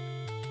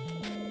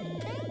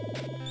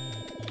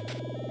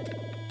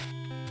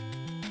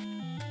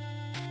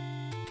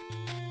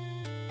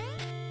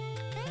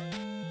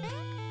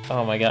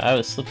 Oh my god, I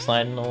was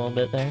slip-sliding a little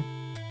bit there.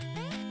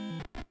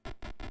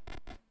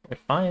 We're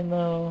fine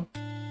though.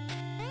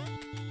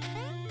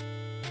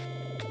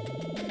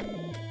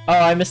 Oh,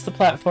 I missed the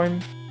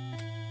platform.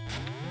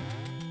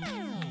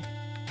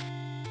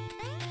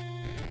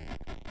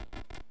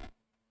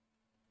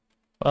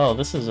 Well,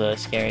 this is a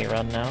scary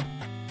run now.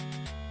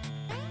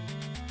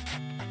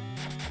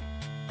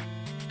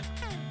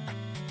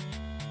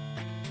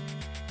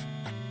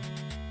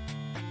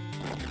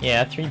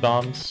 Yeah, 3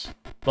 bombs.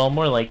 Well,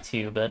 more like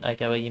 2, but I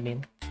get what you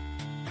mean.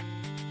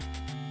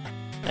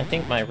 I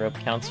think my rope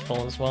count's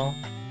full as well.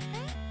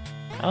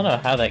 I don't know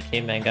how that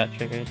caveman got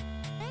triggered.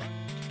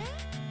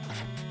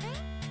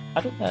 How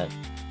did that...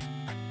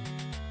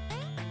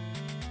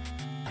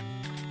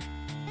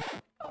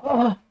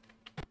 Oh.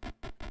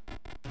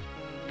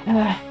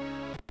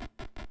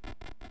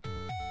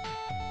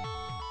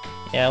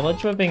 Yeah,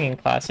 ledge whipping in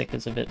Classic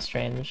is a bit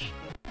strange.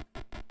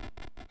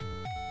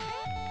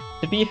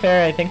 To be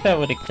fair, I think that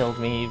would have killed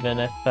me even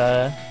if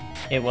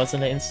it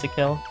wasn't an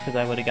insta-kill, because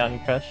I would have gotten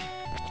crushed.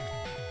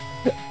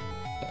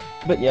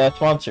 But yeah,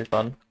 thwomps are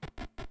fun.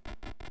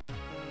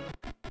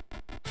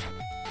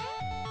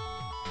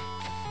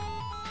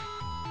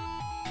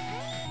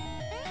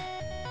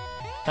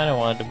 Kinda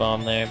wanted to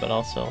bomb there, but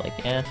also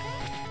like, eh.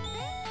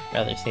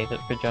 Rather save it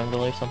for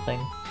jungle or something.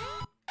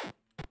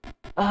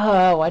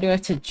 Why do I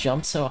have to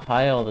jump so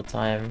high all the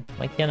time?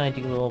 Why can't I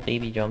do little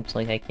baby jumps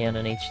like I can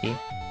in HD?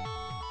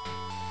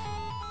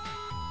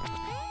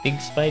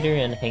 Big Spider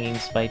and Hanging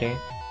Spider.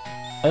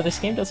 Oh, this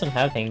game doesn't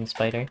have Hanging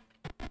Spider.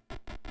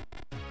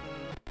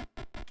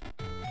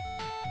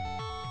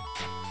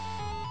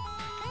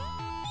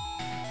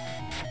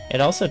 It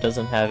also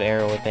doesn't have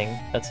arrow whipping.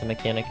 That's a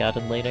mechanic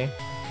added later.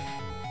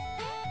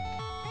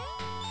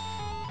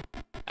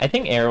 I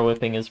think arrow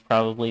whipping is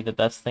probably the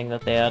best thing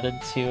that they added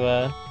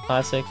to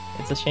Classic.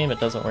 It's a shame it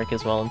doesn't work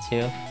as well in 2.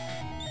 You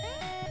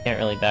can't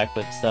really back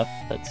whip stuff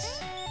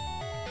that's...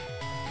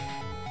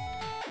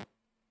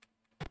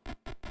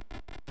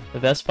 The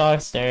best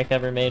boss Derek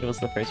ever made was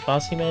the first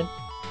boss he made.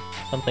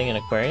 Something in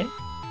Aquarium?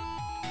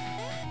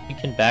 You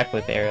can back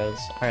whip arrows.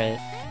 Alright.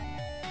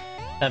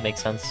 That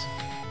makes sense.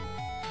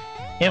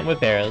 Can't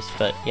whip arrows,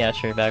 but yeah,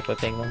 sure, back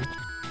whipping them.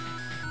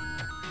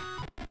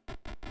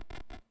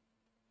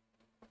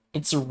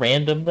 It's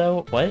random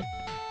though? What?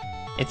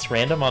 It's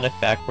random on if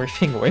back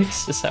whipping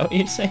works? Is that what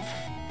you're saying?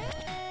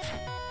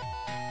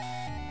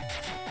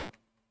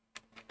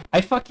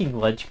 I fucking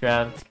ledge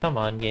grabbed. Come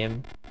on,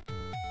 game.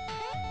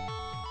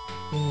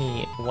 Give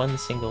me one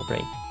single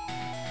break.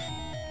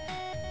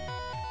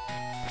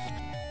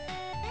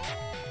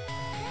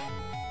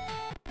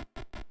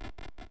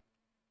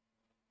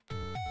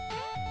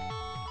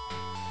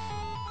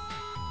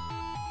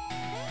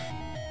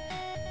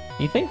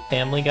 Do you think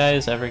Family Guy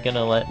is ever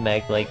gonna let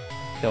Meg, like,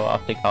 go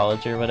off to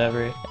college or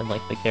whatever, and, like,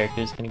 the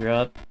characters can grow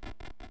up?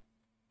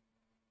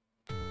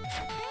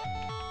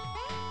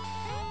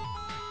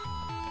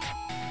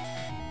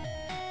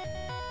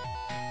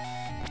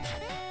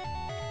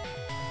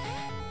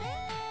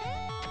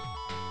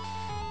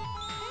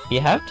 You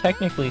have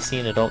technically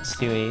seen Adult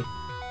Stewie,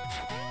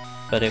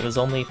 but it was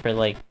only for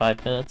like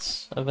 5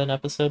 minutes of an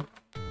episode.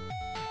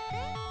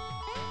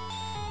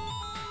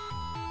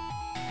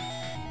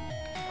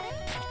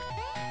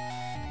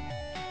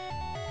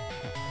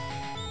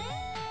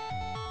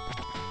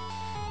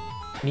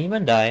 Nemo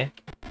and die.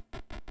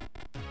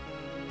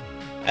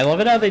 I love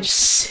it how they just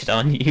sit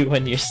on you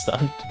when you're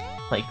stunned.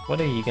 Like,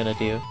 what are you gonna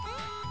do?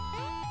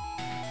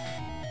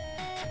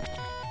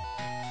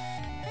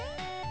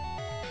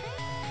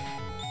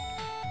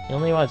 You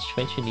only watch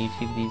Twitch and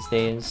YouTube these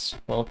days.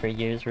 Well, for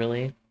years,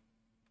 really.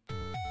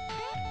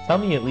 Tell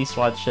me you at least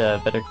watch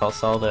Better Call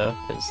Saul, though,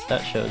 because that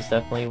show is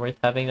definitely worth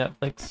having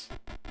Netflix.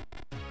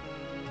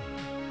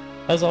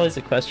 That was always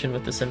a question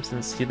with The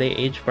Simpsons. Do they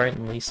age Bart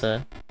and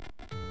Lisa?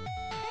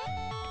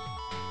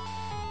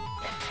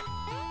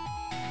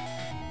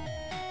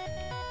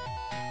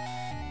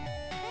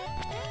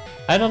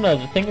 I don't know.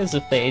 The thing is,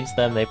 if they age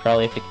them, they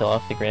probably have to kill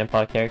off the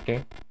grandpa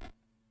character.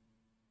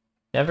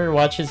 Never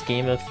watches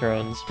Game of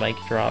Thrones, mic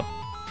drop.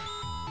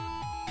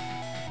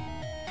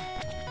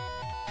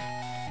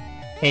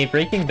 Hey,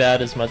 Breaking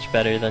Bad is much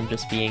better than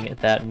just being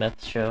that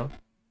meth show.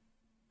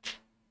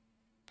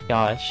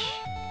 Gosh.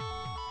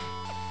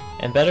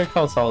 And Better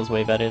Call Saul is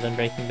way better than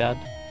Breaking Bad.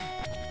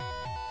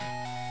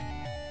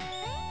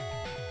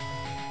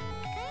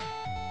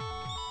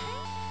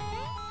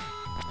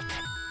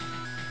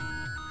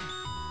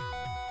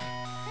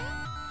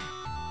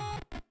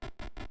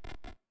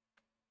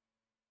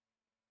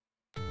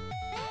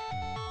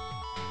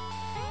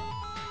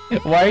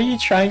 Why are you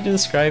trying to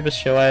describe a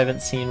show I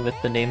haven't seen with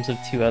the names of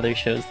 2 other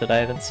shows that I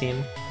haven't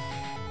seen?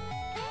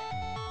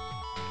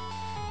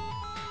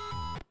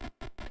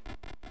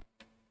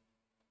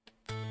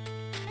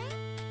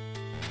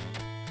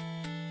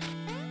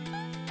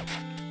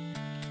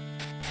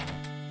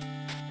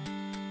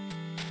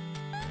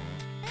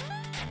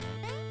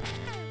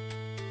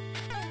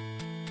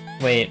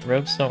 Wait,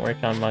 ropes don't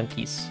work on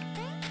monkeys.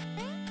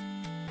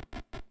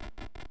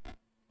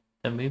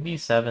 The movie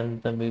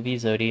 7, the movie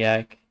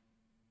Zodiac.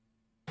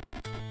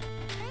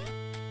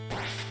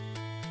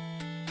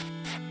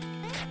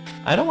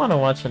 I don't want to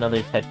watch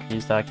another Ted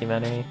Cruz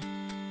documentary.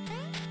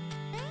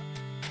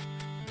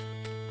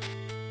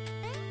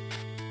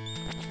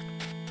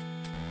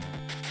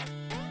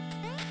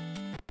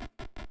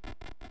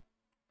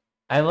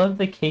 I love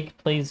the Cake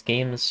Plays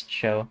Games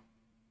show.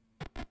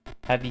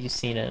 Have you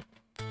seen it?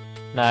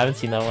 No, I haven't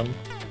seen that one.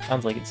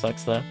 Sounds like it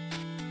sucks though.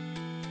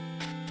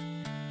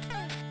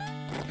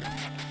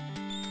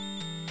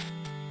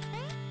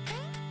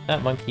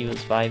 That monkey was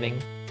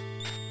vibing.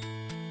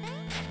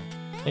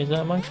 There's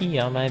a monkey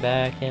on my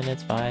back and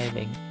it's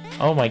vibing.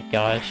 Oh my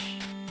gosh.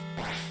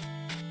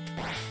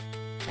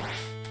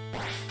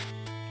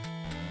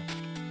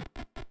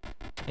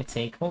 It's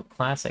a cult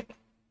classic.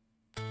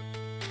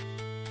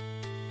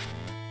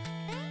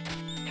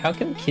 How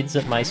come kids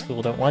at my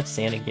school don't watch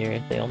Santa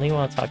Gear? They only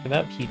want to talk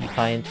about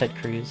PewDiePie and Ted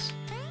Cruz.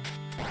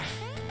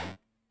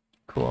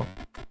 Cool.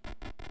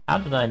 How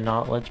did I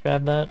not ledge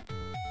grab that?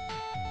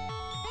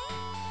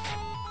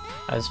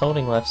 I was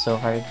holding left so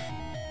hard.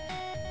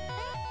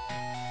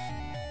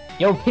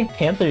 Yo, Pink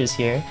Panther is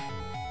here.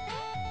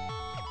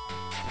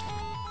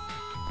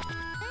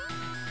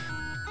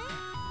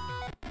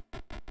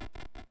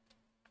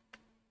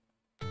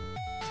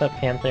 What's up,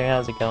 Panther?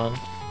 How's it going?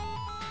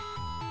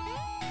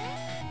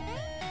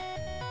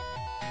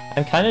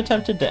 I'm kind of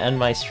tempted to end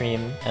my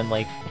stream and,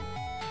 like,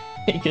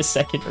 make a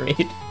second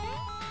raid.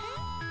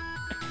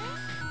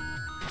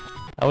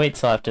 I'll wait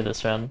till after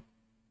this run.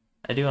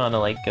 I do want to,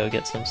 like, go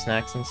get some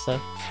snacks and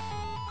stuff.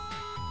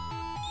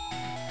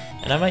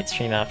 And I might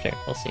stream after,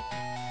 we'll see.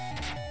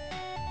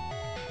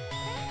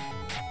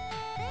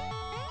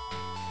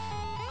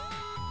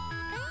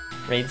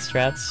 Raid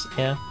strats,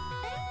 yeah.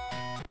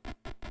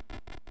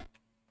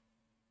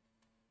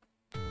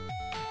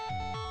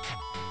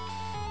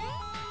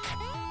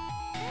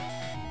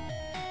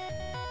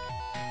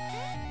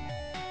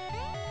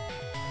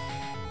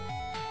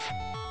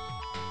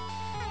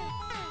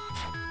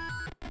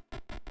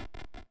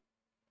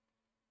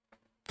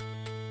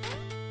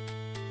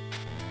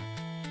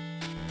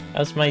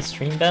 How's my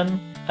stream been?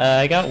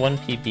 I got 1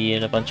 PB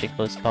and a bunch of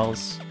close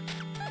calls.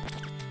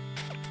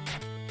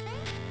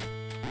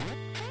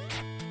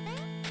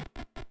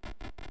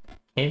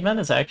 Caveman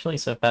is actually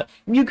so fat.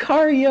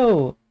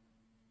 Lucario!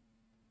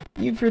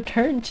 You've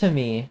returned to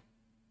me!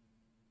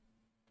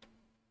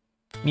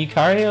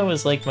 Lucario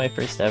was like my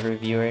first ever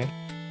viewer.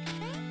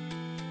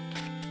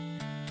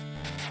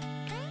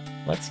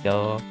 Let's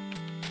go.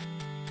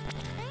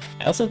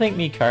 I also think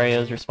Lucario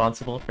is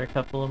responsible for a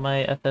couple of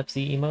my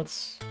FFZ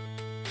emotes.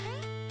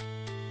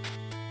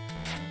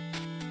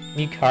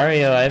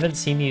 Lucario, I haven't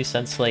seen you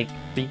since, like,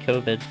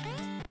 pre-COVID.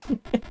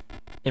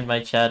 In my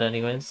chat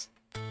anyways.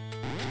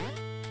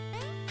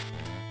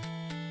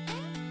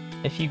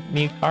 If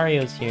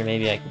Mukario's here,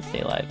 maybe I can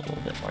stay alive a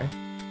little bit more.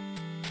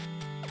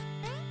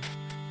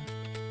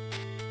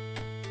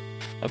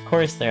 Of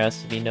course there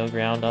has to be no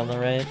ground on the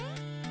right.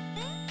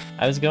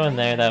 I was going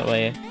there that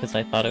way because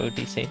I thought it would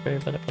be safer,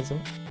 but it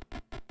wasn't.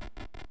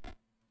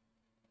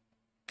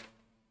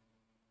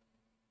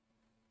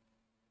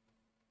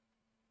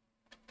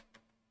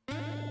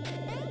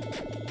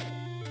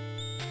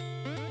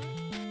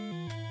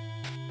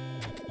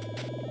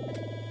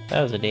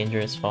 That was a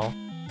dangerous fall.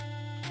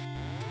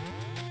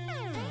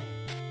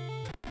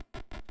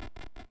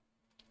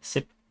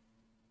 Sip.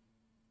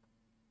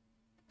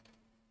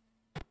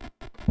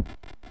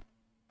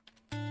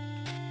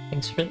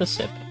 Thanks for the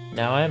sip.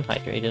 Now I am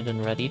hydrated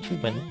and ready to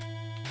win.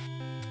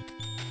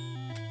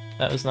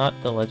 That was not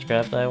the ledge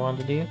grab that I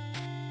wanted to do.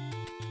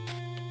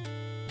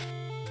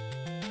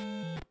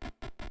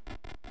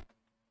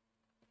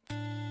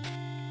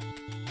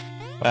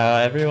 Wow,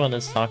 everyone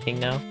is talking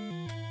now.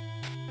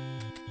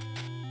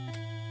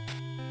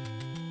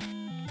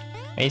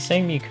 Are you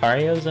saying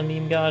Mukario's a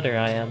meme god, or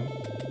I am?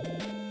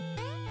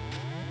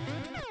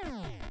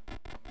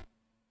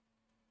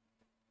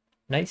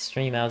 Nice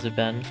stream, how's it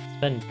been? It's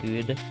been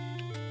good.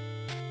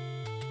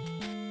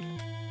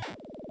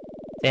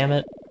 Damn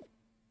it.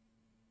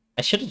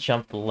 I should have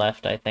jumped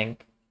left, I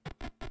think.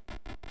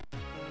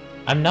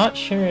 I'm not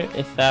sure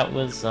if that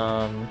was,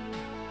 Oh,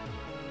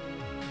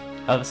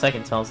 the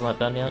second tunnel's not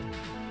done yet.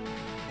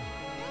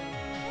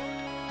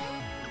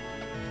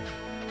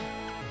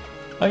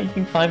 Oh, you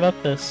can climb up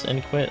this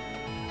and quit.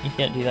 You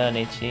can't do that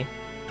in HD.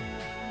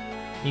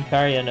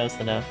 Mukario knows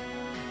the no.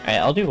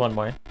 Alright, I'll do one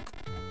more.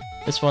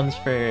 This one's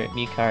for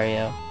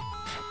Mukario.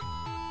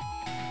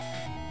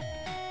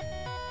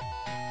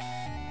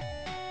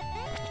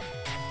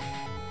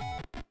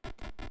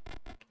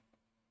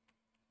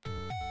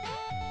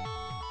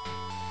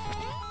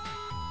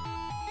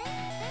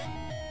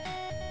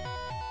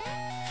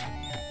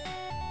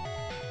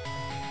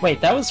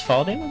 Wait, that was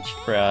fall damage?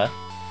 Bruh.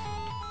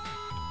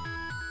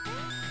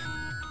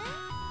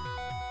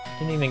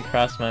 Didn't even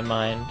cross my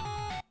mind.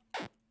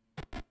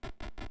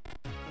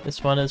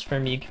 This one is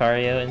from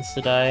Mukario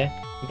Insta-die.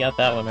 You got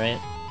that one right.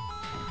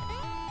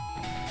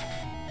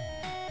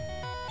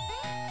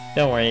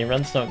 Don't worry,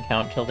 runs don't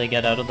count till they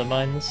get out of the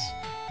mines.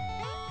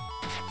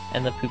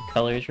 And the poop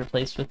color is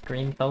replaced with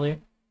green color.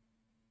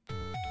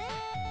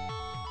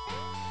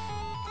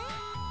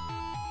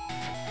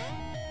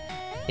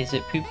 Is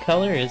it poop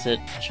color or is it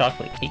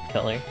chocolate cake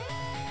color?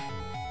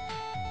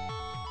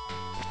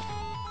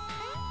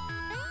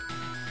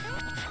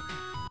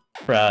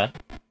 Bruh.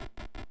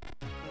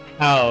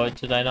 How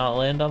did I not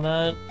land on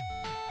that?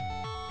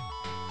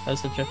 That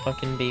was such a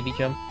fucking baby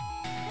jump.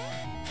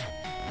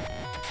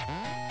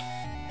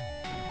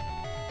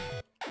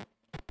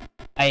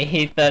 I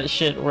hate that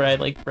shit where I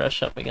like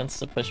brush up against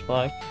the push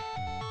block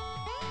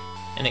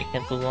and it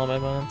cancels all my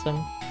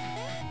momentum.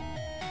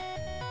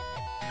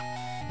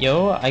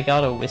 Yo, I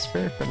got a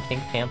whisper from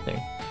Pink Panther.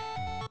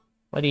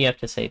 What do you have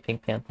to say,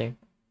 Pink Panther?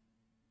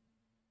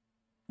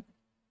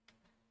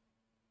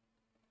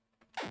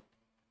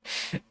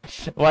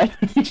 Why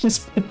don't you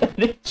just put that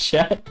in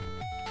chat?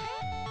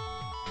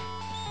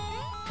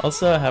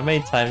 Also, how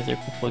many times are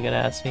people gonna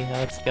ask me how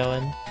it's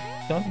going?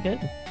 It's going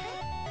good.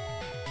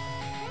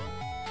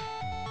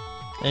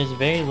 There's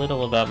very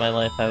little about my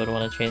life I would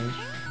want to change.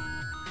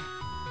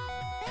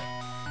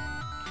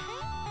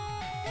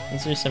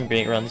 These are some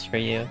great runs for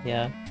you,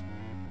 yeah.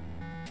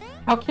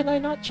 How can I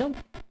not jump?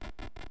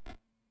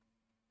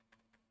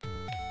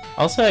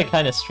 Also, I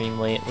kind of stream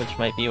late, which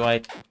might be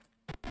why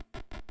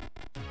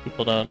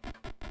people don't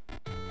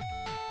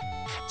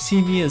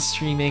see me as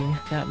streaming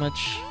that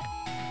much.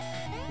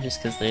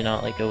 Just because they're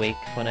not like awake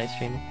when I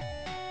stream.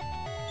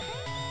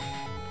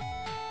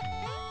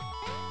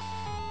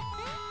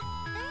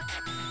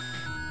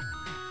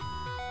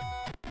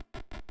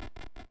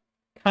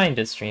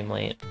 Kinda stream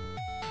late.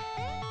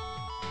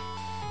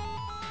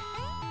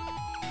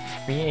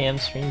 3 AM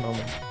stream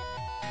moment.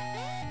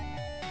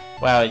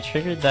 Wow, it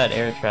triggered that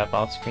air trap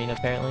off screen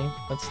apparently.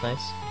 That's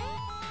nice.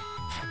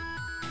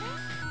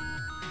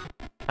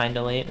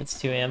 Kinda late, it's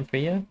 2 AM for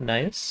you?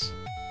 Nice.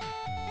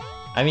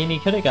 I mean, you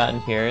could have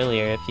gotten here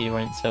earlier if you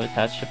weren't so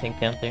attached to Pink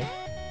Panther.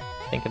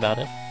 Think about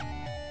it.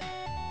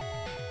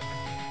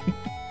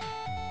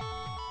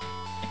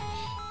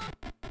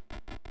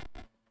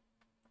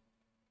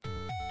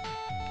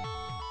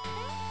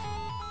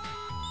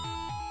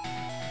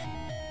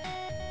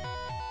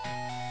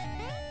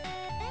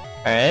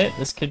 Alright,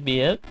 this could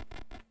be it.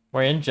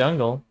 We're in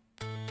jungle.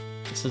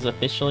 This is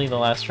officially the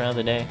last round of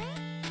the day.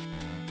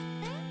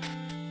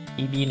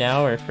 EB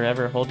now or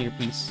forever hold your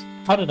peace.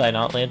 How did I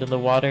not land in the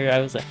water?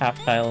 I was a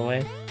half tile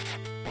away.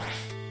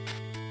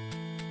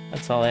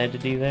 That's all I had to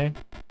do there.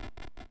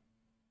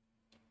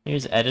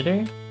 Here's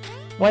editor.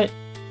 What?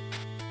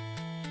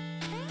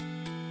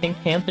 Pink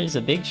Panther's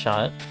a big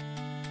shot.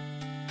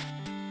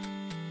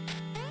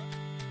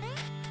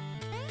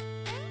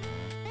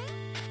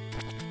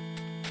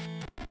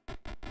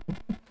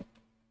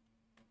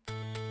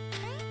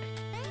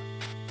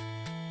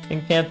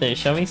 Pink Panther,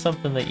 show me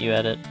something that you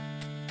edit.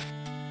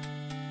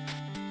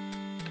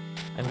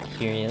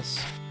 curious.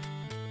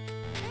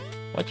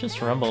 What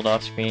just rumbled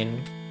off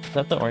screen? Is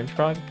that the orange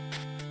frog?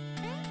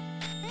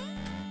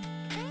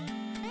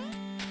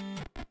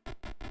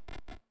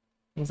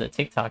 He's a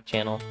TikTok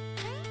channel.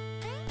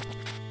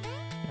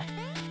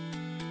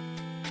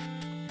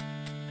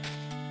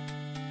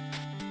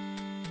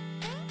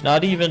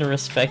 Not even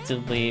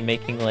respectively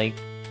making like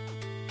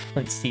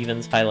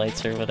Steven's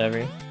highlights or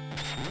whatever.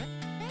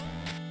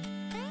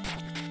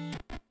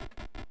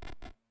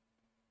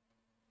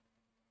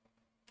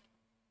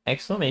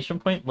 Exclamation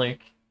point lurk.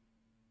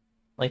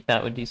 Like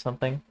that would do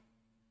something.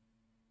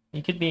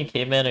 You could be a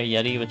caveman or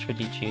yeti, which would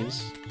you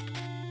choose?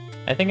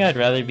 I think I'd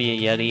rather be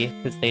a yeti,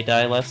 because they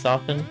die less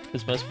often,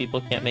 because most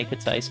people can't make it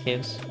to ice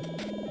caves.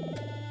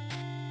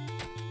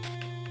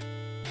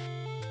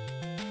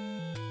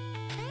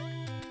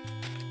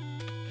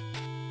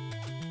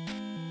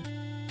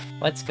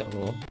 Let's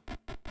go.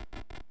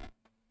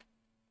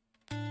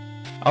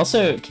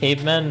 Also,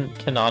 cavemen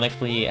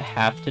canonically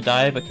have to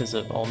die because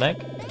of Olmec.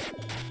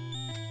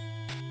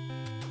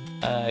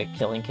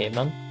 Killing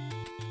cavemen.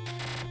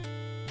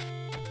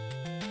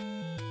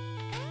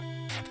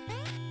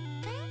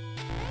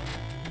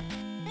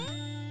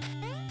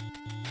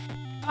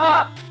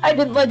 Ah! I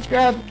didn't ledge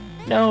grab!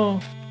 No!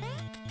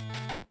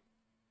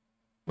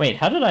 Wait,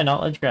 how did I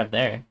not ledge grab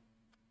there?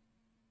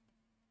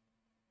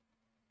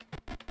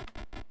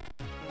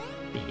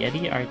 The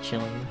Yeti are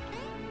chilling.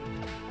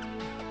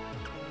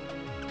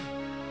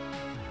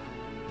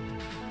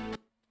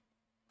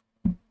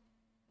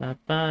 Da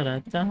da da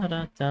da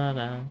da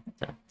da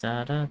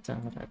da da da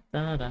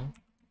da da.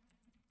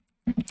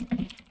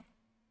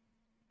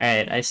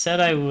 Alright, I said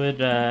I would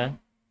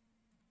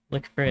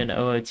look for an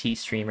OOT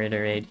streamer to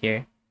raid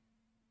here.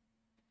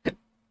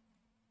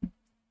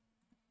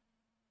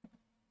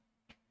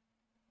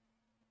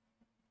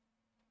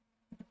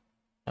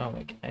 Oh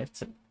my god, I have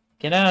to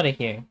get out of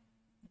here.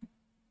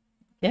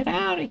 Get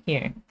out of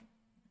here.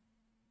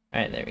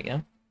 Alright, there we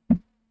go.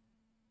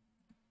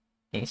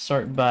 Okay,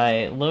 sort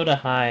by low to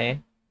high.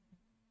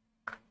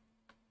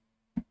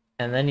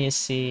 And then you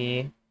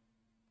see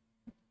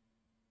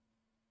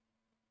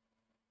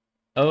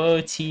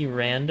OOT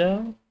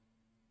rando.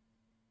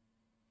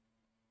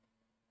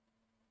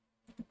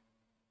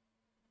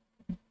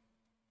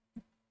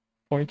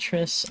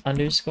 Fortress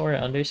underscore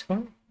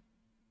underscore.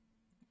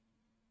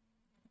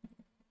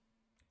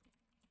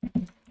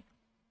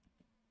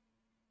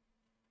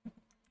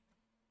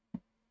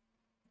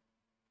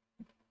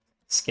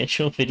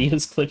 Schedule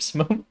videos, clips,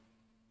 moment.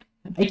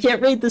 I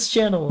can't raid this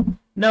channel!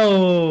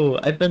 No!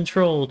 I've been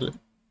trolled.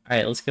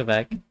 Alright, let's go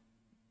back.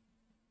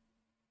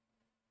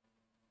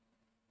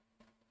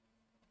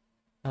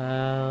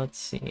 Let's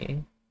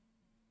see.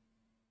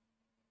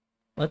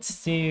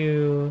 Let's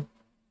do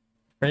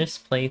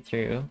first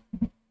playthrough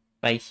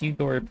by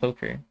Hugo or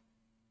Poker.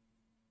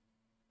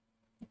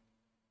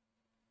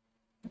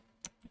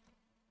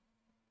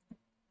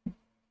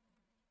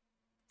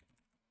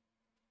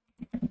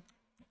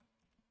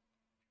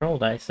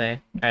 Trolled, I say.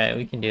 Alright,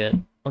 we can do it.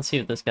 Let's see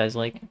what this guy's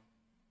like.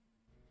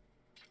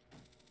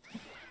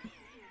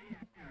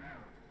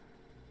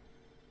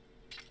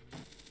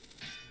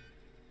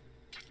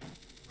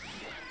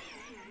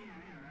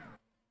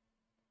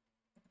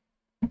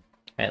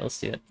 Alright, let's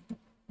do it.